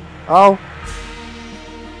 Ow.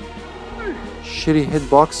 Shitty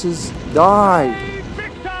hitboxes. Die!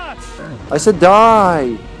 I said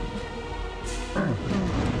die!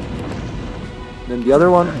 Then the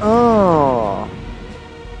other one. Oh!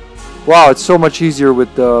 Wow, it's so much easier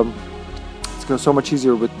with the... It's so much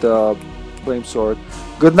easier with the flame sword.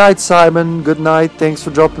 Good night, Simon. Good night. Thanks for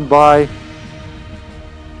dropping by.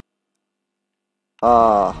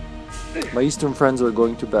 Ah, my Eastern friends are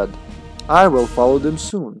going to bed. I will follow them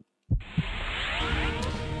soon.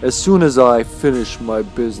 As soon as I finish my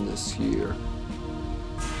business here.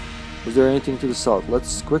 Is there anything to the south?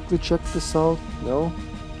 Let's quickly check the south. No?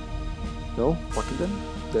 No? Fuck it then.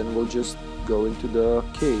 Then we'll just go into the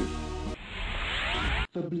cave.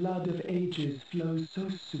 The blood of ages flows so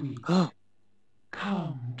sweet.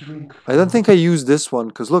 Come, drink. I don't think I used this one,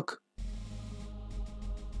 because look.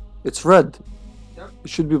 It's red. It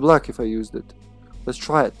should be black if I used it. Let's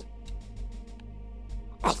try it.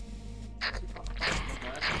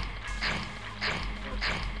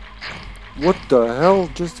 What the hell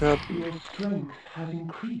just happened? Your strength has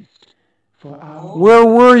increased for our... Where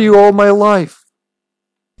were you all my life?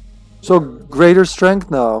 So greater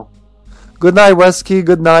strength now. Good night, Wesky.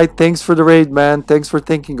 Good night. Thanks for the raid, man. Thanks for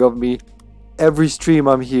thinking of me. Every stream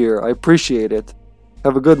I'm here. I appreciate it.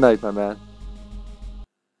 Have a good night, my man.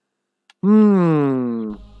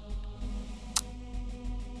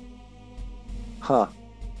 Huh.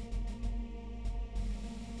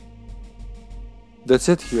 That's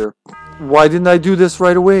it here. Why didn't I do this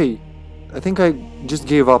right away? I think I just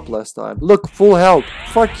gave up last time. Look, full health.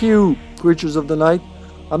 Fuck you, creatures of the night.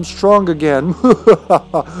 I'm strong again.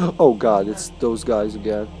 Oh god, it's those guys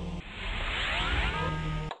again.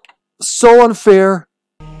 So unfair.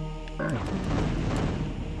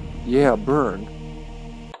 Yeah, burn.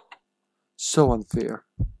 So unfair.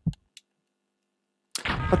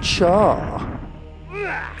 Hacha.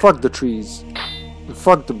 Fuck the trees. And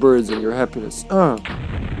fuck the birds and your happiness.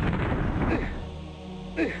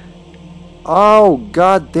 Oh,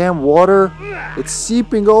 goddamn water. It's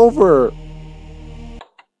seeping over.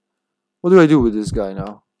 What do I do with this guy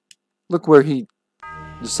now? Look where he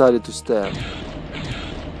decided to stand.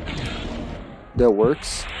 That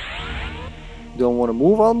works. Don't want to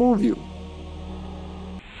move? I'll move you.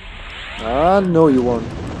 Ah, no you won't.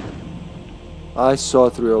 I saw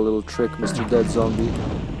through your little trick, Mr. Dead Zombie.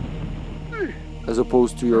 As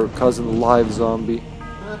opposed to your cousin Live Zombie.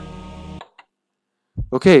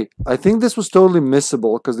 Okay, I think this was totally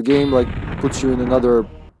missable because the game like puts you in another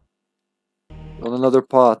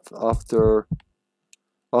path after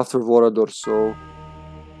Vorador, so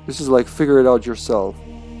this is like figure it out yourself.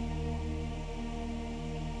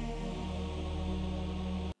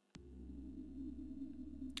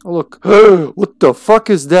 Oh look. What the fuck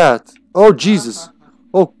is that? Oh Jesus.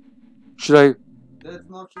 Oh, should I? That's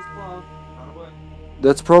not just spawn.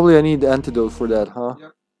 That's probably I need the antidote for that, huh?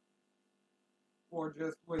 Yep. Or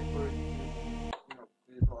just wait for it to,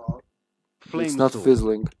 fizzle out. It's not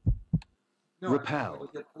fizzling. No, Repel. it'll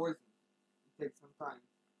get poisoned. It takes some time.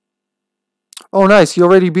 Oh nice, you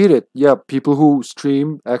already beat it. Yeah, people who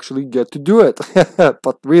stream actually get to do it.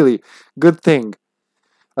 But really, good thing.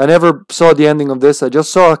 I never saw the ending of this. I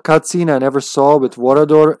just saw a cutscene I never saw with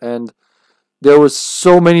Vorador, and there was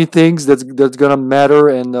so many things that's gonna matter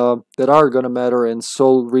and that are gonna matter in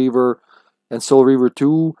Soul Reaver and Soul Reaver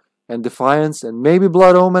 2 and Defiance and maybe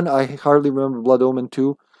Blood Omen. I hardly remember Blood Omen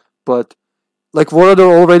 2, but like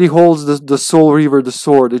Vorador already holds the Soul Reaver, the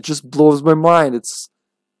sword. It just blows my mind. It's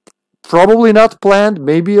probably not planned.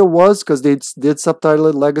 Maybe it was because they did subtitle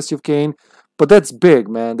it Legacy of Kain. But that's big,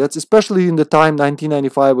 man. That's especially in the time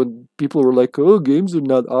 1995 when people were like, oh, games are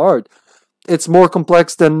not art. It's more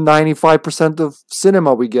complex than 95% of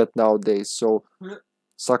cinema we get nowadays. So,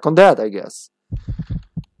 suck on that, I guess.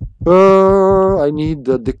 I need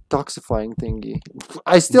the detoxifying thingy.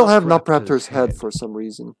 I still have Nupraptor's head for some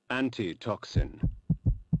reason. Antitoxin.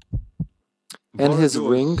 And his Vorador's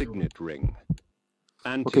ring. Signet ring.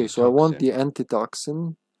 Okay, so I want the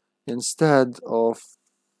antitoxin instead of,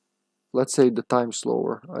 let's say, the time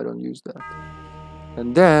slower. I don't use that.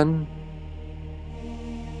 And then...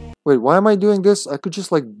 Wait, why am I doing this? I could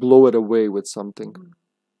just like blow it away with something.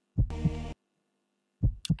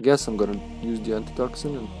 I guess I'm gonna use the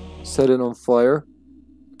antitoxin and set it on fire.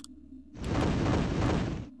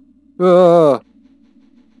 Oh,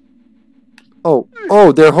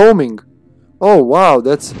 they're homing. Oh, wow,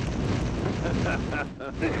 that's...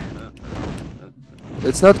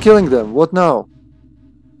 It's not killing them. What now?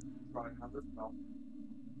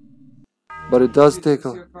 But it does take Is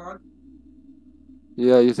a... your card?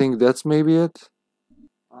 Yeah, you think that's maybe it?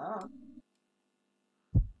 Ah.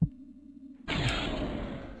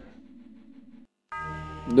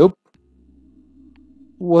 Nope.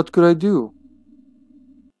 What could I do?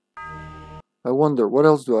 I wonder, what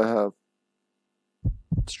else do I have?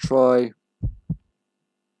 Let's try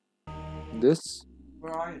this.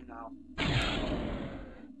 Where are you now?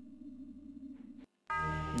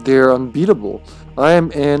 They're unbeatable. I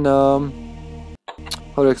am in,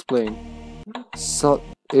 how to explain? So,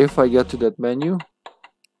 if I get to that menu,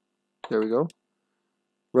 there we go.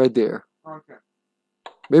 Right there. Okay.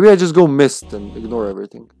 Maybe I just go mist and ignore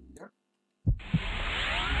everything. Yeah.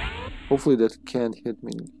 Hopefully that can't hit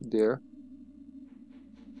me there.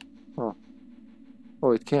 Oh.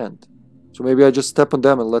 Oh, it can't. So maybe I just step on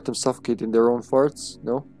them and let them suffocate in their own farts?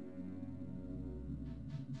 No?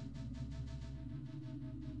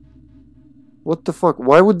 What the fuck?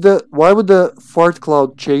 Why would the fart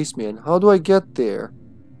cloud chase me, and how do I get there?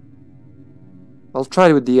 I'll try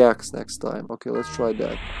it with the axe next time. Okay, let's try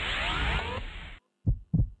that.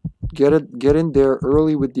 Get in there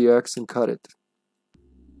early with the axe and cut it.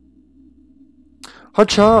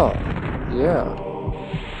 Hacha! Yeah.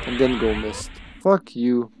 And then go mist. Fuck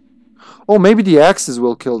you. Oh, maybe the axes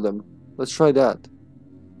will kill them. Let's try that.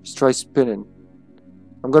 Just try spinning.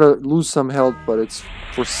 I'm gonna lose some health, but it's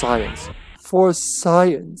for science. For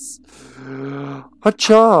science.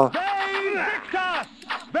 Hacha!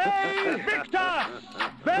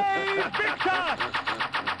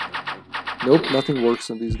 Nope, nothing works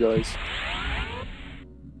on these guys.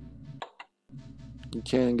 You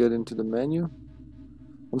can't get into the menu.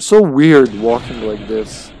 I'm so weird walking like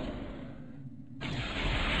this.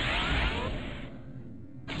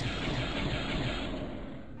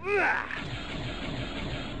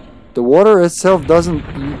 The water itself doesn't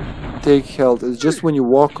take health, it's just when you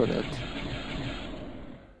walk on it.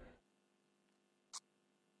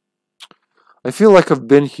 I feel like I've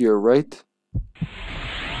been here, right?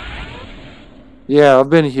 Yeah, I've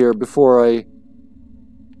been here before I...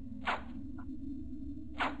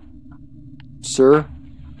 Sir?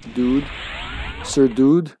 Dude? Sir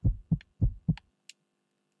Dude?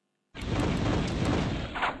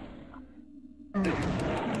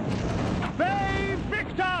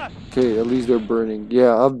 Okay, at least they're burning.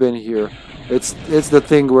 Yeah, I've been here. It's the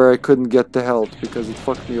thing where I couldn't get the health because it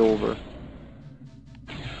fucked me over.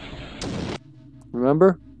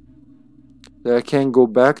 Remember? That I can't go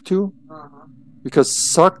back to? Because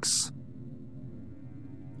sucks.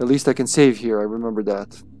 At least I can save here, I remember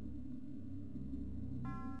that.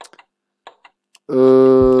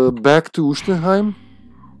 Back to Ustenheim.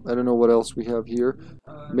 I don't know what else we have here.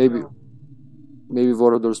 Maybe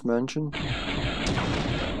Vorador's mansion.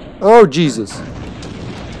 Oh, Jesus.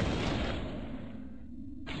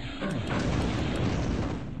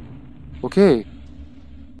 Okay.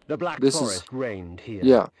 The Black This Forest is... reigned here.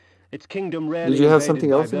 Yeah. Its kingdom rarely Did you have invaded something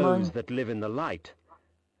by else in those mind? that live in the light.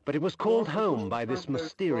 But it was called home by this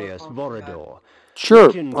mysterious Vorador. Sure,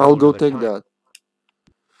 Legend I'll go of a take time- that.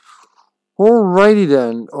 Alrighty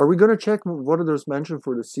then. Are we gonna check Vorador's mansion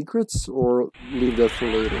for the secrets, or leave that for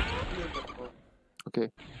later?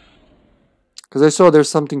 Okay. Because I saw there's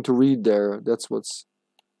something to read there. That's what's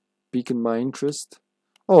piquing my interest.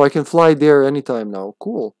 Oh, I can fly there anytime now.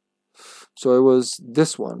 Cool. So it was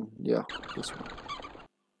this one. Yeah, this one.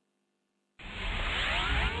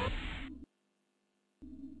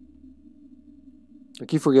 I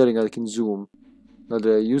keep forgetting I can zoom. Now that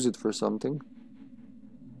I use it for something.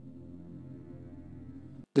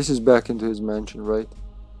 This is back into his mansion, right?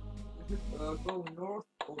 Go north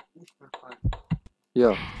of Ustenheim.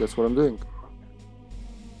 Yeah, that's what I'm doing.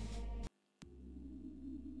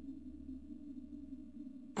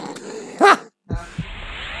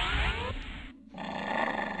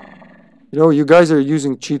 You know, you guys are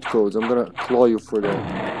using cheat codes. I'm gonna claw you for that.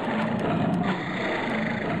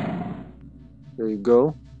 There you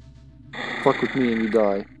go. Fuck with me and you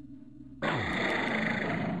die.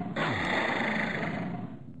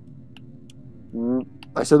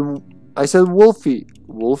 I said Wolfie.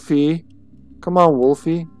 Wolfie. Come on,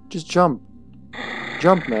 Wolfie. Just jump.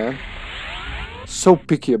 Jump, man. So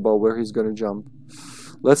picky about where he's gonna jump.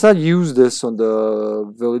 Let's not use this on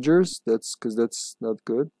the villagers. Because that's not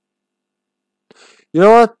good. You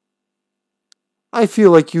know what? I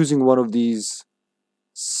feel like using one of these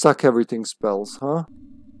suck everything spells, huh?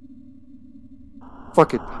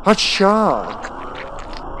 Fuck it. Hacha!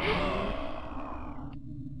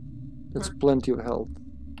 That's plenty of health.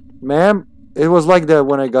 Ma'am, it was like that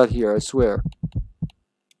when I got here, I swear.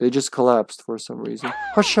 They just collapsed for some reason.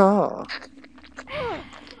 Hacha!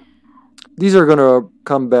 These are gonna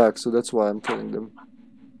come back, so that's why I'm killing them.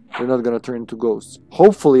 They're not gonna turn into ghosts.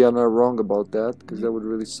 Hopefully I'm not wrong about that, because that would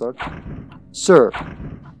really suck. Sir.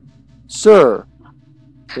 Sir.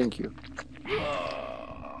 Thank you.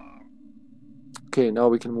 Okay, now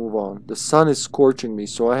we can move on. The sun is scorching me,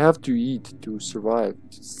 so I have to eat to survive.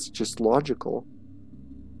 It's just logical.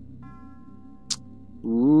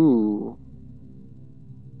 Ooh.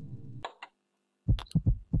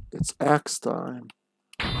 It's axe time.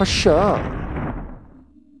 Hasha!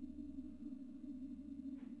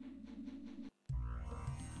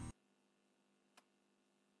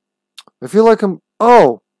 I feel like I'm...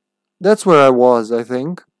 Oh! That's where I was, I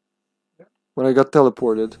think. Yep. When I got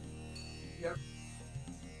teleported. Yep.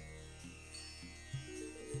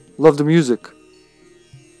 Love the music.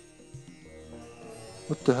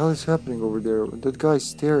 What the hell is happening over there? That guy's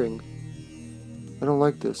staring. I don't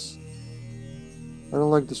like this. I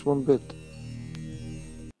don't like this one bit.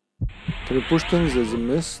 Can you push things as a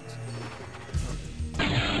mist?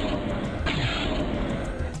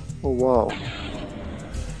 Oh wow.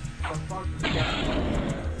 The fuck is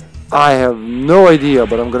that? I have no idea,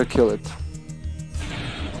 but I'm gonna kill it.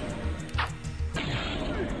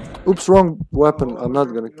 Oops, wrong weapon. I'm not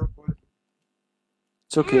gonna...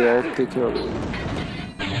 It's okay, I'll take care of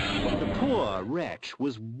it. The poor wretch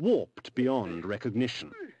was warped beyond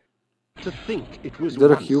recognition. To think it was Is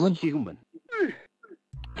that a once human? human.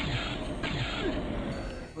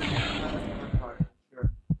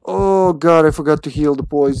 Oh god, I forgot to heal the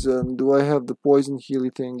poison. Do I have the poison healy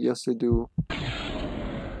thing? Yes, I do.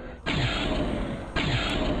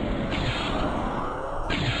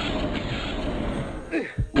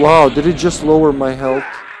 Wow, did it just lower my health?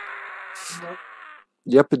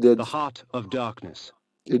 Yep, it did. The heart of darkness.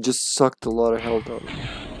 It just sucked a lot of health out of me.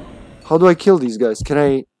 How do I kill these guys? Can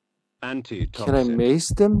I Anti-toxic. mace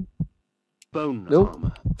them? Bone Nope.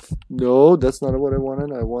 armor. No, that's not what I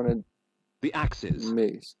wanted. I wanted The axes.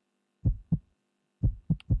 mace.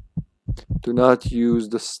 Do not use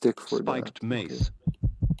the stick for Spiked that. mace.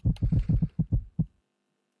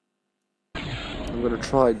 Okay. I'm gonna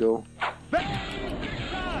try though.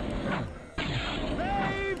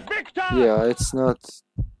 Yeah, it's not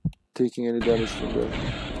taking any damage from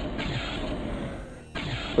that.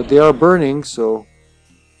 But they are burning, so...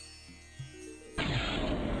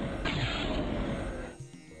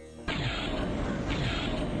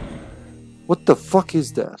 What the fuck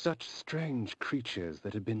is that? Such strange creatures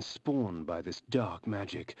that had been spawned by this dark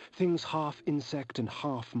magic. Things half insect and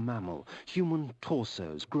half mammal. Human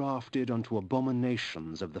torsos grafted onto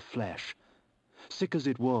abominations of the flesh. Sick as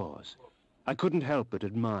it was, I couldn't help but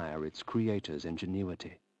admire its creator's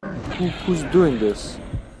ingenuity. Who's doing this?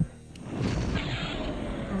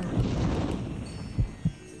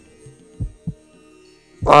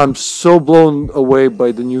 I'm so blown away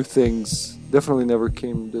by the new things. Definitely never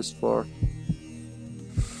came this far. These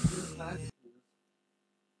magic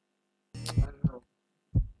I don't know.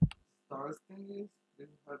 Stars thingies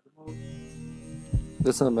didn't have the most.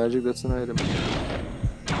 That's not magic, that's an item.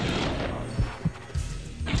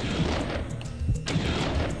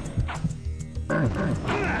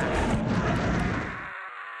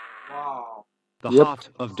 Wow. The Yep. heart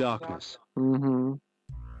of darkness. Mm-hmm.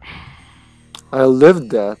 I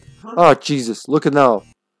lived that. Ah, Jesus, look at now.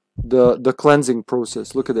 The cleansing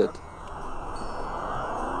process, look at it.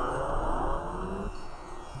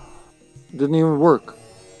 Didn't even work.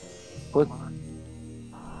 What?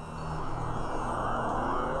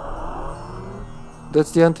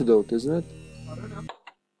 That's the antidote, isn't it? I don't know.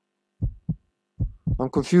 I'm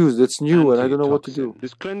confused. It's new and I don't know what to do.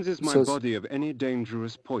 This cleanses my Says- body of any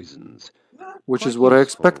dangerous poisons. Which is Quite what I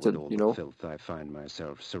useful expected, with all you the know. filth I find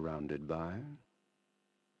myself surrounded by.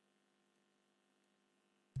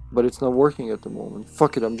 But it's not working at the moment.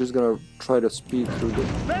 Fuck it, I'm just gonna try to speed through the...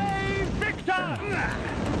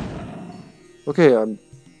 Okay, I'm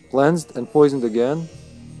cleansed and poisoned again.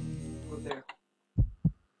 Go there.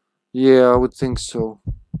 Yeah, I would think so.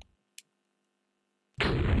 Oh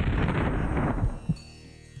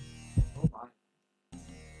my.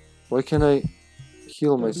 Why can't I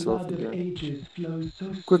heal The myself blood of again? ages flows so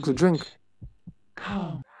Quickly, sweet. drink.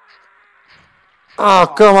 Come.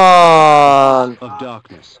 Oh, come on! Of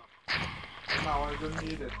darkness. Now I don't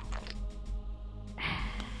need it.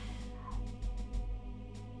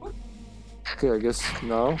 Okay, I guess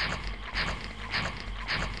now.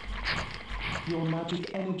 Your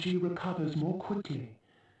magic energy recovers more quickly,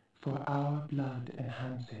 for our blood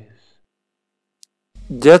enhances.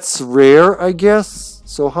 That's rare, I guess.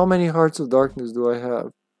 So how many hearts of darkness do I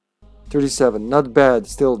have? 37. Not bad.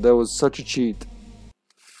 Still, that was such a cheat.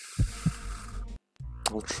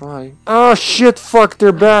 I'll try. Oh shit, fuck,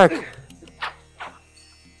 they're back.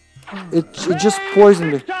 It just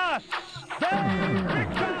poisoned me.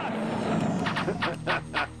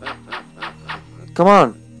 Come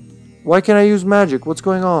on. Why can't I use magic? What's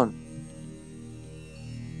going on?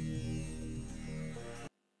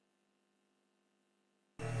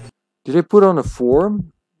 Did I put on a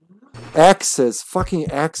form? Axes. Fucking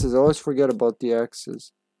axes. I always forget about the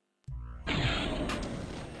axes.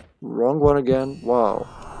 Wrong one again. Wow.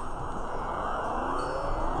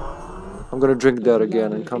 I'm gonna drink that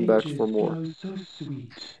again and come back for more. So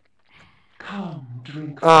sweet. Come,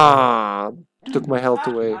 drink. Ah! Took my health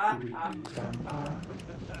away. Vampire.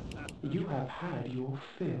 You have had your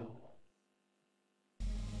fill.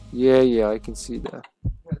 Yeah, I can see that.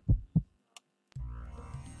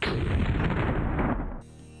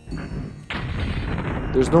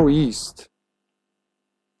 There's no east.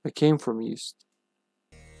 I came from east.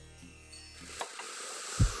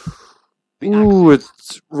 Ooh,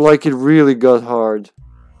 it's like it really got hard.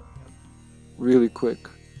 Really quick.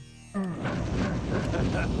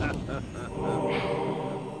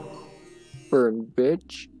 Burn,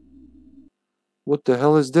 bitch. What the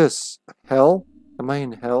hell is this? Hell? Am I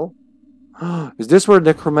in hell? Is this where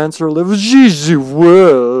Necromancer lives? Jeez,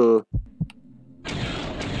 whoa!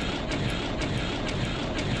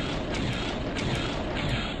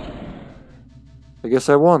 I guess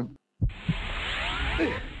I won.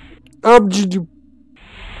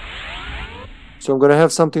 So I'm gonna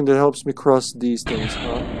have something that helps me cross these things,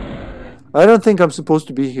 huh? I don't think I'm supposed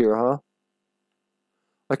to be here, huh?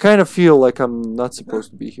 I kind of feel like I'm not supposed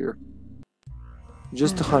to be here.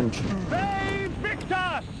 Just a hunch.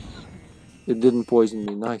 It didn't poison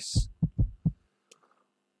me. Nice.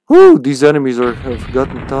 Whew, these enemies have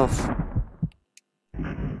gotten tough.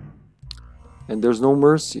 And there's no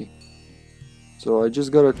mercy. So I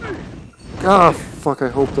just gotta... Ah, fuck, I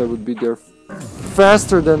hoped I would be there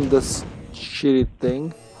faster than this shitty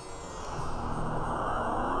thing.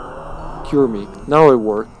 Cure me. Now it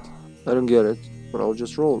worked. I don't get it, but I'll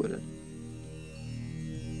just roll with it.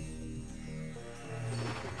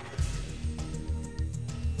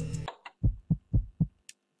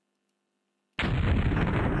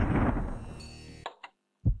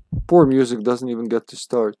 Poor music doesn't even get to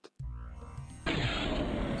start.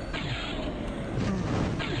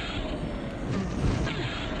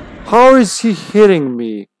 How is he hitting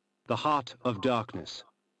me? The heart of darkness.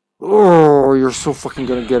 Oh, you're so fucking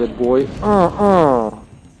gonna get it, boy.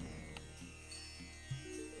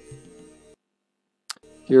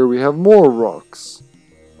 Here we have more rocks.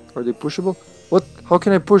 Are they pushable? What? How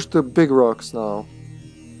can I push the big rocks now?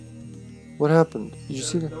 What happened? Did you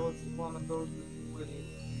see that? That was one of those when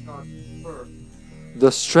you got first. The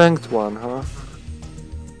strength one, huh?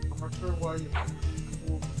 I'm not sure why you...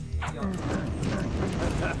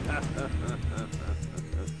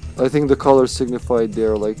 I think the color signified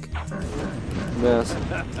there, like, mass.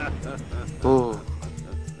 Oh.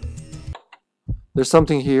 There's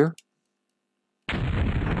something here.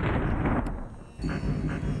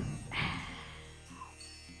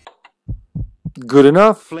 Good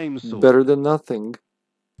enough. Flame sword. Better than nothing.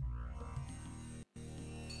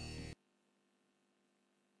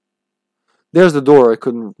 There's the door I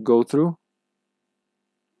couldn't go through.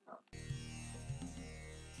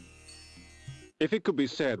 If it could be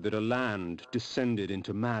said that a land descended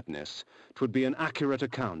into madness, 'twould be an accurate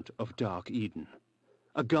account of Dark Eden.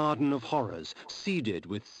 A garden of horrors, seeded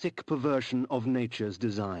with thick perversion of nature's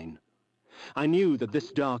design. I knew that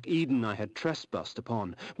this Dark Eden I had trespassed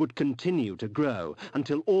upon would continue to grow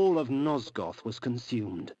until all of Nosgoth was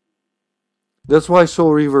consumed. That's why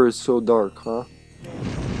Soul Reaver is so dark, huh?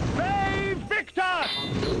 Victor!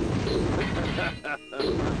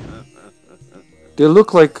 They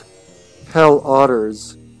look like hell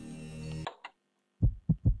otters.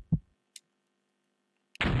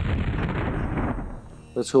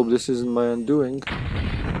 Let's hope this isn't my undoing.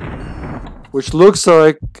 Which looks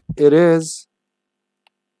like it is.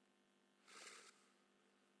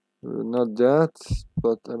 Not that,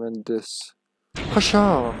 but I meant this.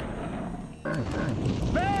 Hasha!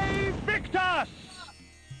 Victor!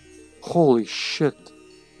 Holy shit.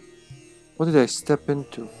 What did I step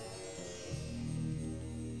into?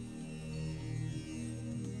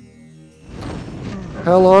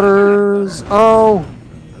 Hell otters! Oh!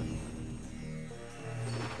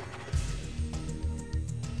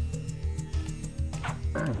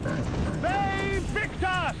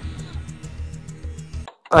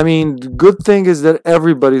 I mean, the good thing is that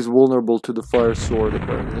everybody's vulnerable to the fire sword,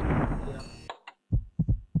 apparently.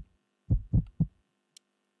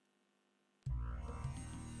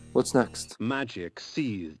 What's next? Magic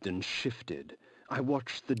seethed and shifted. I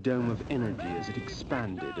watched the dome of energy as it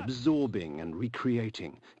expanded, absorbing and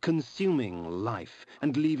recreating, consuming life,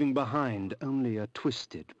 and leaving behind only a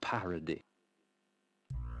twisted parody.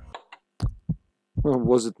 Oh,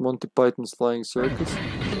 was it Monty Python's Flying Circus?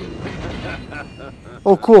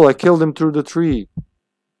 Oh, cool, I killed him through the tree.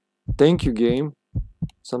 Thank you, game.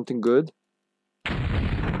 Something good?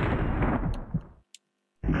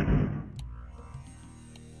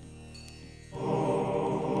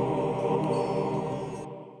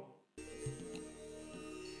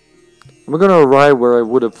 Am I gonna arrive where I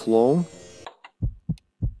would have flown?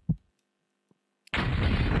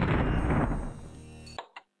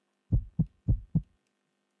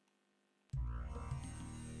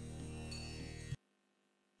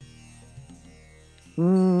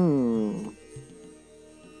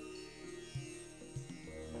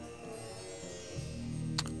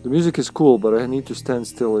 The music is cool, but I need to stand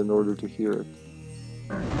still in order to hear it.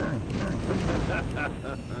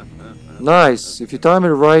 Nice! If you time it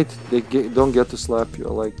right, they don't get to slap you.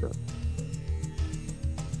 I like that.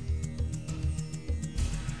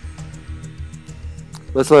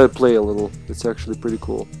 Let's let it play a little. It's actually pretty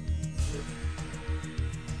cool.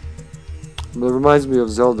 It reminds me of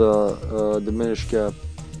Zelda, the Minish Cap,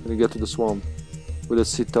 when you get to the swamp, with the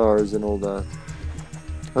sitars and all that.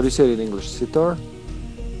 How do you say it in English? Sitar?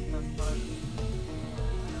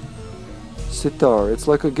 Sitar. It's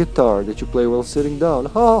like a guitar that you play while sitting down.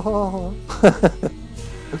 Ha ha ha.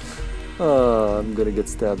 I'm gonna get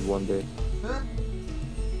stabbed one day.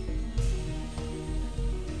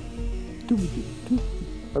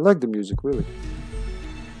 I like the music, really.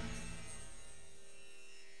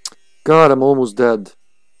 God, I'm almost dead.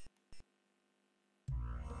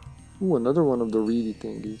 Ooh, another one of the reedy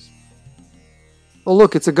thingies. Oh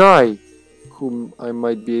look, it's a guy whom I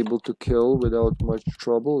might be able to kill without much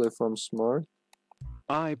trouble if I'm smart.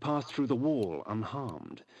 I passed through the wall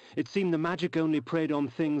unharmed. It seemed the magic only preyed on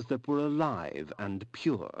things that were alive and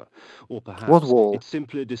pure. Or perhaps What wall? it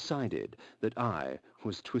simply decided that I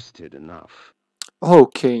was twisted enough. Oh,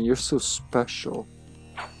 Kain, you're so special.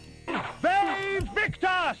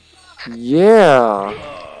 Victus! Yeah!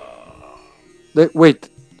 Wait,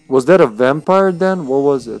 was that a vampire then? What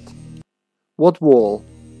was it? What wall?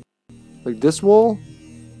 Like this wall?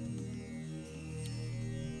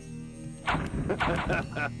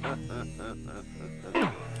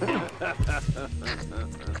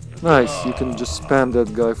 Nice, you can just spam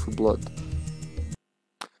that guy for blood.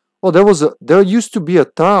 Oh, there used to be a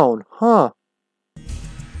town, huh?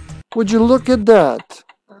 Would you look at that?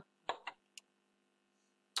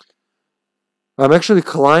 I'm actually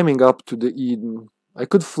climbing up to the Eden. I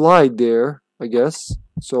could fly there, I guess.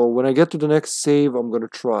 So when I get to the next save, I'm gonna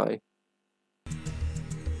try.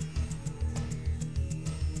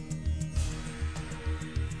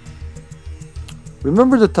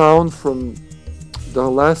 Remember the town from the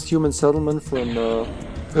last human settlement from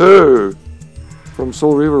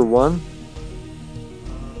Soul River 1?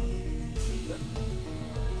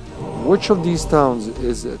 Which of these towns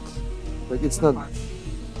is it? Like, it's not...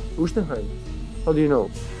 Ustenheim. How do you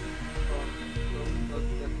know?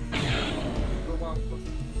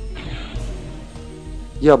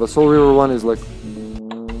 Yeah, but Soul River 1 is like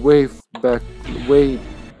way back, way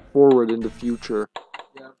forward in the future.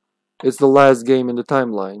 Yeah. It's the last game in the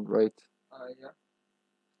timeline, right? Yeah.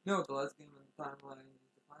 No, the last game in the timeline is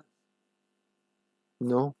the final.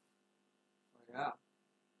 No? Oh, yeah.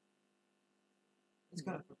 It's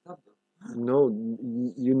kind of fucked up though. No,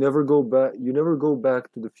 you never go back. You never go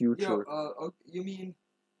back to the future. Okay, you mean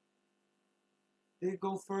they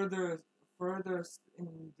go further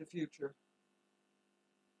in the future?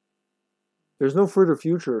 There's no further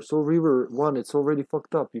future. Soul River 1, it's already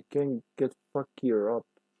fucked up. You can't get fuckier up.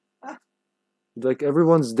 Like,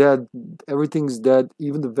 everyone's dead. Everything's dead.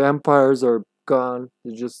 Even the vampires are gone.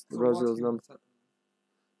 It's just there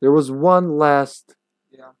was one last...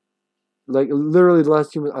 Yeah. Like, literally the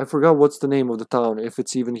last human... I forgot what's the name of the town, if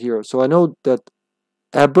it's even here. So I know that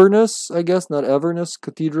Everness, I guess, not Everness,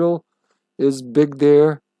 Cathedral is big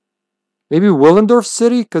there. Maybe Willendorf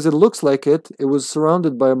City, because it looks like it. It was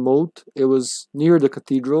surrounded by a moat. It was near the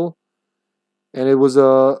cathedral. And it was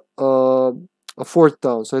a fourth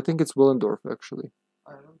town. So I think it's Willendorf, actually.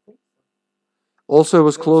 I don't think so. Also, it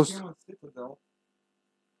was close...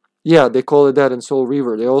 Yeah, they call it that in Soul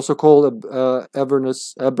Reaver. They also call it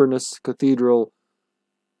Everness Cathedral,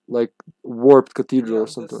 like Warped Cathedral or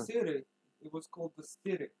something. The city, it was called the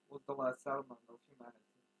city, was the last settlement of humanity.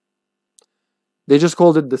 They just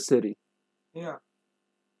called it the city. Yeah.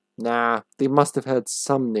 Nah, they must have had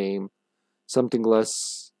some name. Something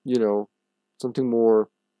less, something more,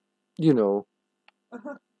 humanish.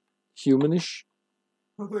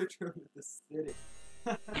 Literally the city.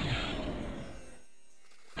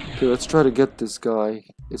 Okay, let's try to get this guy.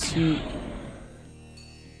 Is he...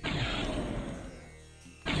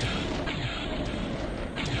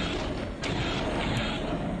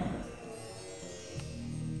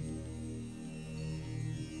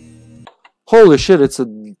 Holy shit, it's a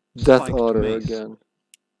Death Spiked Otter mace. again.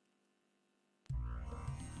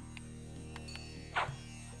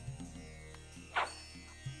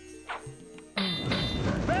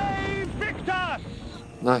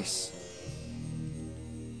 Nice.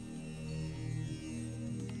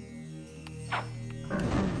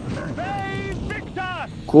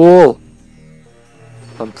 Cool.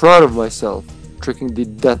 I'm proud of myself, tricking the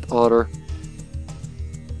Death Otter.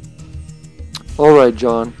 Alright,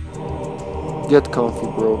 John. Get comfy,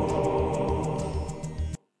 bro.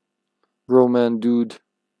 Bro, man, dude.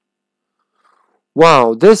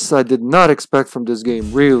 Wow, this I did not expect from this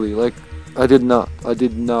game, really. Like, I did not.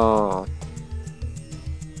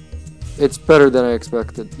 It's better than I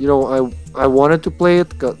expected. You know, I wanted to play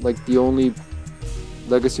it, got like the only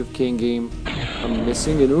Legacy of Kain game I'm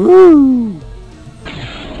missing, and woo!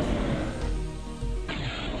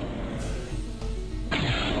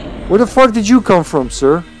 Where the fuck did you come from,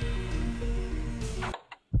 sir?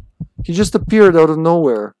 He just appeared out of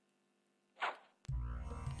nowhere.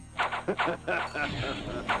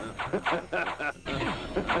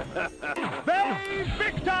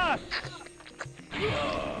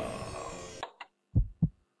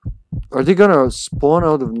 Are they gonna spawn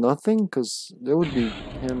out of nothing? Cause that would be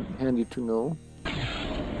handy to know.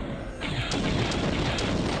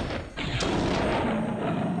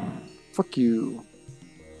 Fuck you.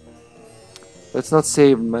 Let's not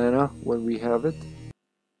save mana when we have it.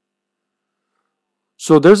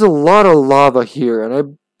 So there's a lot of lava here, and I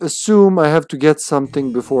assume I have to get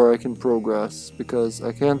something before I can progress, because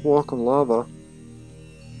I can't walk on lava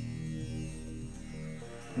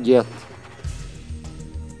yet.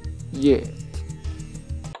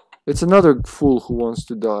 It's another fool who wants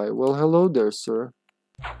to die. Well, hello there, sir.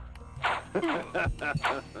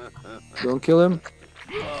 Don't kill him.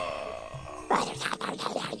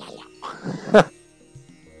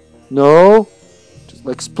 No, just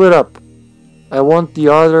like split up. I want the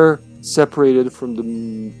other separated from the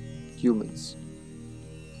humans.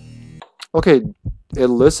 Okay, it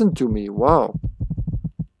listened to me. Wow.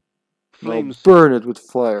 Now burn it with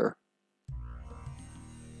fire.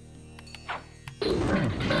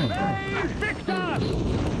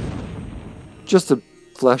 Just a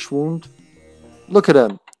flesh wound. Look at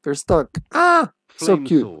them. They're stuck. Ah! So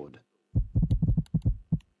cute. Sword.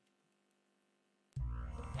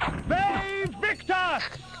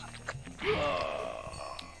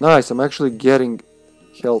 Nice, I'm actually getting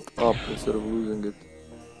health up instead of losing it.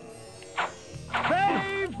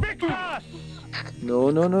 No,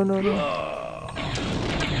 no, no, no, no.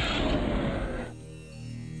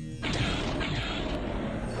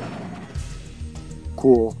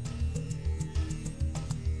 Cool.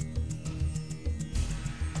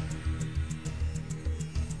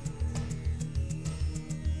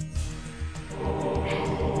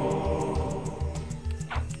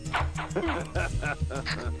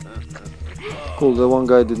 Cool, the one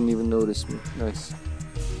guy didn't even notice me. Nice.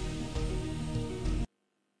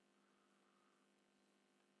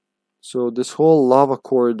 So this whole lava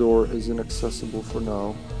corridor is inaccessible for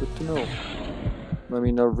now. Good to know. I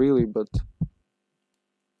mean, not really, but...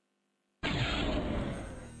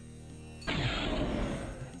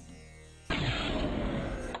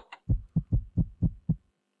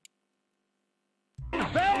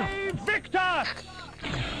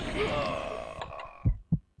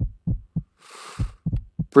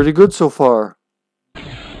 Pretty good so far.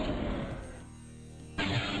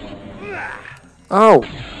 Ow!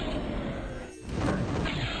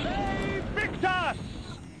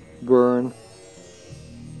 Burn.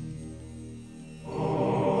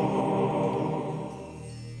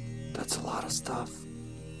 That's a lot of stuff.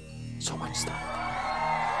 So much stuff.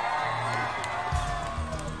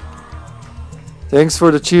 Thanks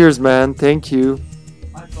for the cheers, man. Thank you.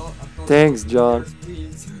 Thanks, John.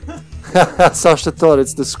 Sasha thought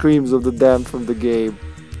it's the screams of the damned from the game.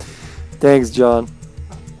 Thanks, John.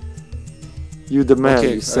 You the man,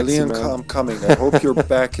 Okay, you sexy Leon, man. I'm coming. I hope your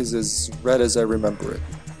back is as red as I remember it.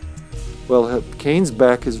 Well, Kain's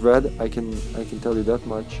back is red. I can tell you that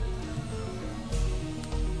much.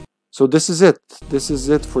 So this is it. This is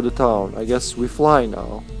it for the town. I guess we fly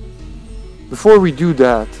now. Before we do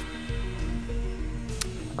that,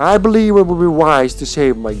 I believe it would be wise to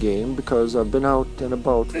save my game, because I've been out and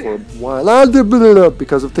about for a while.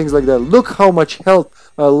 Because of things like that. Look how much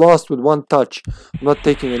health I lost with one touch. I'm not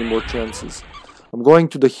taking any more chances. I'm going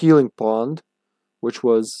to the healing pond, which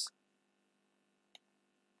was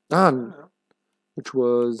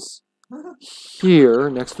here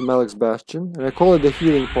next to Malek's Bastion, and I call it the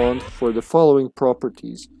healing pond for the following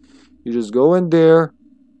properties. You just go in there,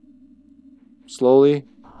 slowly,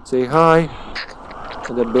 say hi,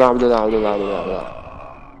 and then blah blah blah blah blah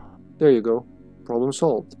blah. There you go. Problem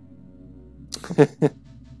solved.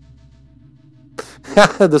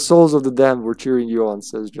 The souls of the damned were cheering you on,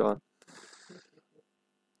 says John.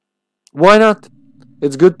 Why not?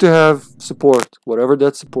 It's good to have support, whatever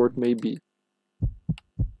that support may be.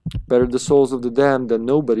 Better the souls of the damned than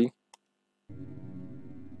nobody.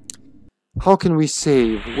 How can we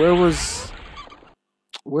save? Where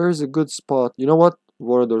is a good spot? You know what?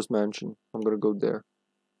 Vorador's mansion. I'm gonna go there.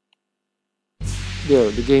 There,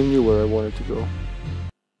 the game knew where I wanted to go.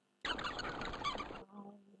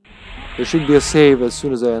 There should be a save as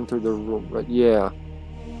soon as I enter the room, right? Yeah.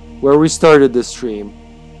 Where we started this stream.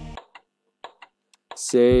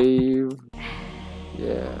 Save.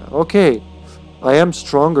 Yeah. Okay. I am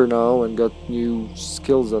stronger now and got new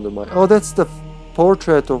skills under my... Oh, that's the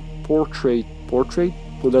portrait of Vorador.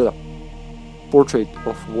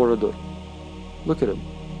 Look at him.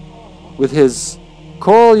 With his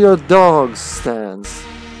call your dogs stance.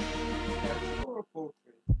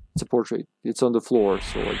 It's a portrait. It's on the floor,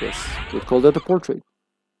 so I guess we'd call that a portrait.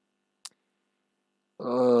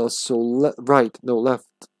 Left.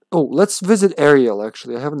 Oh, let's visit Ariel,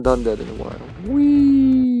 actually. I haven't done that in a while.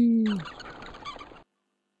 Whee!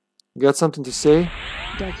 You got something to say?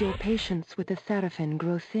 Does your patience with the Sarafan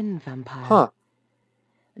grow thin, vampire? Huh.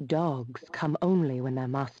 Dogs come only when their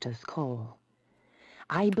masters call.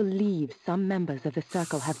 I believe some members of the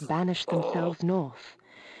Circle have banished themselves north.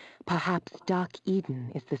 Perhaps Dark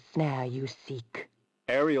Eden is the snare you seek.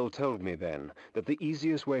 Ariel told me then that the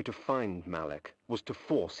easiest way to find Malek was to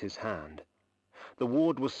force his hand. The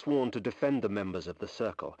ward was sworn to defend the members of the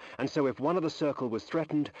Circle, and so if one of the Circle was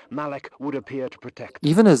threatened, Malek would appear to protect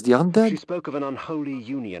them. Even as the undead? She spoke of an unholy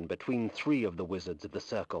union between 3 of the wizards of the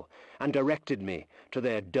Circle, and directed me to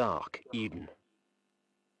their Dark Eden.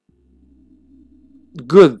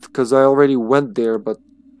 Good, because I already went there, but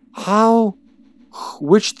how?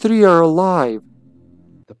 Which 3 are alive?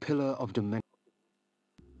 The Pillar of Dimension.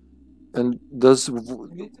 And was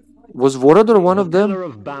Vorador one of them? The Pillar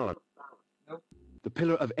of Balance. The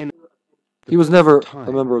Pillar of Energy. He was never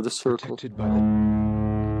a member of the Circle.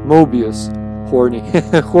 Mobius. Horny.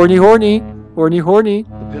 Horny. The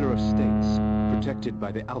Pillar of States, protected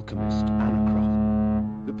by the Alchemist,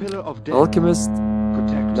 Anacroth. The Pillar of Death. Alchemist,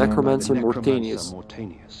 protected Necromancer, by the Mortanius.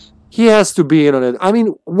 Mortanius. He has to be in on it. I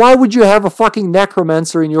mean, why would you have a fucking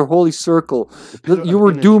Necromancer in your holy circle? You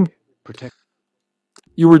were doomed.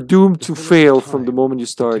 You were doomed to fail from the moment you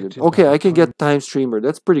started. Okay, I can get Time Streamer.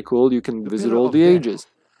 That's pretty cool. You can visit all the ages.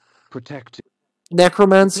 Protected.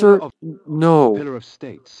 Necromancer? No. Pillar of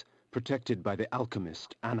States, protected by the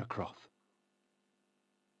Alchemist, Anacroth.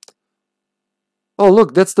 Oh,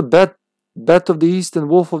 look, that's the Bat of the East and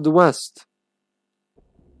Wolf of the West.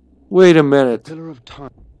 Wait a minute. Pillar of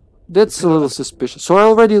Time. That's a little suspicious. So I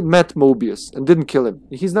already met Mobius and didn't kill him.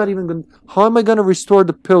 He's not even going to... How am I going to restore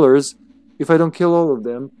the pillars if I don't kill all of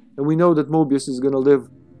them? And we know that Mobius is going to live.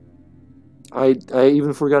 I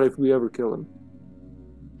even forgot if we ever kill him.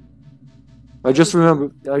 I just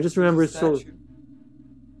remember his soul.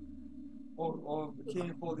 Or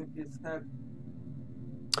Kain holding his head.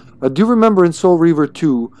 I do remember in Soul Reaver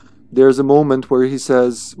 2, there's a moment where he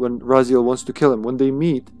says, when Raziel wants to kill him, when they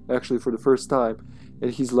meet, actually for the first time,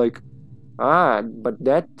 and he's like, but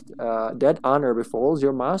that honor befalls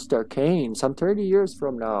your master, Kain, some 30 years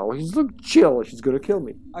from now. He's like, chill, she's gonna kill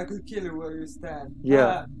me. I could kill you where you stand.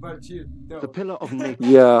 Yeah. But you don't. The Pillar of Nature.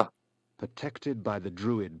 Yeah. Protected by the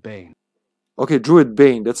Druid Bane. Okay, Druid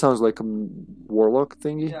Bane, that sounds like a warlock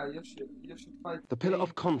thingy. Yeah, you should fight the Pillar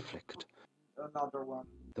of Conflict. Another one.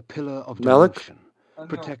 The Pillar of Malek? Devotion.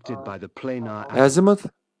 Protected by the Planar Azimuth?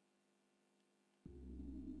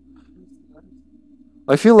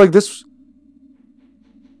 I feel like this...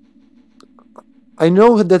 I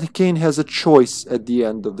know that Kain has a choice at the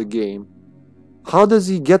end of the game. How does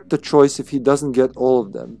he get the choice if he doesn't get all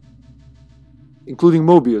of them? Including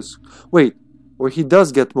Mobius. Wait, or he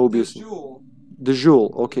does get Mobius. The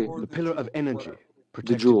Jewel, okay. The Pillar of Energy.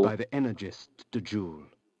 Protected by the Energist, the Jewel.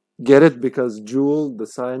 Get it? Because Jewel, the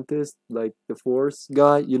scientist, like the Force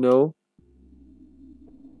guy, you know?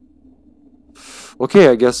 Okay,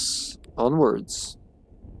 I guess onwards.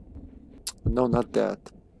 No, not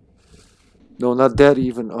that. No, not that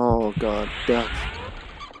even. Oh, God. That.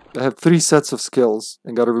 I have 3 sets of skills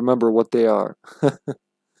and gotta remember what they are.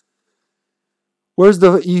 Where's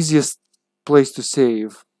the easiest place to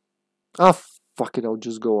save. Ah, fuck it, I'll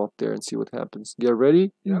just go up there and see what happens. Get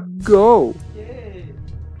ready? Yep. Go! Yay!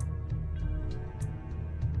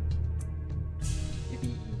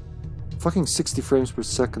 Fucking 60 frames per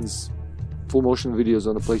second full motion videos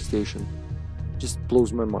on the PlayStation. Just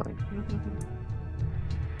blows my mind.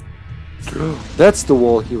 That's the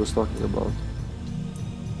wall he was talking about.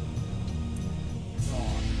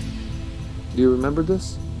 Do you remember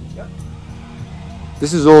this? Yep.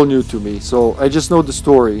 This is all new to me, so I just know the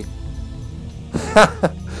story.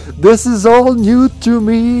 This is all new to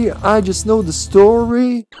me. I just know the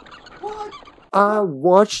story. What? I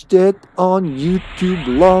watched it on YouTube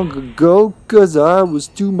long ago, 'cause I was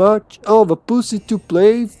too much of a pussy to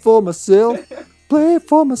play for myself. Play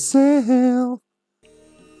for myself.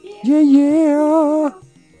 Yeah, yeah.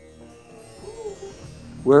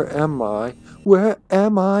 Where am I? Where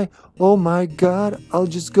am I? Oh my god, I'll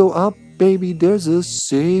just go up, baby. There's a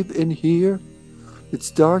save in here.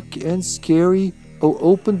 It's dark and scary. Oh,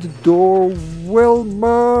 open the door,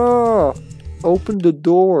 Wilma! Open the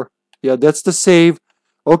door. Yeah, that's the save.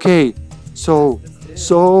 Okay, so,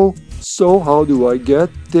 how do I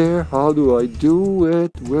get there? How do I do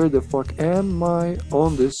it? Where the fuck am I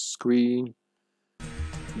on this screen?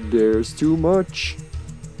 There's too much.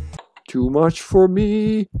 Too much for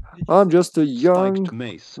me. I'm just a young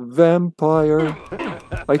mace. vampire.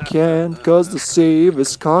 I can't, 'cause the save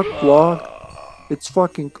is cock-blocked. It's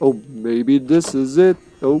fucking... Oh, maybe this is it.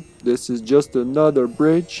 Oh, this is just another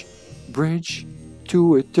bridge. Bridge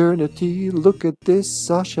to eternity. Look at this,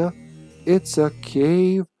 Sasha. It's a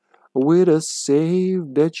cave with a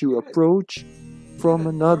save that you approach from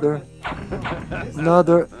another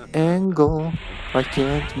angle. I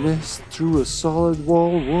can't miss through a solid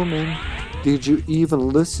wall, woman. Did you even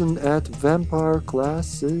listen at vampire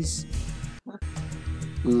classes?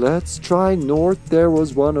 Let's try north. There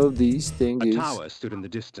was one of these A thingies. tower stood in the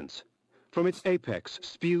distance. From its apex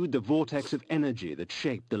spewed the vortex of energy that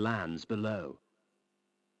shaped the lands below.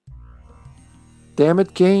 Damn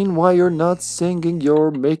it, Kain, why you're not singing?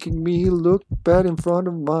 You're making me look bad in front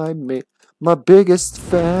of my biggest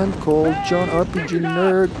fan called John RPG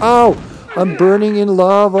Nerd. Ow! I'm burning in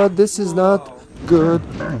lava. This is not good.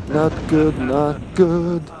 Not good, not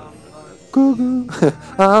good. Goo-goo.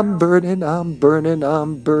 I'm burning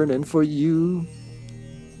for you.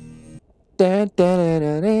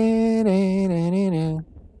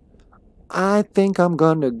 I think I'm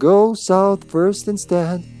gonna go south first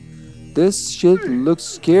instead. This shit looks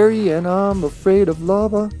scary and I'm afraid of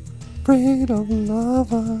lava. Afraid of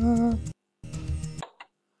lava.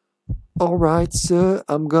 Alright, sir,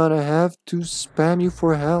 I'm gonna have to spam you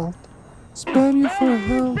for help. Spam you for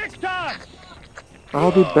help.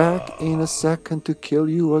 I'll be back in a second to kill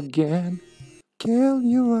you again. Kill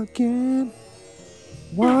you again.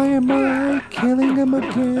 Why am I killing him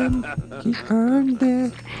again? He earned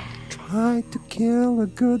it. Tried to kill a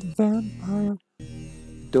good vampire.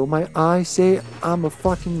 Though my eyes say I'm a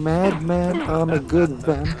fucking madman, I'm a good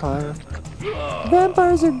vampire.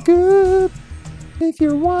 Vampires are good. If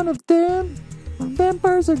you're one of them,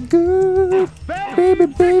 vampires are good. Baby,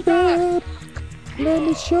 baby. Let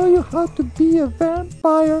me show you how to be a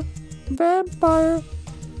vampire. Vampire.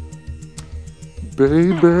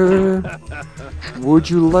 Baby, would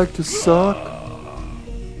you like to suck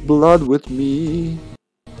blood with me?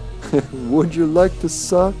 Would you like to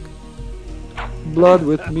suck blood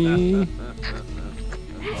with me?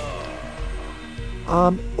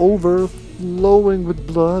 I'm overflowing with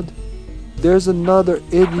blood. There's another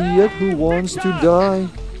idiot who wants to die,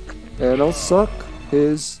 and I'll suck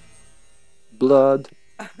his blood.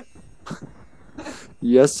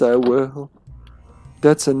 Yes, I will.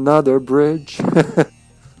 That's another bridge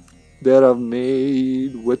that I've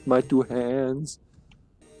made with my two hands.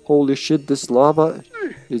 Holy shit, this lava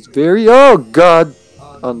is very, oh god,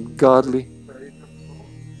 ungodly.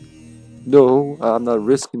 No, I'm not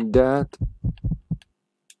risking that.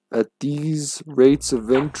 At these rates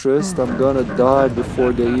of interest, I'm gonna die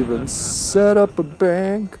before they even set up a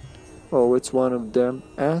bank. Oh, it's one of them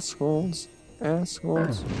assholes.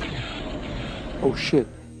 Assholes. Oh shit.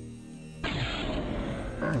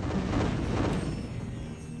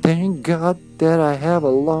 Thank God that I have a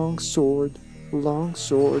long sword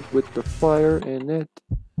with the fire in it.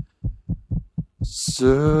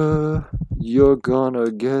 So you're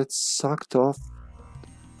gonna get sucked off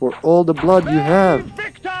for all the blood you have.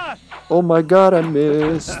 Oh my god, I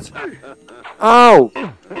missed. Ow!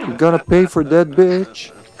 You're gonna pay for that,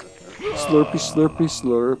 bitch. Slurpy, slurpy,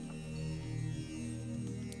 slurp.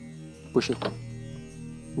 Push it.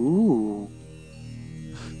 Ooh.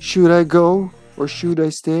 Should I go or should I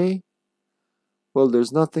stay? Well,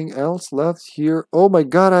 there's nothing else left here. Oh my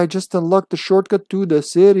god, I just unlocked the shortcut to the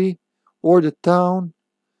city. Or the town.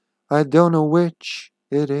 I don't know which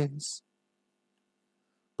it is.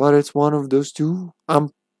 But it's one of those two.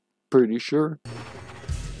 I'm pretty sure.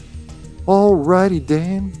 Alrighty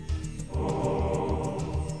then.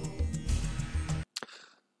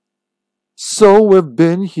 So we've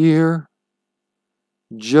been here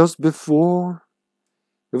just before.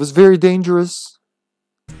 It was very dangerous.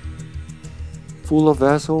 Full of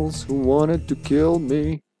assholes who wanted to kill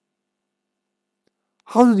me.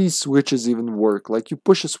 How do these switches even work? Like you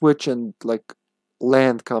push a switch and like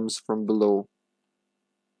land comes from below.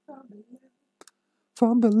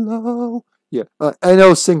 From below. Yeah, I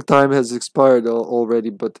know sync time has expired already,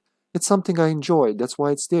 but it's something I enjoy. That's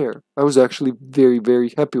why it's there. I was actually very,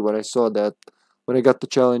 very happy when I saw that. When I got the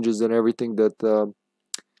challenges and everything that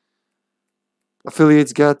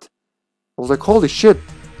affiliates get. I was like, holy shit.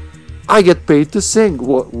 I get paid to sing.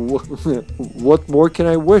 What more can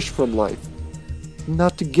I wish from life?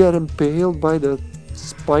 Not to get impaled by the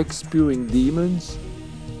spike-spewing demons?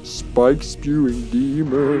 Spike-spewing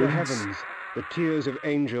demons. In the heavens, the tears of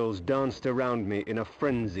angels danced around me in a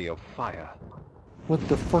frenzy of fire. What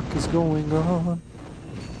the fuck is going on?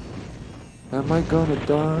 Am I gonna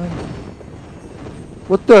die?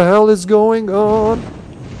 What the hell is going on?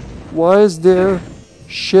 Why is there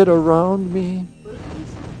shit around me?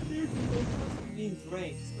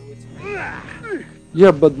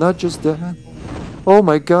 Yeah, but not just that. Oh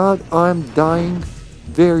my god, I'm dying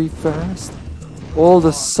very fast. All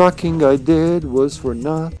the sucking I did was for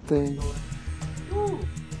nothing.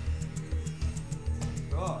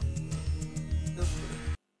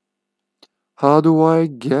 How do I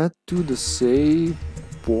get to the save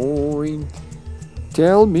point?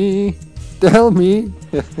 Tell me. Tell me.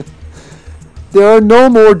 There are no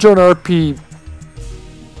more John RP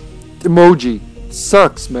emoji.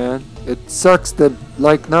 Sucks, man. It sucks that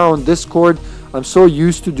like now on Discord I'm so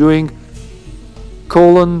used to doing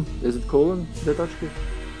colon, is it colon?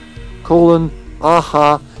 Colon,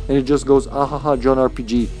 aha, and it just goes ahaha John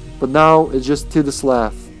RPG. But now it's just Tidus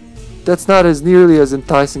laugh. That's not as nearly as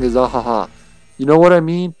enticing as ahaha. You know what I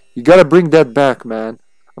mean? You gotta bring that back, man.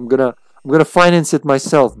 I'm gonna finance it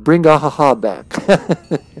myself. Bring ahaha back.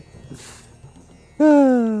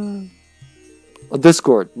 On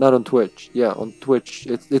Discord, not on Twitch. Yeah, on Twitch.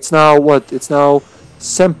 It's now what? It's now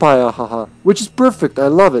Senpai ahaha, which is perfect. I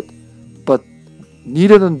love it. But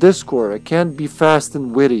need it on Discord. I can't be fast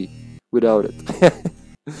and witty without it.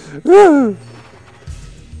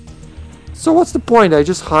 So what's the point? I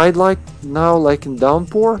just hide like now, like in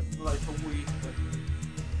Downpour? Like a week.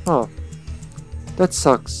 Oh, that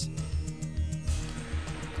sucks.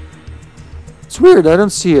 It's weird. I don't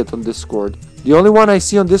see it on Discord. The only one I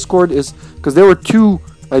see on Discord is because there were two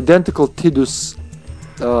identical Tidus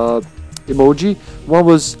emoji. One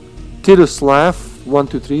was Tidus laugh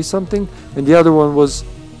 123 something, and the other one was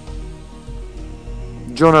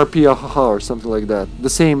John RP ahaha or something like that. The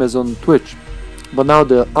same as on Twitch. But now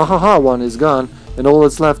the ahaha one is gone, and all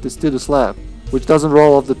that's left is Tidus laugh, which doesn't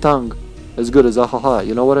roll off the tongue as good as ahaha.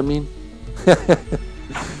 You know what I mean?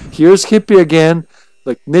 Here's Hippie again,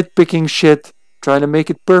 like nitpicking shit, trying to make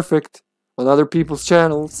it perfect on other people's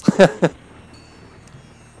channels.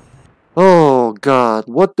 Oh god,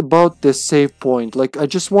 what about this save point? Like, I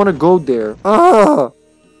just want to go there. Ah!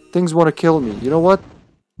 Things want to kill me. You know what?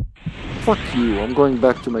 Fuck you, I'm going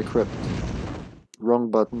back to my crypt.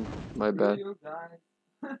 Wrong button, my bad.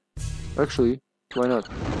 Actually, why not?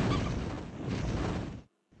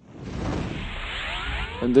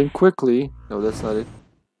 And then quickly, no, that's not it.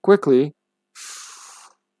 Quickly,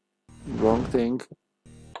 wrong thing.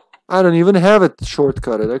 I don't even have it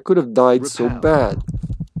shortcutted. I could have died so bad.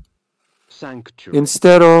 Sanctuary.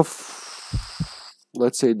 Instead of,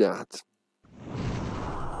 let's say that.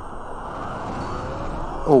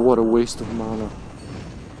 Oh, what a waste of mana.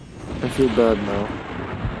 I feel bad now.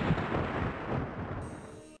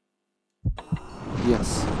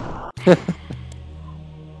 Yes.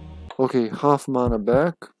 Okay, half mana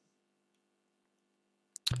back.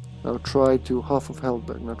 Now try to half of health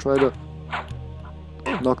back. Now try to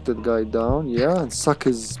knock that guy down, yeah, and suck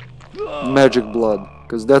his magic blood.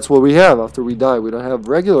 Because that's what we have after we die. We don't have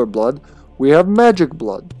regular blood, we have magic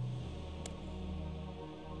blood.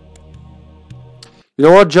 You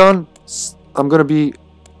know what, John? I'm gonna be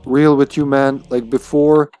real with you, man. Like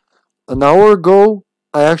before, an hour ago,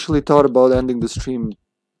 I actually thought about ending the stream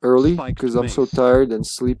early because I'm so tired and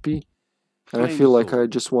sleepy. And I feel like I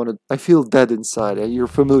just wanted... I feel dead inside. You're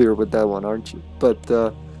familiar with that one, aren't you? But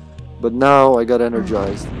now I got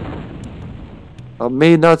energized. I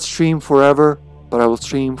may not stream forever, but I will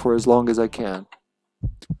stream for as long as I can.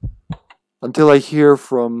 Until I hear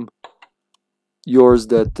from yours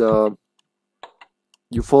that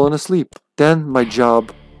you've fallen asleep. Then my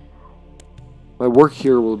job, my work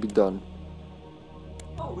here will be done.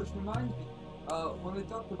 Oh, which reminds me, when we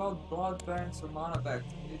talked about blood banks or mana banks,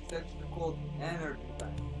 it's actually called energy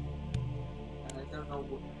bank, and I don't know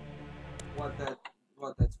what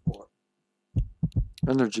that's for.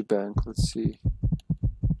 Energy bank. Let's see.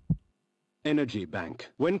 Energy bank.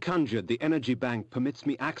 When conjured, the energy bank permits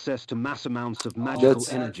me access to mass amounts of magical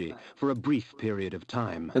energy for a brief period of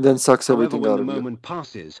time. And then sucks However, everything when out the of you. moment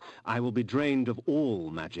passes, I will be drained of all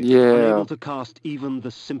magic, Yeah. unable to cast even the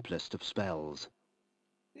simplest of spells.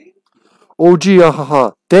 Oh gee,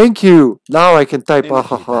 ahaha. Thank you. Now I can type Energy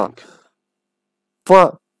ahaha.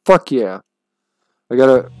 bank. Fuck yeah. I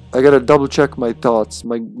gotta double check my thoughts.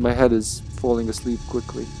 My head is falling asleep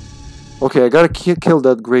quickly. Okay, I gotta kill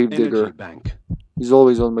that gravedigger. Energy bank. He's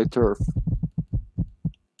always on my turf.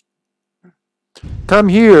 Come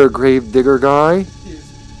here, gravedigger guy.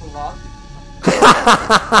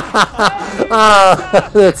 Ah,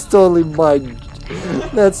 that's totally my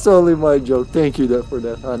joke. Thank you for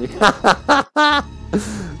that, honey. Ah.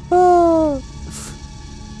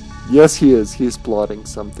 Yes, he is. He is plotting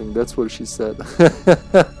something. That's what she said.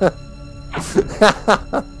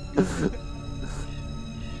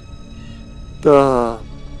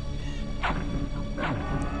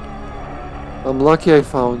 I'm lucky I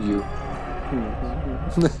found you.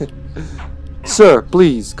 Sir,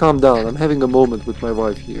 please, calm down. I'm having a moment with my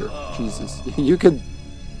wife here. Jesus. You can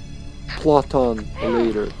plot on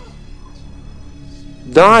later.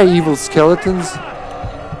 Die, evil skeletons.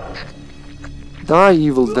 Die,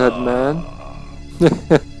 evil dead man.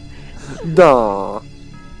 Da.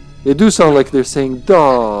 They do sound like they're saying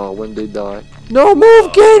da when they die. No,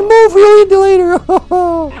 move, Kain, move, really, later.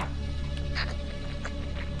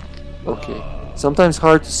 Okay. Sometimes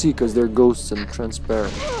hard to see because they're ghosts and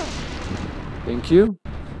transparent. Thank you.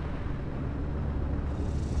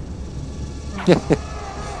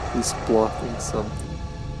 He's plotting something.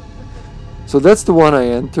 So that's the one I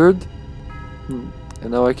entered.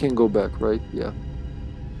 And now I can go back, right? Yeah.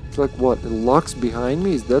 It's like what? It locks behind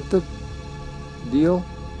me? Is that the deal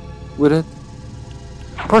with it?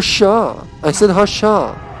 Hasha! I said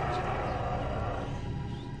Hasha!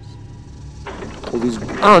 All these...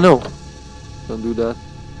 Ah, no! Don't do that.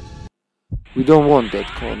 We don't want that,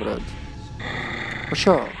 comrade.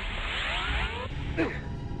 Hasha!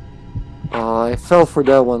 I fell for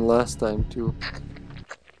that one last time, too.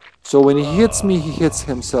 So when he hits me, he hits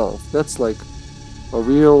himself. That's like a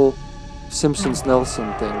real Simpsons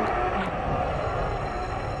Nelson thing.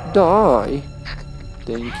 Die!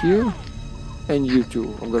 Thank you. And you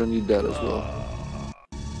too. I'm gonna need that as well.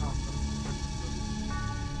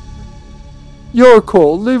 You're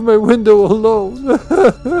cold. Leave my window alone.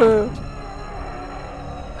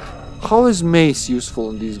 How is mace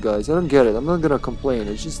useful in these guys? I don't get it. I'm not gonna complain.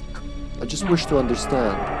 I just wish to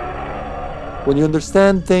understand. When you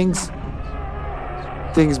understand things,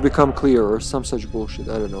 things become clear or some such bullshit.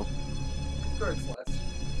 I don't know.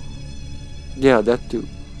 Yeah, that too.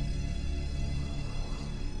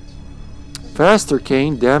 Faster,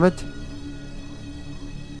 Kain, damn it.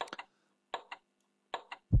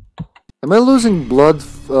 Am I losing blood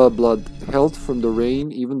health from the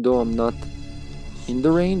rain even though I'm not in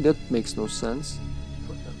the rain? That makes no sense.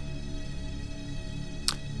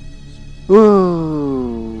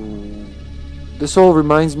 Ooh. This all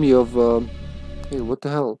reminds me of hey, what the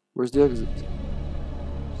hell? Where's the exit?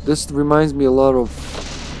 This reminds me a lot of...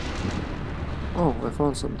 Oh, I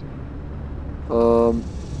found something.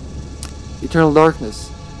 Eternal Darkness.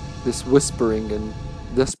 This whispering and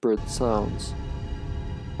desperate sounds.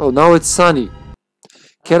 Oh, now it's sunny.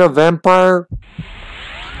 Can a vampire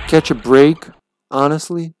catch a break?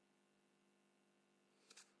 Honestly?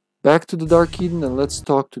 Back to the Dark Eden and let's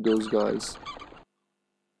talk to those guys.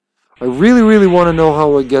 I really want to know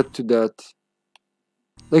how I get to that.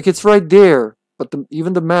 Like, it's right there, but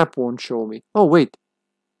even the map won't show me. Oh, wait.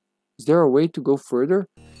 Is there a way to go further?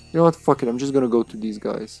 You know what? Fuck it. I'm just gonna go to these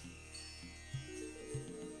guys.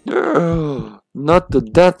 Not the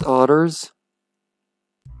Death Otters.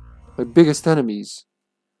 My biggest enemies.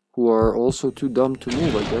 Who are also too dumb to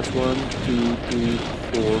move, I guess. 1, 2, 3,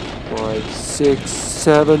 4, 5, 6,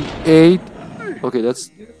 7, 8. Okay, that's...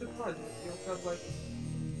 You've got like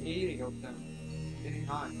 80 of them.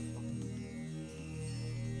 89.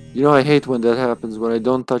 You know, I hate when that happens, when I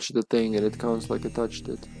don't touch the thing and it counts like I touched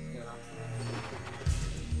it.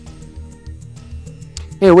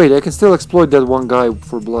 Hey, wait, I can still exploit that one guy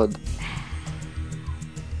for blood.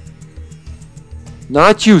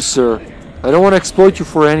 Not you, sir. I don't want to exploit you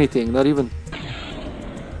for anything, not even...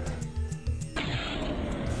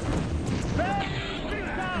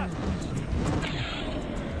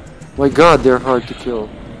 My god, they're hard to kill.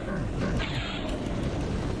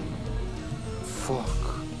 Fuck.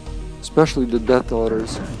 Especially the Death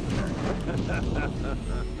Otters.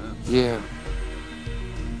 Yeah.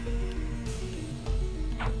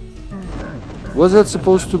 What's that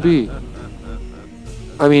supposed to be?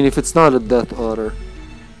 I mean, if it's not a Death Otter.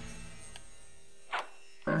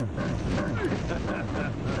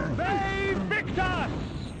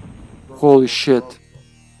 Holy shit.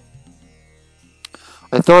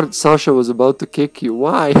 I thought Sasha was about to kick you.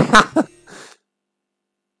 Why?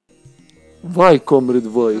 Why, Comrade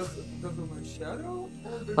Voiv?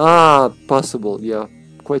 Ah, possible. Yeah,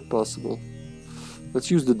 quite possible.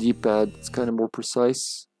 Let's use the D-pad. It's kind of more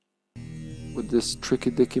precise. With this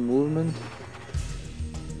tricky-dicky movement.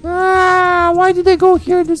 Ah, why did I go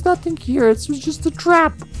here? There's nothing here. It was just a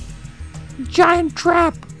trap. A giant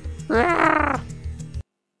trap. Ah.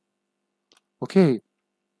 Okay.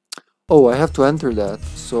 Oh, I have to enter that.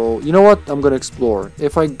 So, you know what? I'm gonna explore.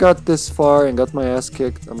 If I got this far and got my ass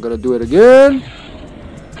kicked, I'm gonna do it again.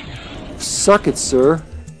 Suck it, sir.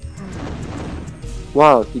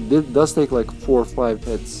 Wow, he does take like 4 or 5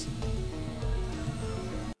 hits.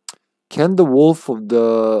 Can the wolf of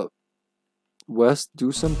the west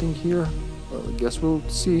do something here? I guess we'll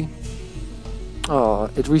see. Ah,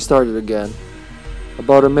 it restarted again.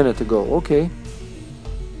 About a minute ago. Okay.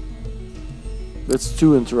 That's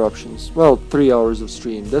 2 interruptions. Well, 3 hours of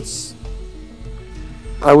stream. That's...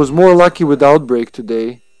 I was more lucky with Outbreak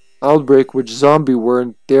today. Outbreak, which Zombie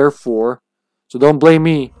weren't there for. So don't blame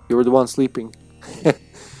me. You were the one sleeping.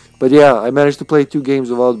 But yeah, I managed to play 2 games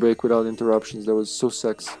of Outbreak without interruptions. That was so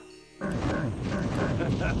sexy.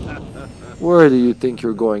 Where do you think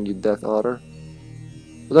you're going, you Death Otter?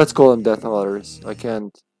 Well, let's call them Death Otters. I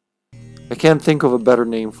can't think of a better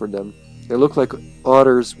name for them. They look like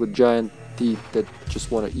otters with giant teeth that just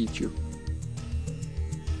want to eat you.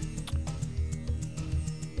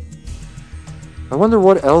 I wonder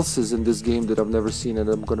what else is in this game that I've never seen and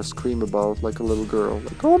I'm gonna scream about like a little girl.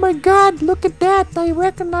 Like, oh my god, look at that! I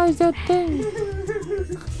recognize that thing!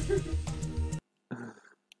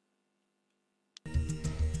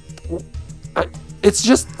 It's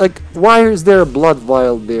just like, why is there a blood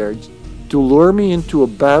vial there? To lure me into a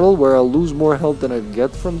battle where I'll lose more health than I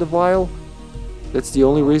get from the vial? That's the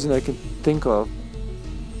only reason I can think of.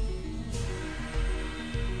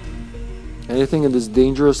 Anything in this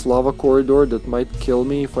dangerous lava corridor that might kill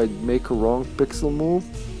me if I make a wrong pixel move?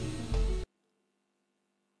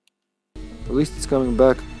 At least it's coming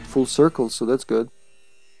back full circle, so that's good.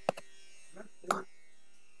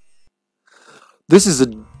 This is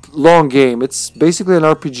a long game. It's basically an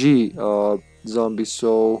RPG, zombie,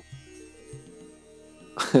 so...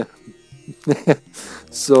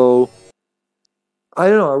 So... I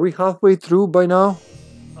don't know, are we halfway through by now?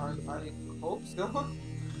 I hope so.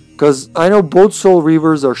 Because I know both Soul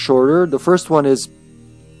Reavers are shorter. The first one is...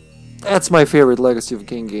 That's my favorite Legacy of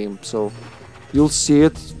Kain game, so... You'll see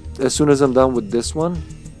it as soon as I'm done with this one.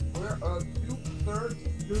 We're 2/3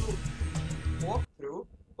 through walkthrough,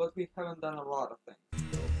 but we haven't done a lot of things.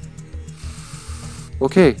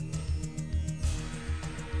 Okay.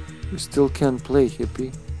 We still can play,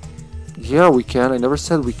 Hippie. Yeah, we can. I never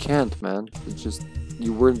said we can't, man. It's just...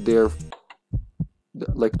 You weren't there...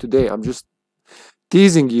 Like today. I'm just...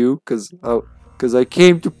 teasing you, because I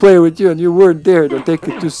came to play with you and you weren't there. Don't take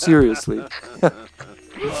it too seriously.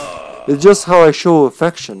 It's just how I show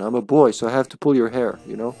affection. I'm a boy, so I have to pull your hair,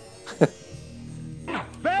 you know?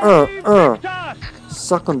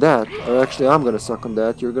 Suck on that. Or actually, I'm gonna suck on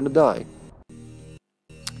that. You're gonna die.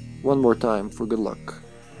 One more time for good luck.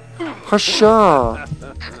 Hasha!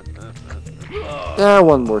 Yeah,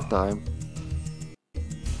 one more time.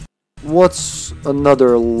 What's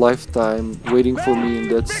another lifetime waiting for me in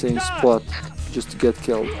that same spot just to get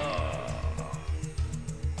killed?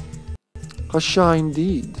 Hasha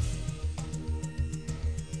indeed.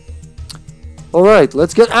 Alright,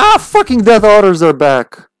 let's get... Ah, fucking Death Otters are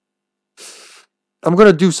back! I'm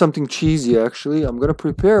gonna do something cheesy actually. I'm gonna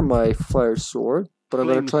prepare my fire sword, but I'm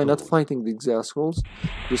gonna try not fighting these assholes.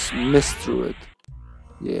 Just miss through it.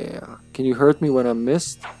 Yeah. Can you hurt me when I'm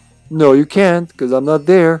missed? No, you can't, because I'm not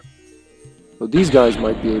there. Well, these guys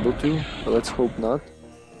might be able to, but let's hope not.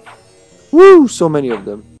 Woo! So many of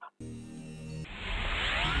them.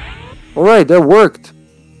 Alright, that worked.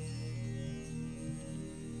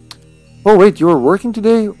 Oh wait, you were working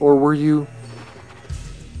today? Or were you...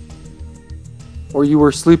 Or you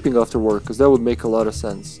were sleeping after work, because that would make a lot of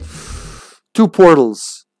sense. 2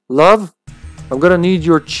 portals. Love, I'm gonna need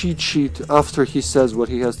your cheat sheet after he says what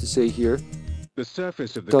he has to say here. The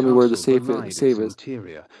surface of the Tell me where the castle save belied is. its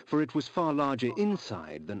interior, for it was far larger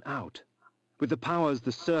inside than out. With the powers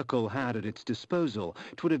the Circle had at its disposal,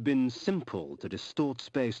 it would have been simple to distort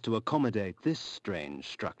space to accommodate this strange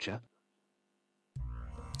structure.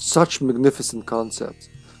 Such magnificent concepts.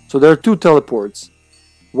 So there are two teleports.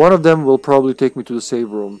 One of them will probably take me to the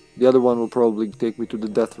save room. The other one will probably take me to the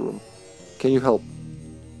death room. Can you help?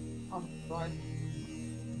 Right.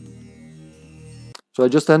 So I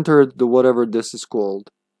just entered the whatever this is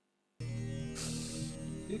called.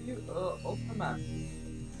 Did you open the map?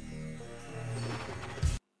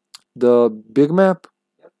 The big map?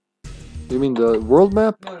 Yep. You mean the world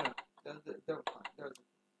map? No. There's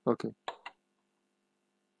Okay.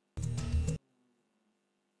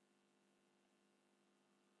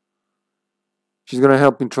 She's gonna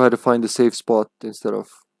help me try to find the safe spot instead of...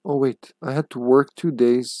 Oh wait, I had to work 2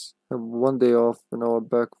 days, have 1 day off, and now I'm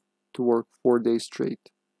back to work 4 days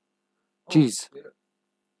straight. Jeez. yeah.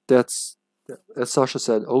 That's... As Sasha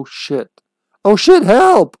said, oh shit. Oh shit,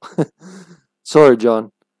 help! Sorry,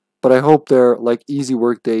 John. But I hope they're like easy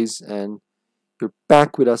work days and you're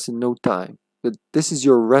back with us in no time. But this is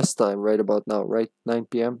your rest time right about now, right? 9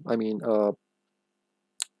 p.m.? I mean,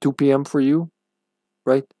 2 p.m. for you,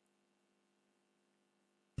 right?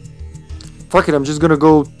 Fuck it, I'm just gonna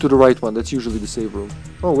go to the right one. That's usually the save room.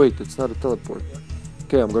 Oh wait, it's not a teleport.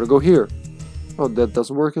 Okay, I'm gonna go here. Oh, that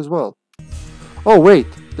doesn't work as well. Oh wait,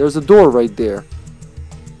 there's a door right there.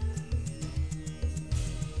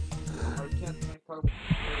 I can't make out.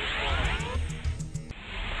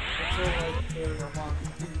 It's all like area 1,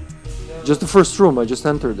 2, Just the first room, I just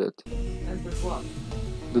entered it. Enter what?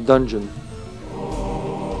 The dungeon.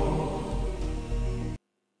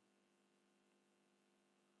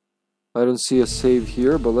 I don't see a save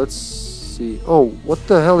here, but let's see. Oh, what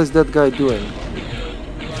the hell is that guy doing?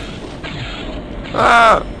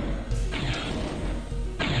 Ah!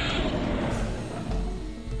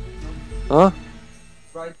 Huh?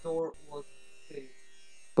 Right door was saved.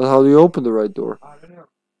 But how do you open the right door? I don't know.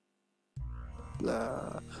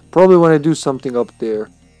 Blah. Probably when I do something up there.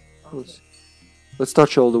 Okay. Let's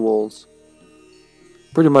touch all the walls.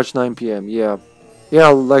 Pretty much 9 p.m. Yeah. Yeah,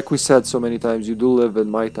 like we said so many times, you do live in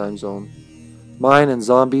my time zone. Mine and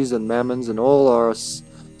zombies and mammons and all our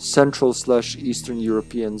Central/Eastern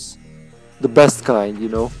Europeans. The best kind, you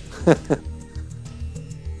know.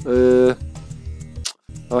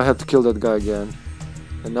 I had to kill that guy again.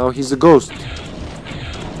 And now he's a ghost.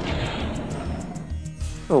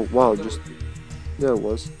 Oh, wow, just... There it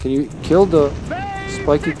was. Can you kill the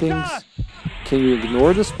spiky things? Can you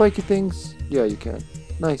ignore the spiky things? Yeah, you can.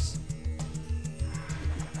 Nice.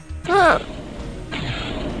 Ah!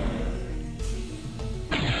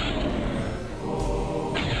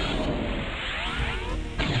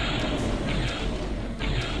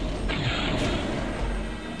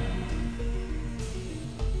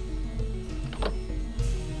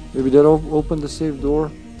 Maybe that opened the safe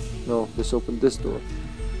door? No, this opened this door.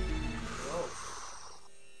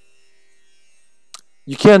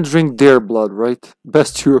 You can't drink their blood, right?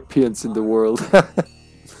 Best Europeans in the world.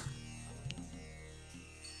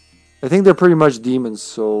 I think they're pretty much demons,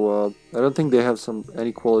 so I don't think they have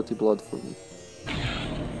any quality blood for me.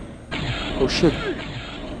 Oh shit.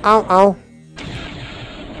 Ow, ow.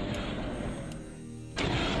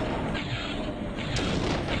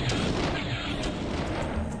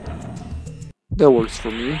 That works for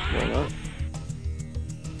me, why not?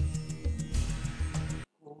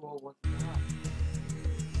 Whoa, what's that?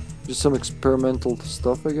 Just some experimental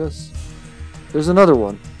stuff, I guess. There's another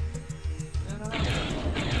one.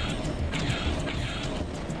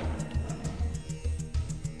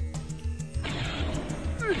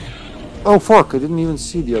 Oh fuck, I didn't even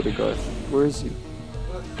see the other guy. Where is he?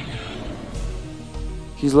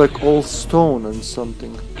 He's like all stone and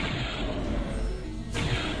something.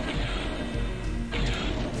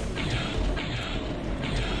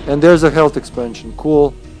 And there's a health expansion.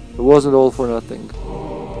 Cool. It wasn't all for nothing.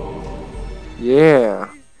 Yeah.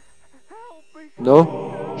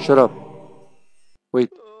 No? Shut up.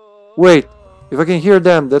 Wait. Wait. If I can hear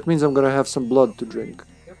them, that means I'm gonna have some blood to drink.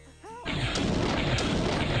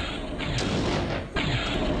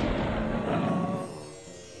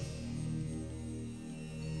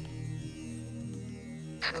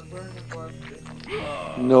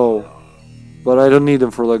 No. But I don't need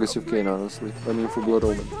them for Legacy of Kain, honestly. I mean for Blood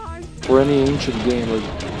Omen. Or any ancient game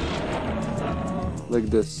like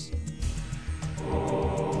this.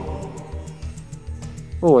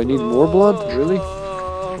 Oh, I need more blood? Really?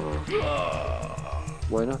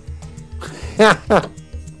 Why not?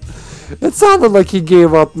 It sounded like he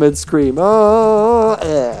gave up mid-scream. Oh,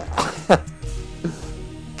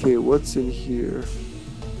 okay, what's in here?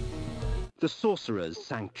 The sorcerer's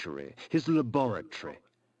sanctuary, his laboratory.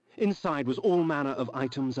 Inside was all manner of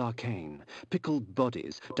items arcane, pickled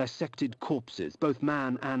bodies, dissected corpses, both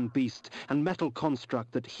man and beast, and metal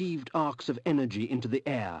construct that heaved arcs of energy into the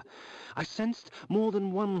air. I sensed more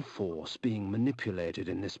than one force being manipulated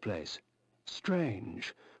in this place.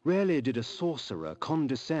 Strange. Rarely did a sorcerer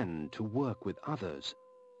condescend to work with others.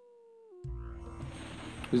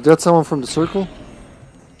 Is that someone from the circle?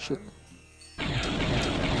 Shit.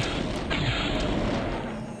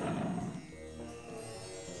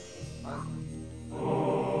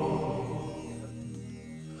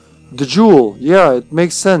 The jewel, yeah, it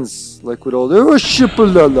makes sense. Like with all the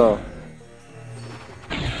shipalala.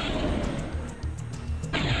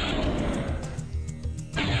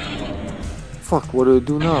 Fuck, what do I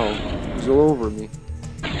do now? He's all over me.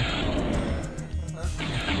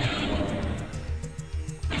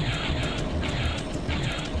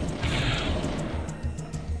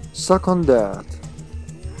 Suck on that.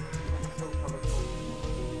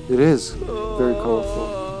 It is very colorful.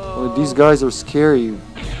 Only these guys are scary.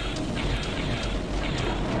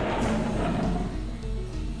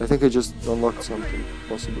 I think I just unlocked something,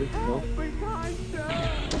 possibly, no?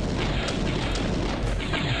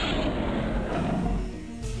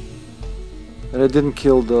 And I didn't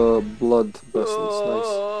kill the blood vessels,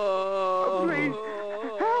 nice.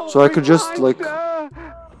 So I could just, like...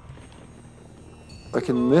 I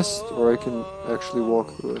can mist, or I can actually walk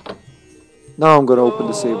through it. Now I'm gonna open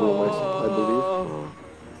the save room, I believe.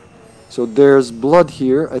 So there's blood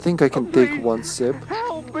here. I think I can take one sip.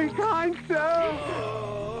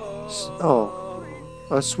 Oh,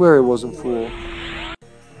 I swear it wasn't full.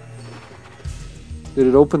 Did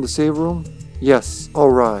it open the save room? Yes.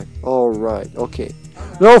 Alright, okay.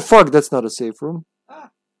 No, fuck, that's not a safe room.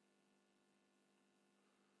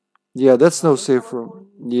 Yeah, that's no safe room.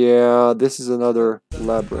 Yeah, this is another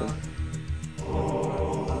labyrinth.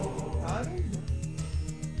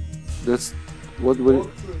 That's... what would it...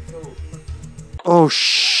 Oh,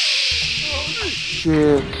 shit.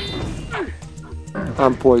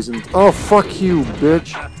 I'm poisoned. Oh, fuck you,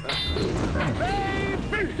 bitch.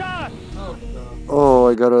 Oh,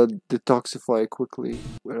 I gotta detoxify quickly.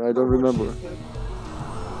 I don't remember.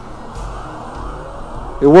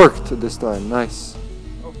 It worked this time. Nice.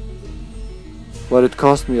 But it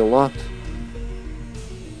cost me a lot.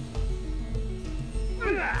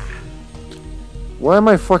 Why am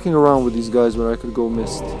I fucking around with these guys when I could go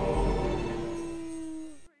mist?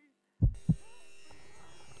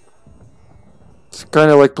 It's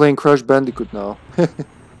kind of like playing Crash Bandicoot now.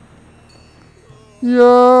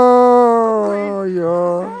 Yeah.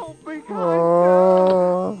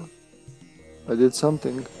 I did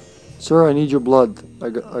something. Sir, I need your blood. I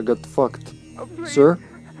got fucked. Sir?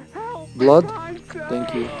 Blood?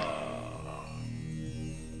 Thank you.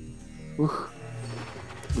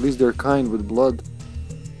 At least they're kind with blood.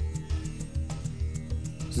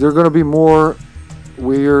 Is there gonna be more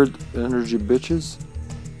weird energy bitches?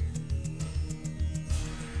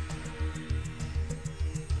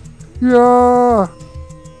 Yeah!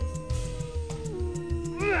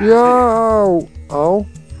 Yeah! Ow!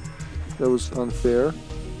 That was unfair.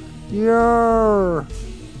 Yeah!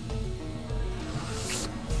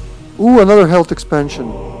 Ooh, another health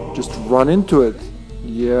expansion. Just run into it.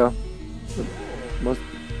 Yeah.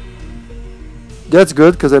 That's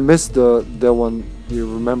good, because I missed that one.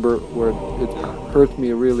 You remember where it hurt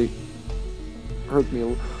me, really hurt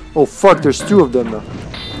me. Oh fuck, there's two of them now.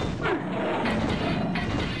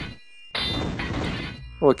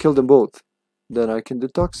 Oh, I killed them both. Then I can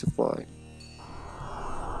detoxify.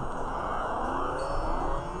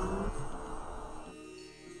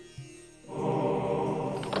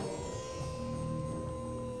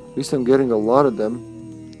 At least I'm getting a lot of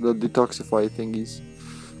them, the detoxify thingies.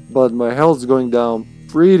 But my health's going down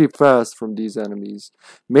pretty fast from these enemies.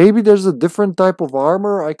 Maybe there's a different type of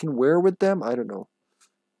armor I can wear with them? I don't know.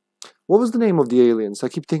 What was the name of the aliens? I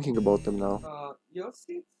keep thinking about them now.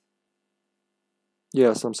 Yossi?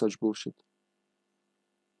 Yeah, some such bullshit.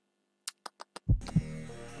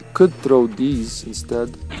 Could throw these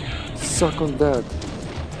instead. Suck on that.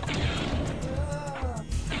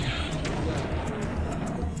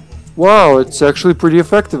 Wow, it's actually pretty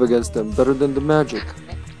effective against them. Better than the magic.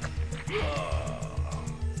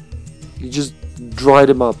 You just dried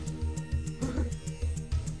him up.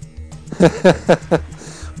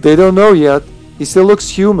 They don't know yet. He still looks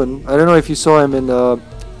human. I don't know if you saw him in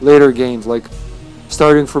later games, like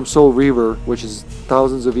starting from Soul Reaver, which is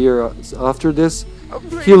thousands of years after this.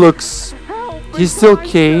 He's still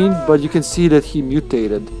Kain, but you can see that he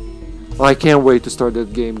mutated. I can't wait to start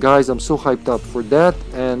that game. Guys, I'm so hyped up for that.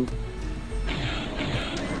 And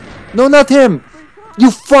no, not him!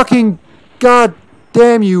 You fucking god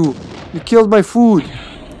Damn you! You killed my food!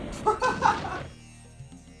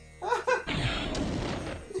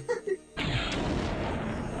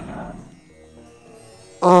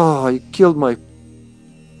 Oh, you killed my...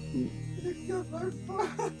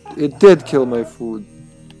 It did kill my food.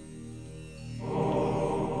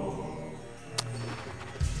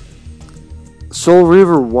 Soul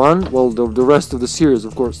Reaver 1, well, the rest of the series,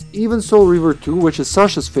 of course. Even Soul Reaver 2, which is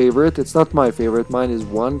Sasha's favorite, it's not my favorite, mine is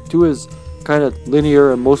 1. 2 is kind of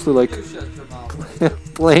linear and mostly like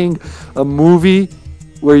playing a movie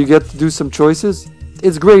where you get to do some choices.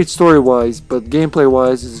 It's great story-wise, but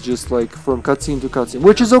gameplay-wise is just like from cutscene to cutscene,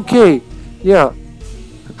 which is okay, yeah.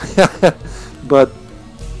 But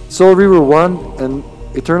Soul Reaver 1 and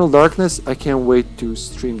Eternal Darkness, I can't wait to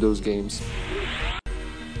stream those games.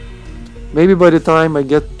 Maybe by the time I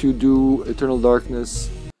get to do Eternal Darkness,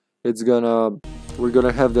 we're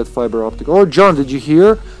gonna have that fiber optic. Oh, John, did you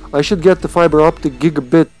hear? I should get the fiber optic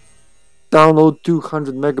gigabit download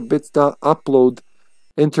 200 megabits upload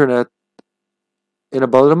internet in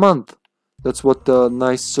about a month. That's what the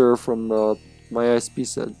nice sir from my ISP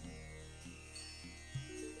said.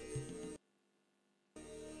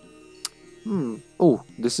 Oh,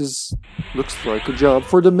 looks like a job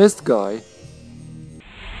for the mist guy.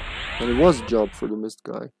 And it was a job for the mist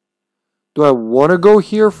guy. Do I want to go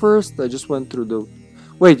here first? I just went through the...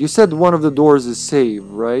 Wait, you said one of the doors is save,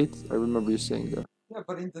 right? I remember you saying that. Yeah,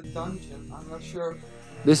 but in the dungeon, I'm not sure.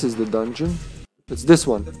 This is the dungeon? It's this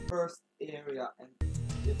one. The first area, and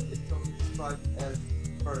it's only described as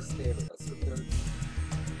first area, so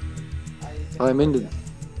I'm in the...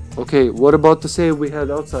 Okay, what about the save we had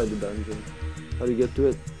outside the dungeon? How do you get to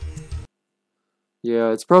it?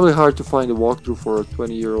 Yeah, it's probably hard to find a walkthrough for a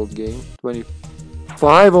 20-year-old game.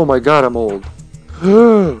 25? Oh my god, I'm old.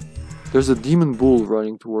 There's a demon bull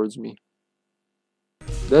running towards me.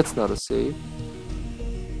 That's not a save.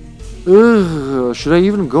 Should I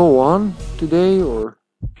even go on today, or...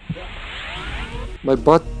 My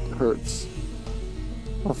butt hurts.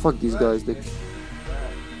 Oh, fuck these guys. They...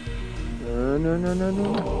 No.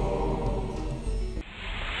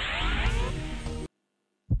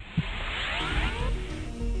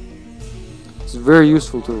 It's very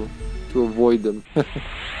useful to avoid them.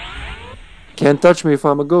 Can't touch me if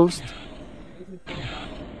I'm a ghost.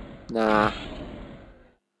 Nah.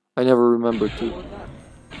 I never remember to.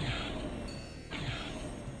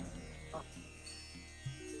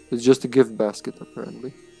 It's just a gift basket,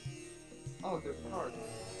 apparently. Oh, the card.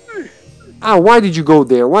 Ah, why did you go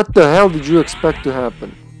there? What the hell did you expect to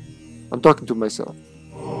happen? I'm talking to myself.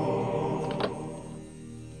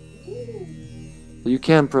 You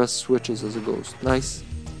can press switches as a ghost. Nice.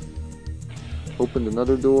 Opened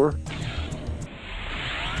another door.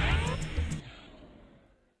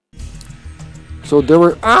 So there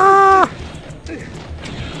were... Ah!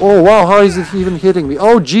 Oh wow, how is it even hitting me?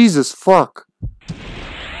 Oh Jesus, fuck.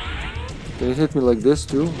 Can it hit me like this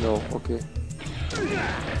too? No, okay.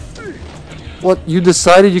 What, you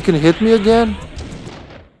decided you can hit me again?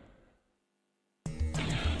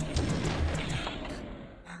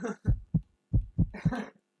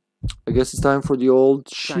 I guess it's time for the old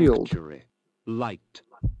shield. Sanctuary. Light.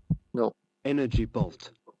 No. Energy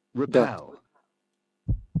bolt. Repel.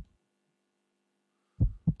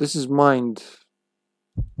 This is mind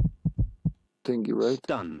thingy, right?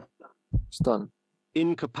 Stun. Stun.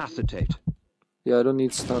 Incapacitate. Yeah, I don't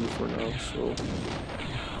need stun for now, so...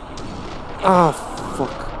 Ah,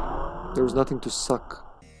 fuck. There was nothing to suck.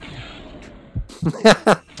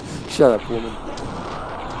 Shut up, woman.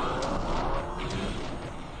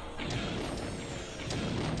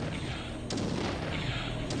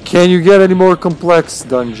 Can you get any more complex,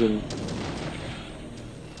 dungeon?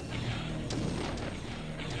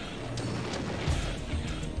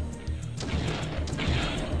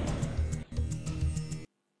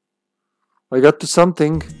 I got to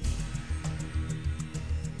something.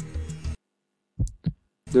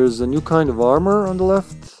 There's a new kind of armor on the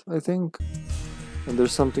left, I think. And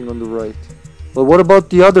there's something on the right. But what about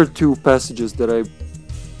the other two passages that I've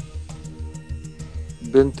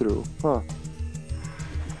been through? Huh.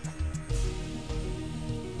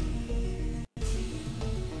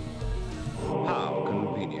 How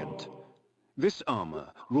convenient. This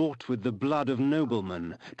armor, wrought with the blood of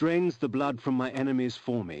noblemen, drains the blood from my enemies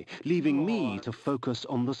for me, leaving me to focus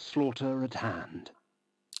on the slaughter at hand.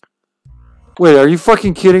 Wait, are you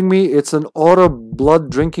fucking kidding me? It's an auto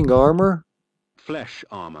blood drinking armor? Flesh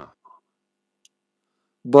armor.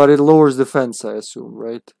 But it lowers defense, I assume,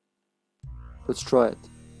 right? Let's try it.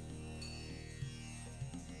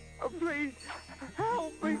 Oh, please,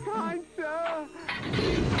 help me, kind sir!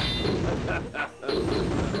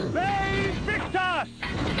 They victors!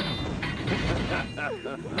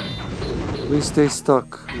 Please stay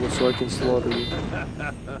stuck so I can slaughter you.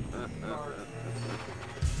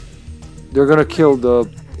 They're gonna kill the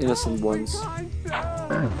innocent ones.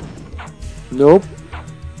 Nope.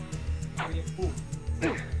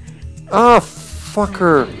 Ah,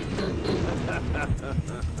 fucker.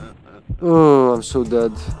 Oh, I'm so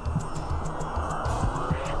dead.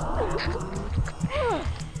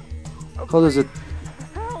 How does it...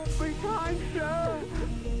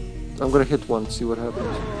 I'm gonna hit one, see what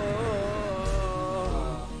happens.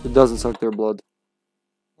 It doesn't suck their blood.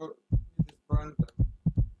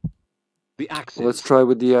 The axe. Let's try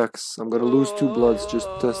with the axe. I'm gonna lose 2 bloods just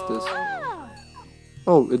to test this.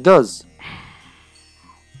 Oh, it does.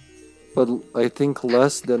 But I think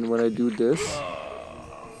less than when I do this.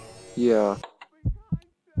 Yeah.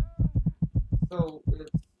 So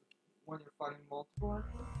it's when you're fighting multiple?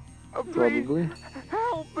 Probably.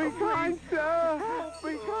 Help me, kind sir! Help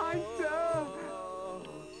me, kind sir!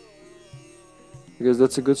 Because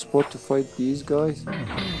that's a good spot to fight these guys.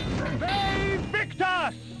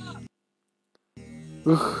 Victus!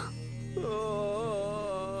 Ugh.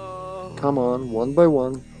 Come on, one by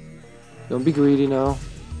one. Don't be greedy now.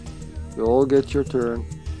 You all get your turn.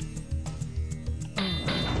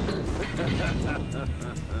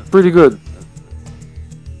 Pretty good.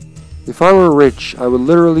 If I were rich, I would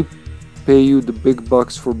literally pay you the big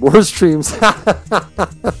bucks for more streams.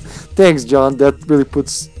 Thanks, John. That really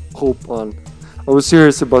puts hope on. I was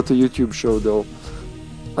serious about the YouTube show, though.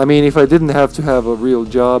 I mean, if I didn't have to have a real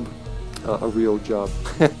job,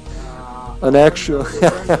 an actual...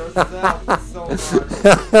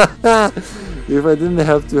 If I didn't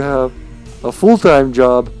have to have a full-time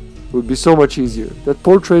job, it would be so much easier. That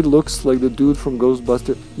portrait looks like the dude from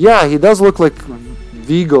Ghostbusters. Yeah, he does look like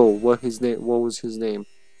Vigo. What was his name?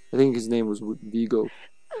 I think his name was Vigo.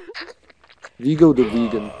 Vigo the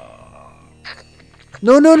vegan.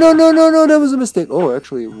 No, that was a mistake. Oh,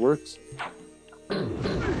 actually it works.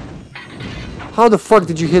 How the fuck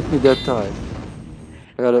did you hit me that time?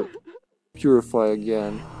 I gotta purify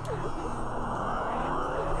again.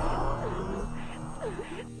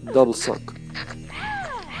 Double suck.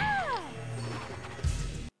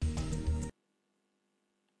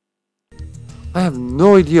 I have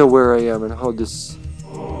no idea where I am and how this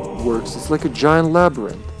works. It's like a giant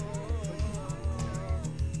labyrinth.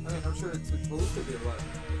 I mean, I'm sure it's supposed to be like...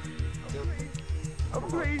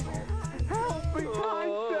 Please, help me,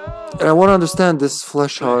 kind sir! And I want to understand this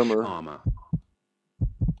flesh armor.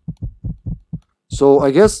 So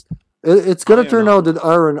I guess it's gonna turn out that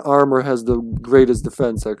iron armor has the greatest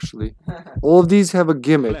defense, actually. All of these have a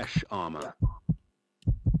gimmick. Flesh armor.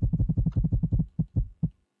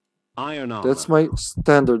 Iron armor. That's my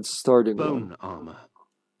standard starting Bone one. armor.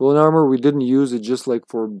 Bone armor we didn't use it just like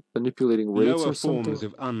for manipulating rates Lower or something. forms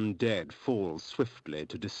of undead fall swiftly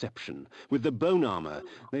to deception. With the bone armor,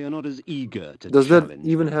 they are not as eager to Does that challenge.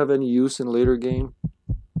 even have any use in later game?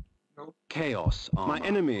 Chaos armor. My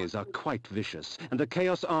enemies are quite vicious, and the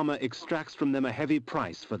chaos armor extracts from them a heavy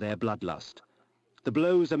price for their bloodlust. The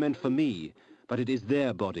blows are meant for me, but it is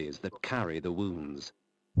their bodies that carry the wounds.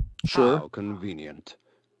 Sure. How convenient.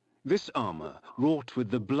 This armor, wrought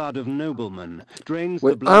with the blood of noblemen, drains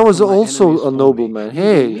Wait, the blood I was from my also enemies a for me, nobleman. leaving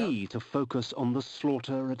Hey! me to focus on the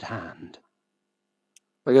slaughter at hand.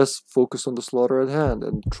 I guess focus on the slaughter at hand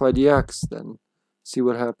and try the axe then. See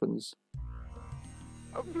what happens.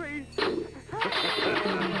 Please.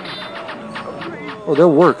 Oh, that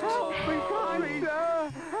worked. Help me, kind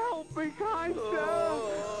sir! Help me, kind sir!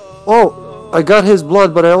 Oh! I got his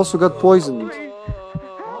blood, but I also got poisoned.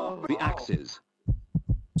 The axes.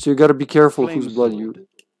 So you gotta be careful Flame whose blood sword.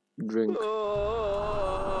 you drink.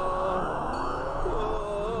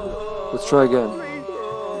 Let's try again.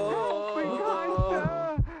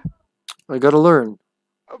 I gotta learn.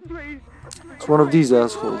 It's one of these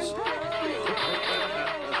assholes.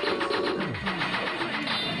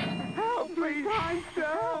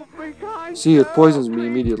 See, it poisons me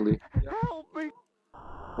immediately.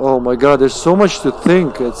 Oh my god, there's so much to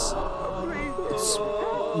think. It's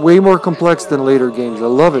way more complex than later games. I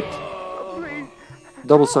love it.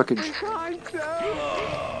 Double suckage.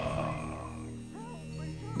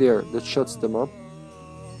 There, that shuts them up.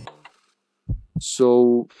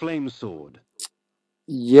 So Flame sword.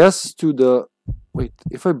 yes to the... Wait,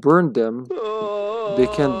 if I burn them, they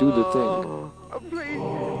can't do the thing.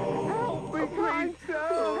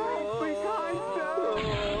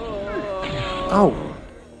 Ow!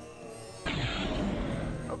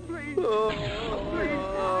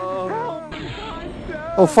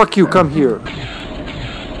 Oh, fuck you, come here.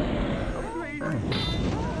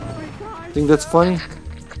 Think that's funny?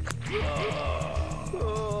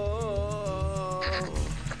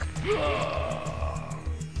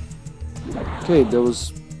 Okay, that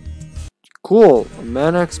was cool. A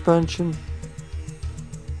mana expansion.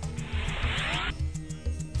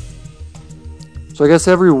 So I guess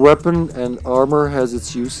every weapon and armor has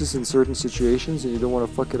its uses in certain situations and you don't want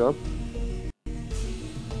to fuck it up.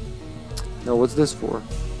 Now what's this for?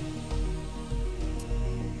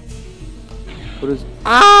 What is...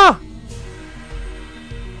 Ah!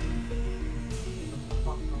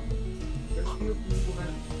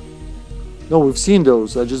 No, we've seen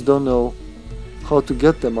those. I just don't know how to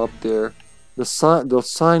get them up there. The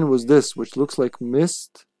sign was this, which looks like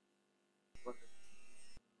mist.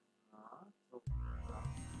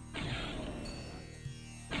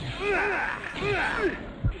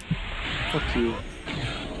 Fuck you.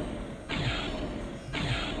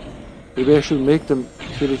 Maybe I should make them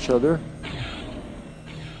kill each other.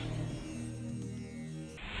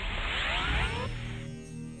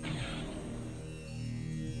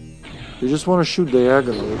 They just want to shoot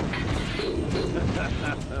diagonally.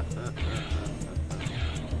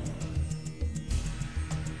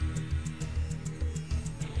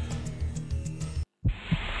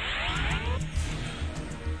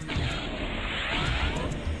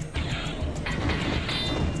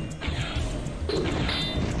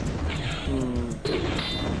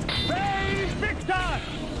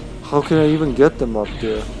 How can I even get them up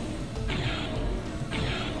there?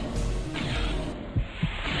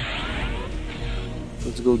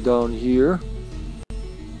 Let's go down here.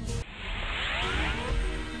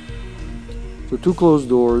 So 2 closed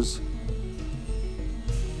doors.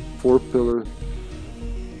 4 pillars.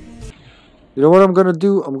 You know what I'm gonna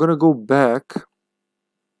do? I'm gonna go back. I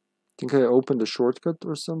think I opened a shortcut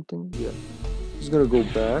or something. Yeah. Just gonna go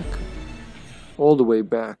back. All the way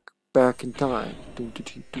back. Back in time.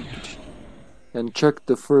 And check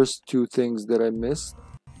the first 2 things that I missed.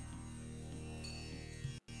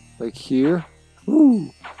 Like here.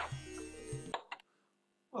 Woo!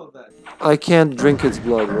 I can't drink its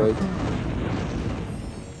blood, right?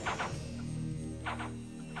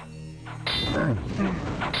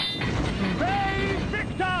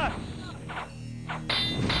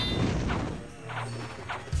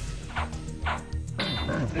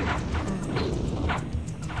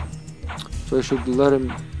 So I should let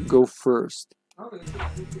him go first.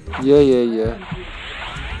 Yeah.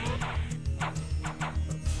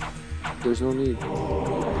 There's no need.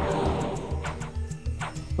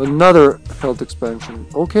 Another health expansion.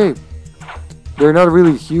 Okay. They're not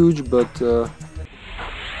really huge, but...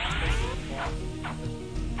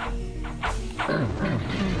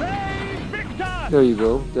 there you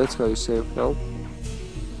go. That's how you save health.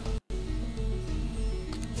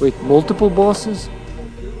 Wait, multiple bosses?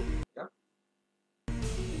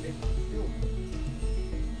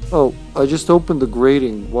 Oh, I just opened the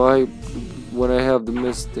grating. Why when I have the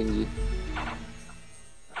mist thingy?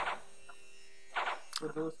 For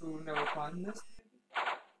those who never find this,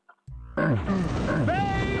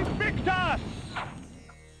 Victor!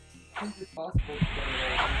 is it possible to get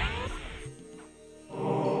it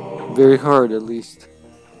all? Very hard, at least.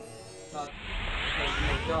 Not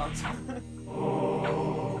because no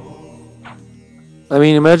I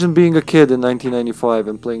mean, imagine being a kid in 1995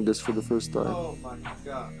 and playing this for the first time. Oh my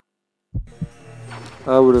god.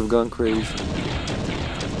 I would have gone crazy.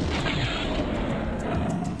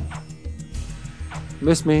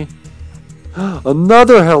 Miss me.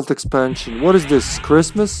 Another health expansion. What is this?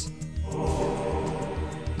 Christmas?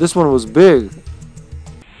 This one was big.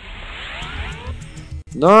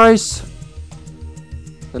 Nice.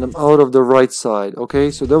 And I'm out of the right side. Okay,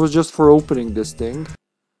 so that was just for opening this thing.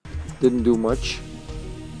 Didn't do much.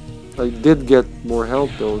 I did get more health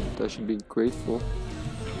though. I should be grateful.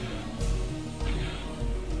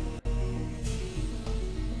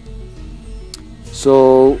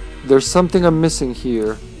 So there's something I'm missing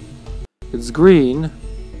here. It's green.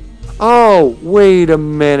 Oh, wait a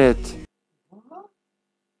minute.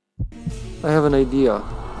 I have an idea.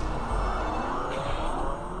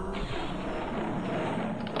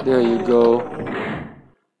 There you go.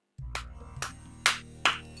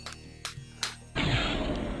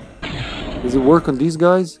 Does it work on these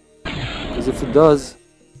guys? Because if it does...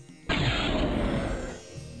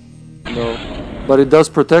 No. But it does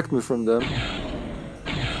protect me from them.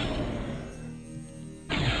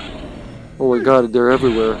 Oh my god, they're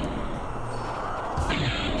everywhere.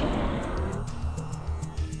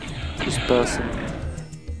 Just passing.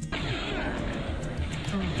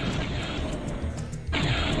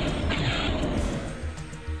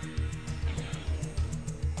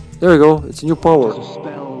 There you go, it's a new power. It is a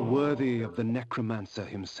spell worthy of the necromancer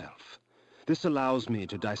himself. This allows me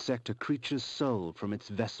to dissect a creature's soul from its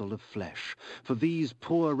vessel of flesh. For these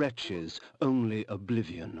poor wretches, only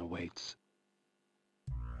oblivion awaits.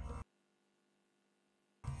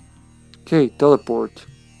 Okay, teleport.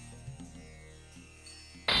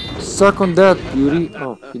 Suck on that, beauty.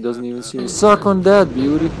 Oh, he doesn't even see me. Suck on that,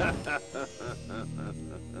 beauty.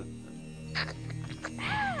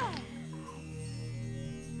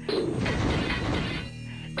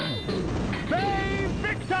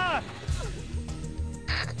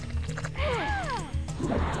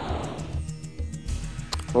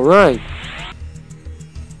 Alright.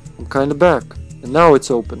 I'm kinda back. And now it's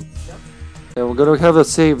open. And we're gonna have a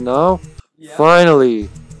save now. Yeah. Finally.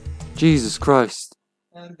 Jesus Christ.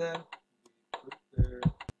 And then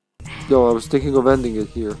No, I was thinking of ending it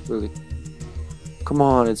here, really. Come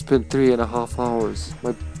on, it's been 3.5 hours.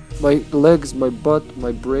 My legs, my butt,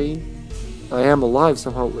 my brain. I am alive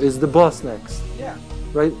somehow. Is the boss next? yeah,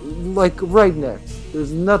 Right? Like, right next.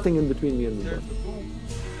 There's nothing in between me and the there's boss.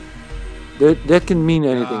 the boom. That can mean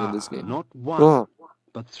anything in this game. Not one, Oh,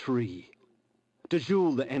 but 3.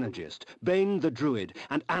 Dejul the Energist, Bane the Druid,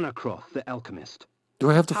 and Anakroth the Alchemist. do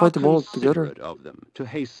I have to How fight them all together? considerate of them to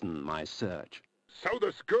hasten my search. So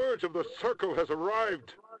the scourge of the circle has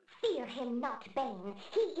arrived. Fear him not, Bane.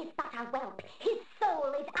 He is but a whelp. His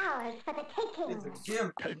soul is ours for the taking. It's a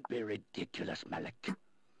gimp. Don't be ridiculous, Malek.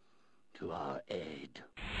 To our aid.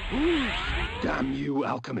 Damn you,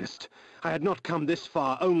 Alchemist. I had not come this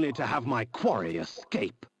far only to have my quarry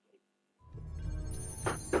escape.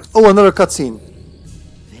 Oh, another cutscene.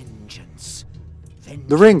 Vengeance.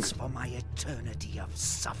 The ring. For my eternity of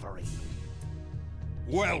suffering.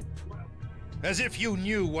 Whelp! As if you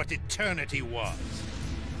knew what eternity was.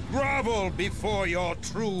 Grovel before your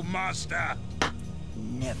true master!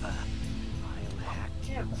 Never. I'll hack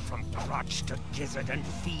you from crotch to gizzard and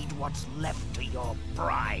feed what's left to your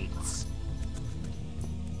brides.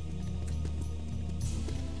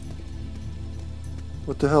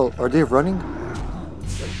 What the hell? Are they running?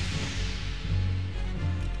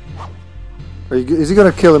 Is he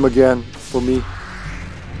gonna kill him again for me?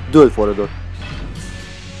 Do it, Vorador.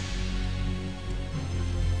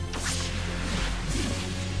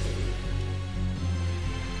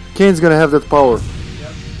 Kain's gonna have that power.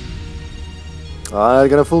 Yep. Ah,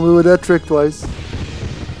 gonna fool me with that trick twice.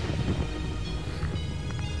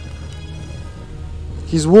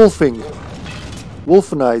 He's wolfing.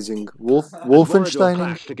 Wolfenizing. Vorador Wolfensteining.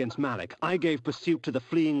 clashed against Malek. I gave pursuit to the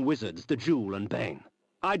fleeing wizards, Dejul and Bane.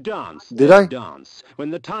 I danced. Did their I? Dance.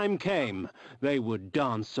 When the time came, they would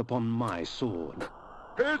dance upon my sword.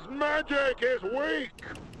 His magic is weak.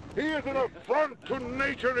 He is an affront to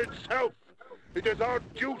nature itself. It is our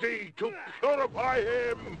duty to purify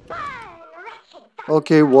him.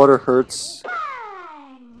 Okay, water hurts.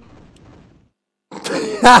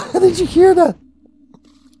 Did you hear that?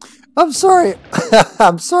 I'm sorry.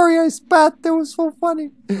 I'm sorry I spat. That was so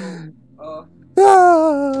funny.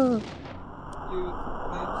 Ah.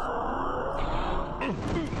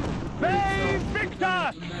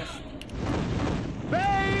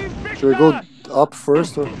 Should I go up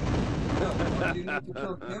first or? No, you need to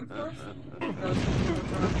kill him first. Because he's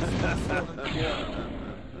gonna try to sword and water.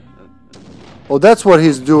 Oh, that's what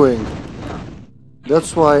he's doing.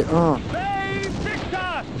 That's why.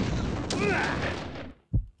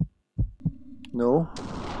 No.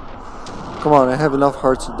 Come on, I have enough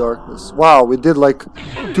Hearts of Darkness. Wow, we did like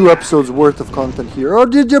 2 episodes worth of content here. Oh,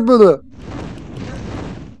 did you?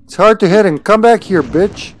 It's hard to hit him. Come back here,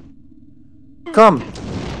 bitch. Come.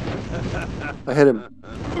 I hit him.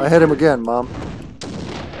 I hit him again, Mom.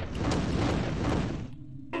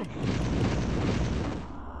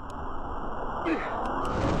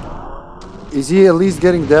 Is he at least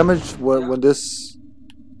getting damaged when this...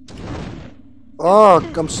 Oh,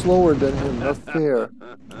 I'm slower than him. Not fair.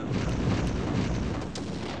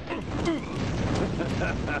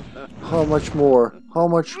 How much more? How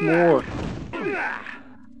much more?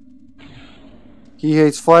 He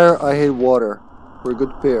hates fire, I hate water. We're a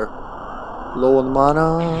good pair. Low on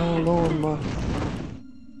mana, low on mana.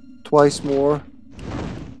 Twice more.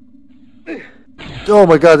 Oh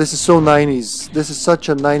my god, this is so 90s. This is such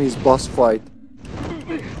a 90s boss fight.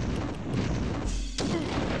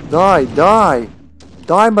 Die, die!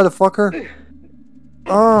 Die, motherfucker!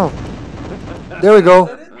 Oh! There we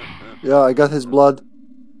go! Yeah, I got his blood.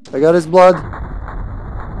 I got his blood.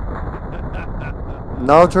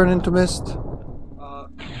 Now turn into mist.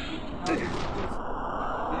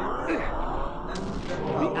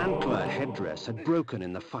 The antler headdress had broken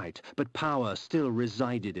in the fight, but power still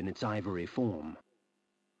resided in its ivory form.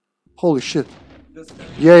 Holy shit.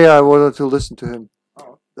 Yeah, I wanted to listen to him.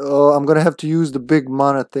 I'm gonna have to use the big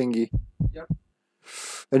mana thingy. Yep.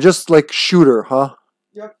 And just like shoot her, huh?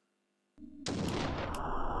 Yep.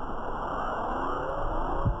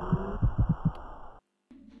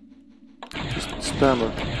 Just spam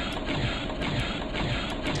her.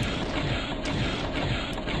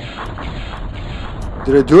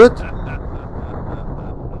 Did I do it?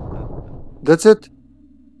 That's it?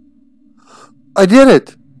 I did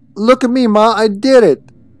it! Look at me, Ma, I did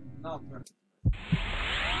it! No,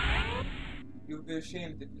 you'll be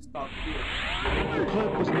ashamed if you stop here. The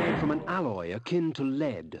cloak was made from an alloy akin to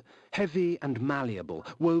lead, heavy and malleable,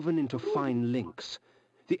 woven into fine links.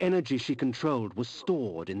 The energy she controlled was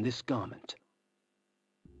stored in this garment.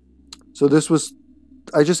 So this was...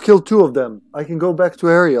 I just killed 2 of them. I can go back to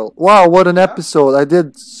Ariel. Wow, what an episode. I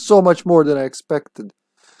did so much more than I expected.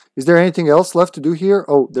 Is there anything else left to do here?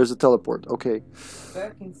 Oh, there's a teleport. Okay.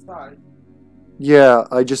 Back inside. Yeah,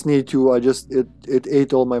 I just need to... It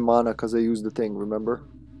ate all my mana because I used the thing, remember?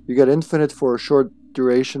 You get infinite for a short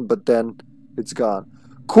duration, but then it's gone.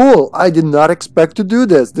 Cool! I did not expect to do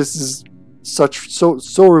this. This is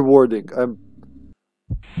so rewarding.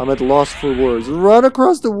 I'm at loss for words. Run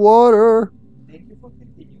across the water! Thank you for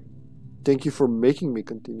continuing. Thank you for making me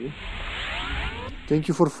continue. Thank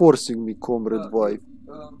you for forcing me, comrade wife.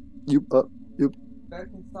 You. Back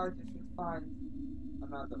inside, you should find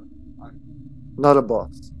another item. Not a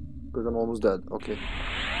boss, because I'm almost dead. Okay.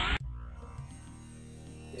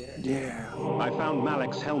 Yeah. I found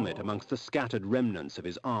Malek's helmet amongst the scattered remnants of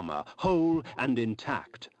his armor, whole and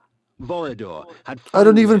intact. Vorador had I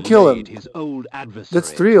don't even kill him. His old adversary.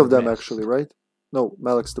 That's 3 of them actually, right? No,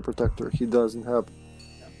 Malek's the protector. He doesn't have...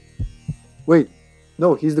 Wait.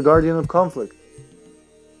 No, he's the guardian of conflict.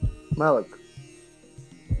 Malek.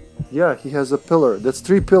 Yeah, he has a pillar. That's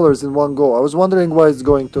 3 pillars in one go. I was wondering why it's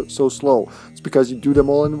going so slow. It's because you do them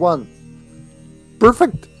all in one.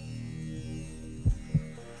 Perfect.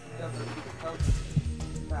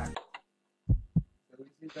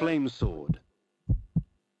 Flame sword.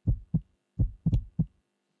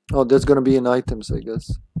 Oh, that's gonna be in items, I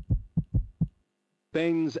guess.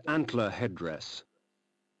 Bane's antler headdress.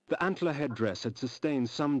 The antler headdress had sustained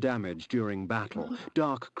some damage during battle.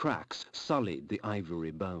 Dark cracks sullied the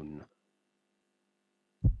ivory bone.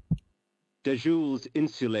 Dejul's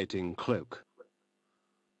insulating cloak.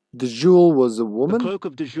 Dejul was a woman? The cloak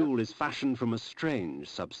of Dejul is fashioned from a strange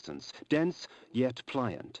substance, dense yet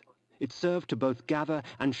pliant. It served to both gather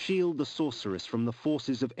and shield the sorceress from the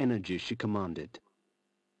forces of energy she commanded.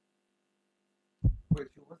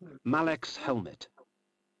 Malek's helmet.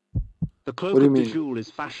 The cloak of Dejul is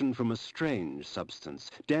fashioned from a strange substance,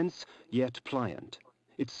 dense yet pliant.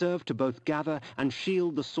 It served to both gather and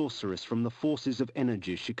shield the sorceress from the forces of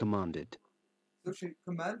energy she commanded. So she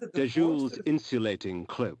commanded the Dejul's forces. insulating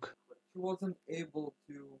cloak. She wasn't able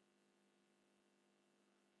to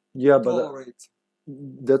tolerate.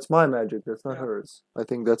 That's my magic. That's not hers. I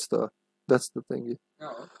think that's the thingy.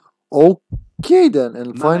 Okay then,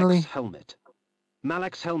 and finally... Malek's helmet.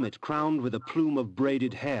 Malek's helmet crowned with a plume of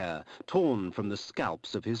braided hair, torn from the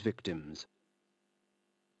scalps of his victims.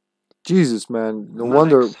 Jesus, man. No Malek's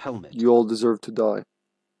wonder helmet. you all deserve to die.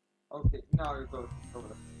 Okay, now you go over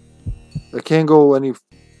there. I can't go any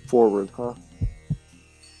forward, huh?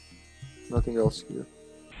 Nothing else here.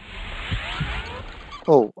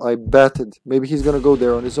 Oh, I batted. Maybe he's gonna go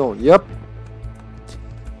there on his own. Yep.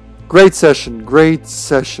 Great session. Great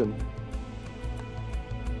session.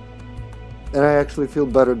 And I actually feel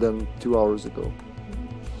better than 2 hours ago.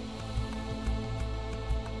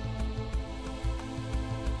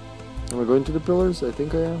 Am I going to the pillars? I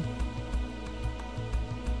think I am.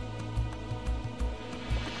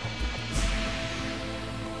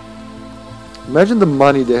 Imagine the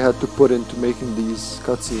money they had to put into making these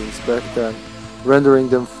cutscenes back then, rendering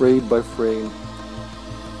them frame by frame.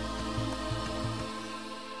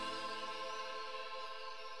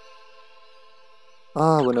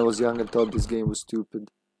 Ah, when I was young I thought this game was stupid.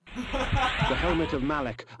 The helmet of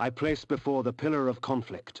Malek I placed before the pillar of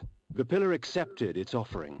conflict. The pillar accepted its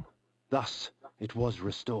offering. Thus, it was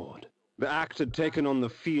restored. The act had taken on the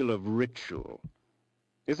feel of ritual.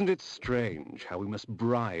 Isn't it strange how we must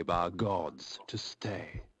bribe our gods to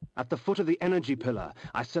stay? At the foot of the energy pillar,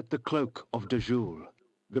 I set the cloak of Dejul.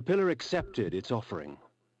 The pillar accepted its offering.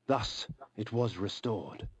 Thus, it was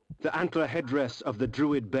restored. The antler headdress of the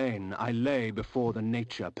druid Bane I lay before the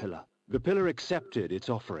nature pillar. The pillar accepted its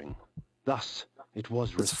offering. Thus, it was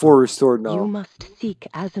restored. It's 4 restored now. You must seek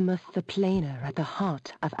Azimuth the Planer at the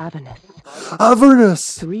heart of Avernus.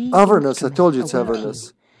 Avernus! Avernus, I instruments told you it's await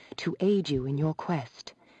Avernus. To aid you in your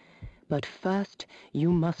quest. But first,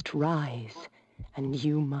 you must rise, and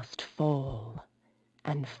you must fall,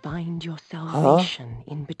 and find your salvation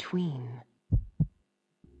in between.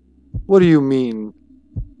 What do you mean,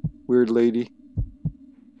 weird lady?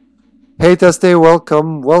 Hey Teste,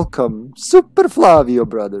 welcome, welcome. Super Flavio,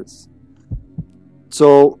 brothers.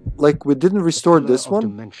 So, like, we didn't restore this one?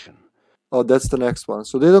 Dimension. Oh, that's the next one.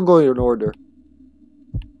 So they don't go in order.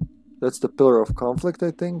 That's the Pillar of Conflict,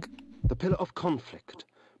 I think. The Pillar of Conflict,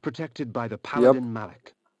 protected by the Paladin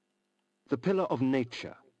Malek. The Pillar of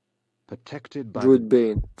Nature, protected by Druid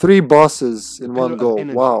Bane. 3 bosses in one go.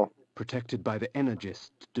 Energy, wow. Protected by the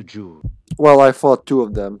Energist de Jure. Well, I fought 2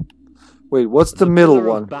 of them. Wait, what's the middle Pillar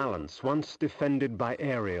one? Of Balance, once defended by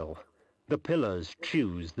Ariel. The pillars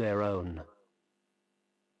choose their own.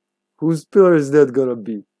 Whose pillar is that gonna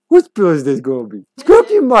be? Whose pillar is that gonna be? It's gonna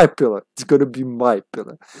be my pillar. It's gonna be my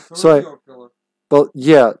pillar. So your pillar. Well,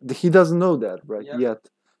 yeah, he doesn't know that right yet.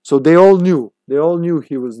 So they all knew. They all knew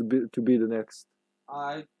he was to be the next.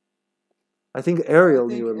 I think Ariel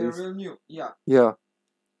knew at least. Ariel knew. Yeah. Yeah.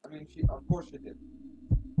 I mean, of course she did.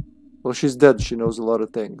 Well, she's dead. She knows a lot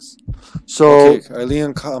of things. So, okay,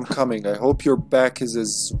 Eileen, I'm coming. I hope your back is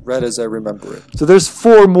as red as I remember it. So there's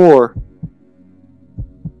 4 more.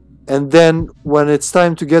 And then when it's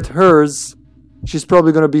time to get hers, she's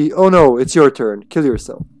probably gonna be, oh no, it's your turn. Kill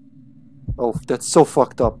yourself. Oh, that's so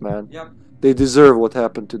fucked up, man. Yep. They deserve what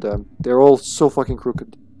happened to them. They're all so fucking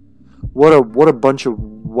crooked. What a bunch of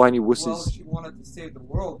whiny wussies. Well, she wanted to save the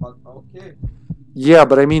world, but okay. Yeah,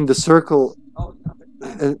 but I mean the circle. Oh,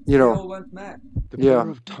 you know. all went mad. The Pillar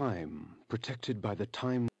of Time, protected by the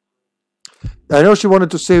Time. I know she wanted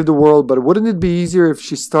to save the world, but wouldn't it be easier if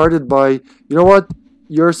she started by, you know what?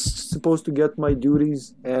 You're supposed to get my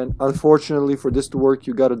duties, and unfortunately for this to work,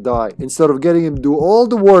 you gotta die. Instead of getting him to do all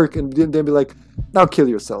the work and then be like, now kill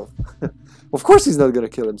yourself. Of course he's not gonna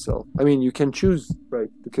kill himself. I mean, you can choose, right,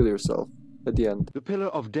 to kill yourself at the end. The Pillar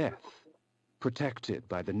of Death, protected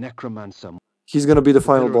by the Necromancer. He's gonna be the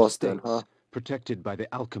final boss then, huh? Protected by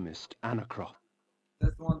the Alchemist, Anacroth.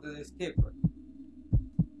 That's the one that escaped, right?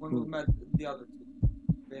 When we met the other 2.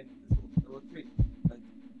 There were 3. Right?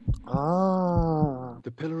 Ah.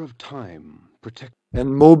 The Pillar of Time, protect. And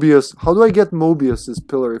Mobius. How do I get Mobius's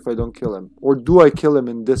pillar if I don't kill him? Or do I kill him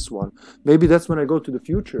in this one? Maybe that's when I go to the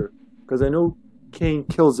future. Because I know Kain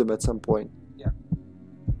kills him at some point. Yeah.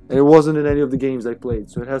 And it wasn't in any of the games I played,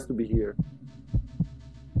 so it has to be here.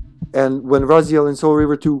 And when Raziel in Soul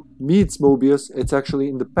River 2 meets Mobius, it's actually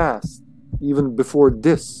in the past. Even before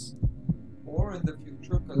this. Or in the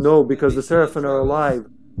future. No, because the Sarafan are alive.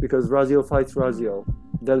 Because Raziel fights Raziel.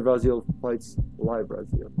 Dead Raziel fights live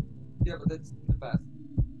Raziel. Yeah, but that's in the past.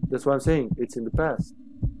 That's what I'm saying. It's in the past.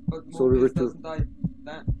 But Mobius doesn't die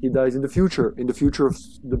then. He dies in the future of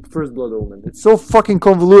the first Blood Omen. It's so fucking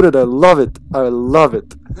convoluted. I love it. I love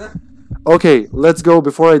it. Okay, let's go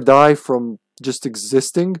before I die from just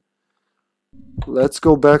existing. Let's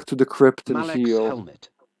go back to the crypt and Malek's heal. helmet.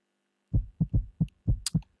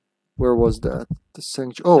 Where was that? The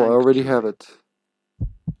sanctuary. Oh, I already have it.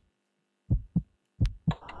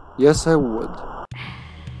 Yes, I would.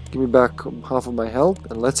 Give me back half of my health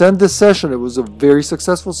and let's end this session. It was a very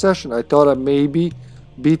successful session. I thought I maybe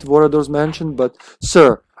beat Vorador's mansion, but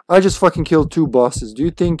sir, I just fucking killed 2 bosses. Do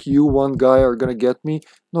you think you, one guy, are gonna get me?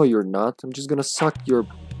 No, you're not. I'm just gonna suck your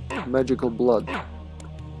magical blood.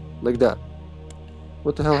 Like that.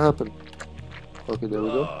 What the hell happened? Okay, there we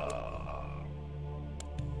go.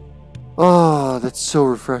 Ah, that's so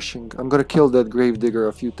refreshing. I'm gonna kill that gravedigger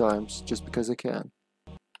a few times, just because I can.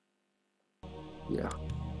 Yeah.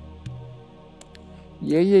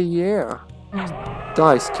 Yeah.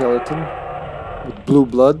 Die, skeleton. With blue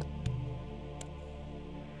blood.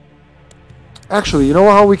 Actually, you know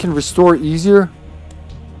how we can restore easier?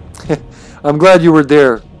 I'm glad you were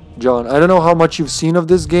there, John. I don't know how much you've seen of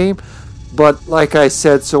this game, but like I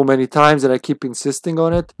said so many times and I keep insisting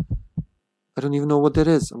on it, I don't even know what that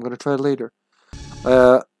is. I'm gonna try it later.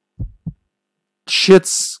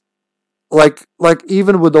 Shit's like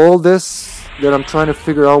even with all this that I'm trying to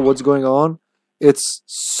figure out what's going on, it's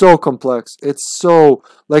so complex. It's so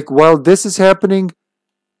like while this is happening,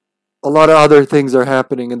 a lot of other things are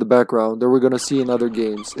happening in the background that we're gonna see in other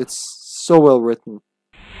games. It's so well written.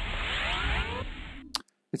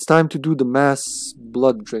 It's time to do the mass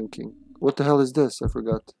blood drinking. What the hell is this? I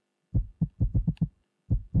forgot.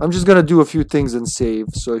 I'm just gonna do a few things and save.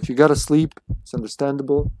 So if you gotta sleep, it's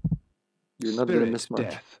understandable. You're not gonna miss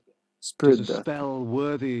much. Spirit It is a death. spell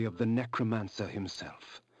worthy of the necromancer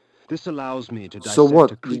himself. This allows me to dissect So what?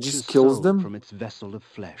 a You creature's just kills soul them? from its vessel of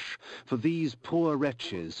flesh. For these poor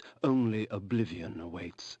wretches, only oblivion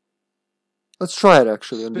awaits. Let's try it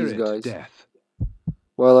actually on these Spirit guys. death.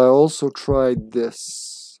 While I also tried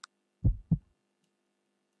this.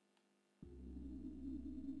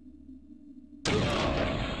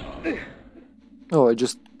 Oh, I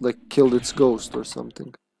just like killed its ghost or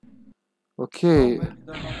something. Okay.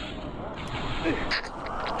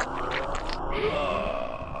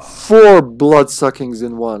 4 blood suckings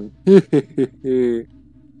in one. Victor!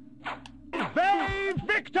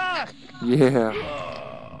 Yeah.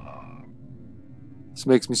 This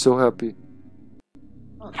makes me so happy.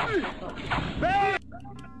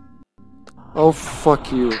 Oh,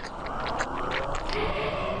 fuck you.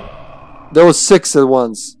 There was 6 at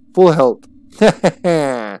once. Full health.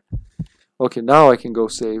 Okay, now I can go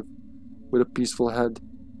save. With a peaceful head.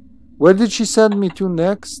 Where did she send me to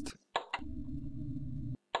next?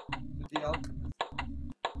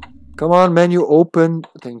 Come on, menu open.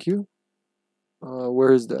 Thank you.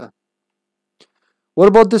 Where is that? What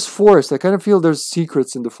about this forest? I kind of feel there's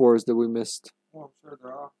secrets in the forest that we missed. Oh, I'm sure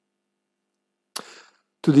there are.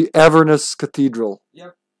 To the Avernus Cathedral.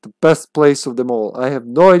 Yep. The best place of them all. I have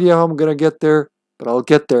no idea how I'm gonna get there, but I'll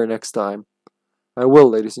get there next time. I will,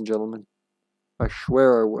 ladies and gentlemen. I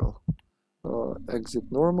swear I will. Exit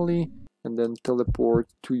normally, and then teleport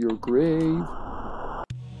to your grave.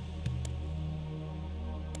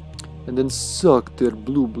 And then suck their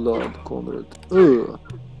blue blood, comrade. Ugh.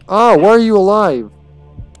 Ah, why are you alive?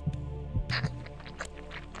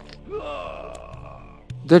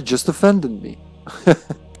 That just offended me.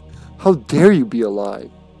 How dare you be alive?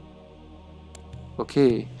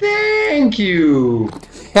 Okay. Thank you!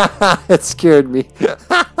 It scared me.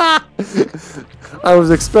 I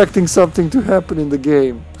was expecting something to happen in the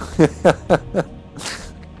game.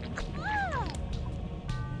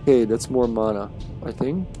 Okay, that's more mana, I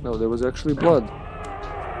think. No, there was actually blood.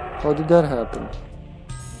 How did that happen?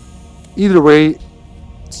 Either way,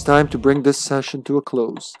 it's time to bring this session to a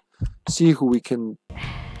close. See who we can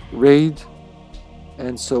raid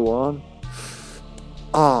and so on.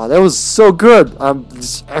 Ah, that was so good.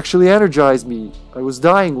 This actually energized me. I was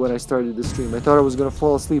dying when I started the stream. I thought I was gonna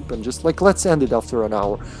fall asleep and just like, let's end it after an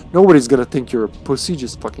hour. Nobody's gonna think you're a pussy,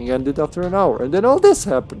 just fucking end it after an hour. And then all this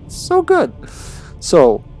happened. So good.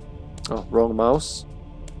 So, oh, wrong mouse.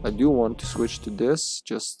 I do want to switch to this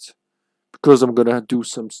just because I'm gonna do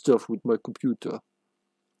some stuff with my computer.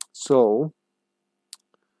 So,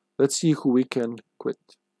 let's see who we can quit.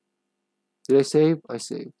 Did I save? I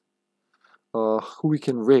saved. Who we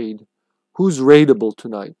can raid. Who's raidable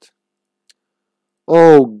tonight?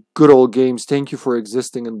 Oh, good old games. Thank you for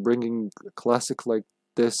existing and bringing a classic like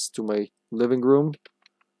this to my living room.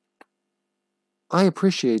 I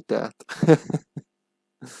appreciate that.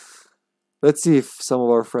 Let's see if some of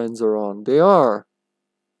our friends are on. They are.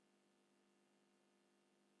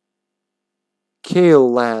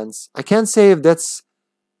 Kale Lance. I can't say if that's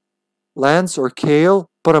Lance or Kale,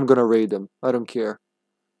 but I'm gonna raid them. I don't care.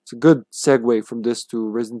 It's a good segue from this to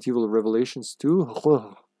Resident Evil Revelations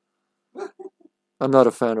 2. I'm not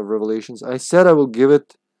a fan of Revelations. I said I will give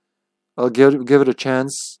it. I'll give it a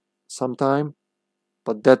chance sometime,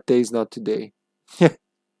 but that day's not today.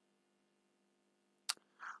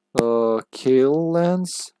 Kale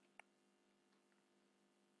Lance.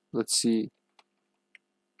 Let's see.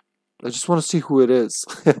 I just want to see who it is,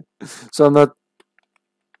 so I'm not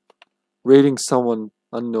raiding someone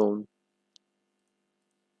unknown.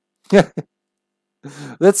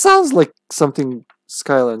 That sounds like something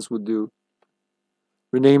Skylands would do.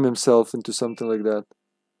 Rename himself into something like that.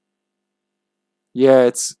 Yeah,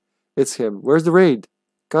 it's him. Where's the raid?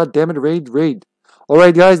 God damn it, raid.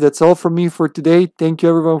 Alright guys, that's all from me for today. Thank you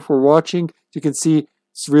everyone for watching. As you can see, it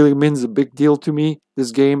really means a big deal to me,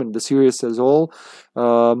 this game and the series as a whole.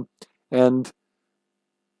 And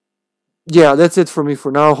yeah, that's it for me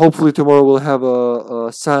for now. Hopefully tomorrow we'll have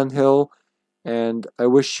a Sand Hill. And I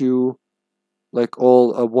wish you, like,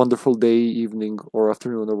 all a wonderful day, evening, or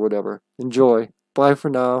afternoon, or whatever. Enjoy. Bye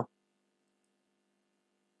for now.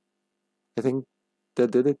 I think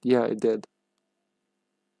that did it? Yeah, it did.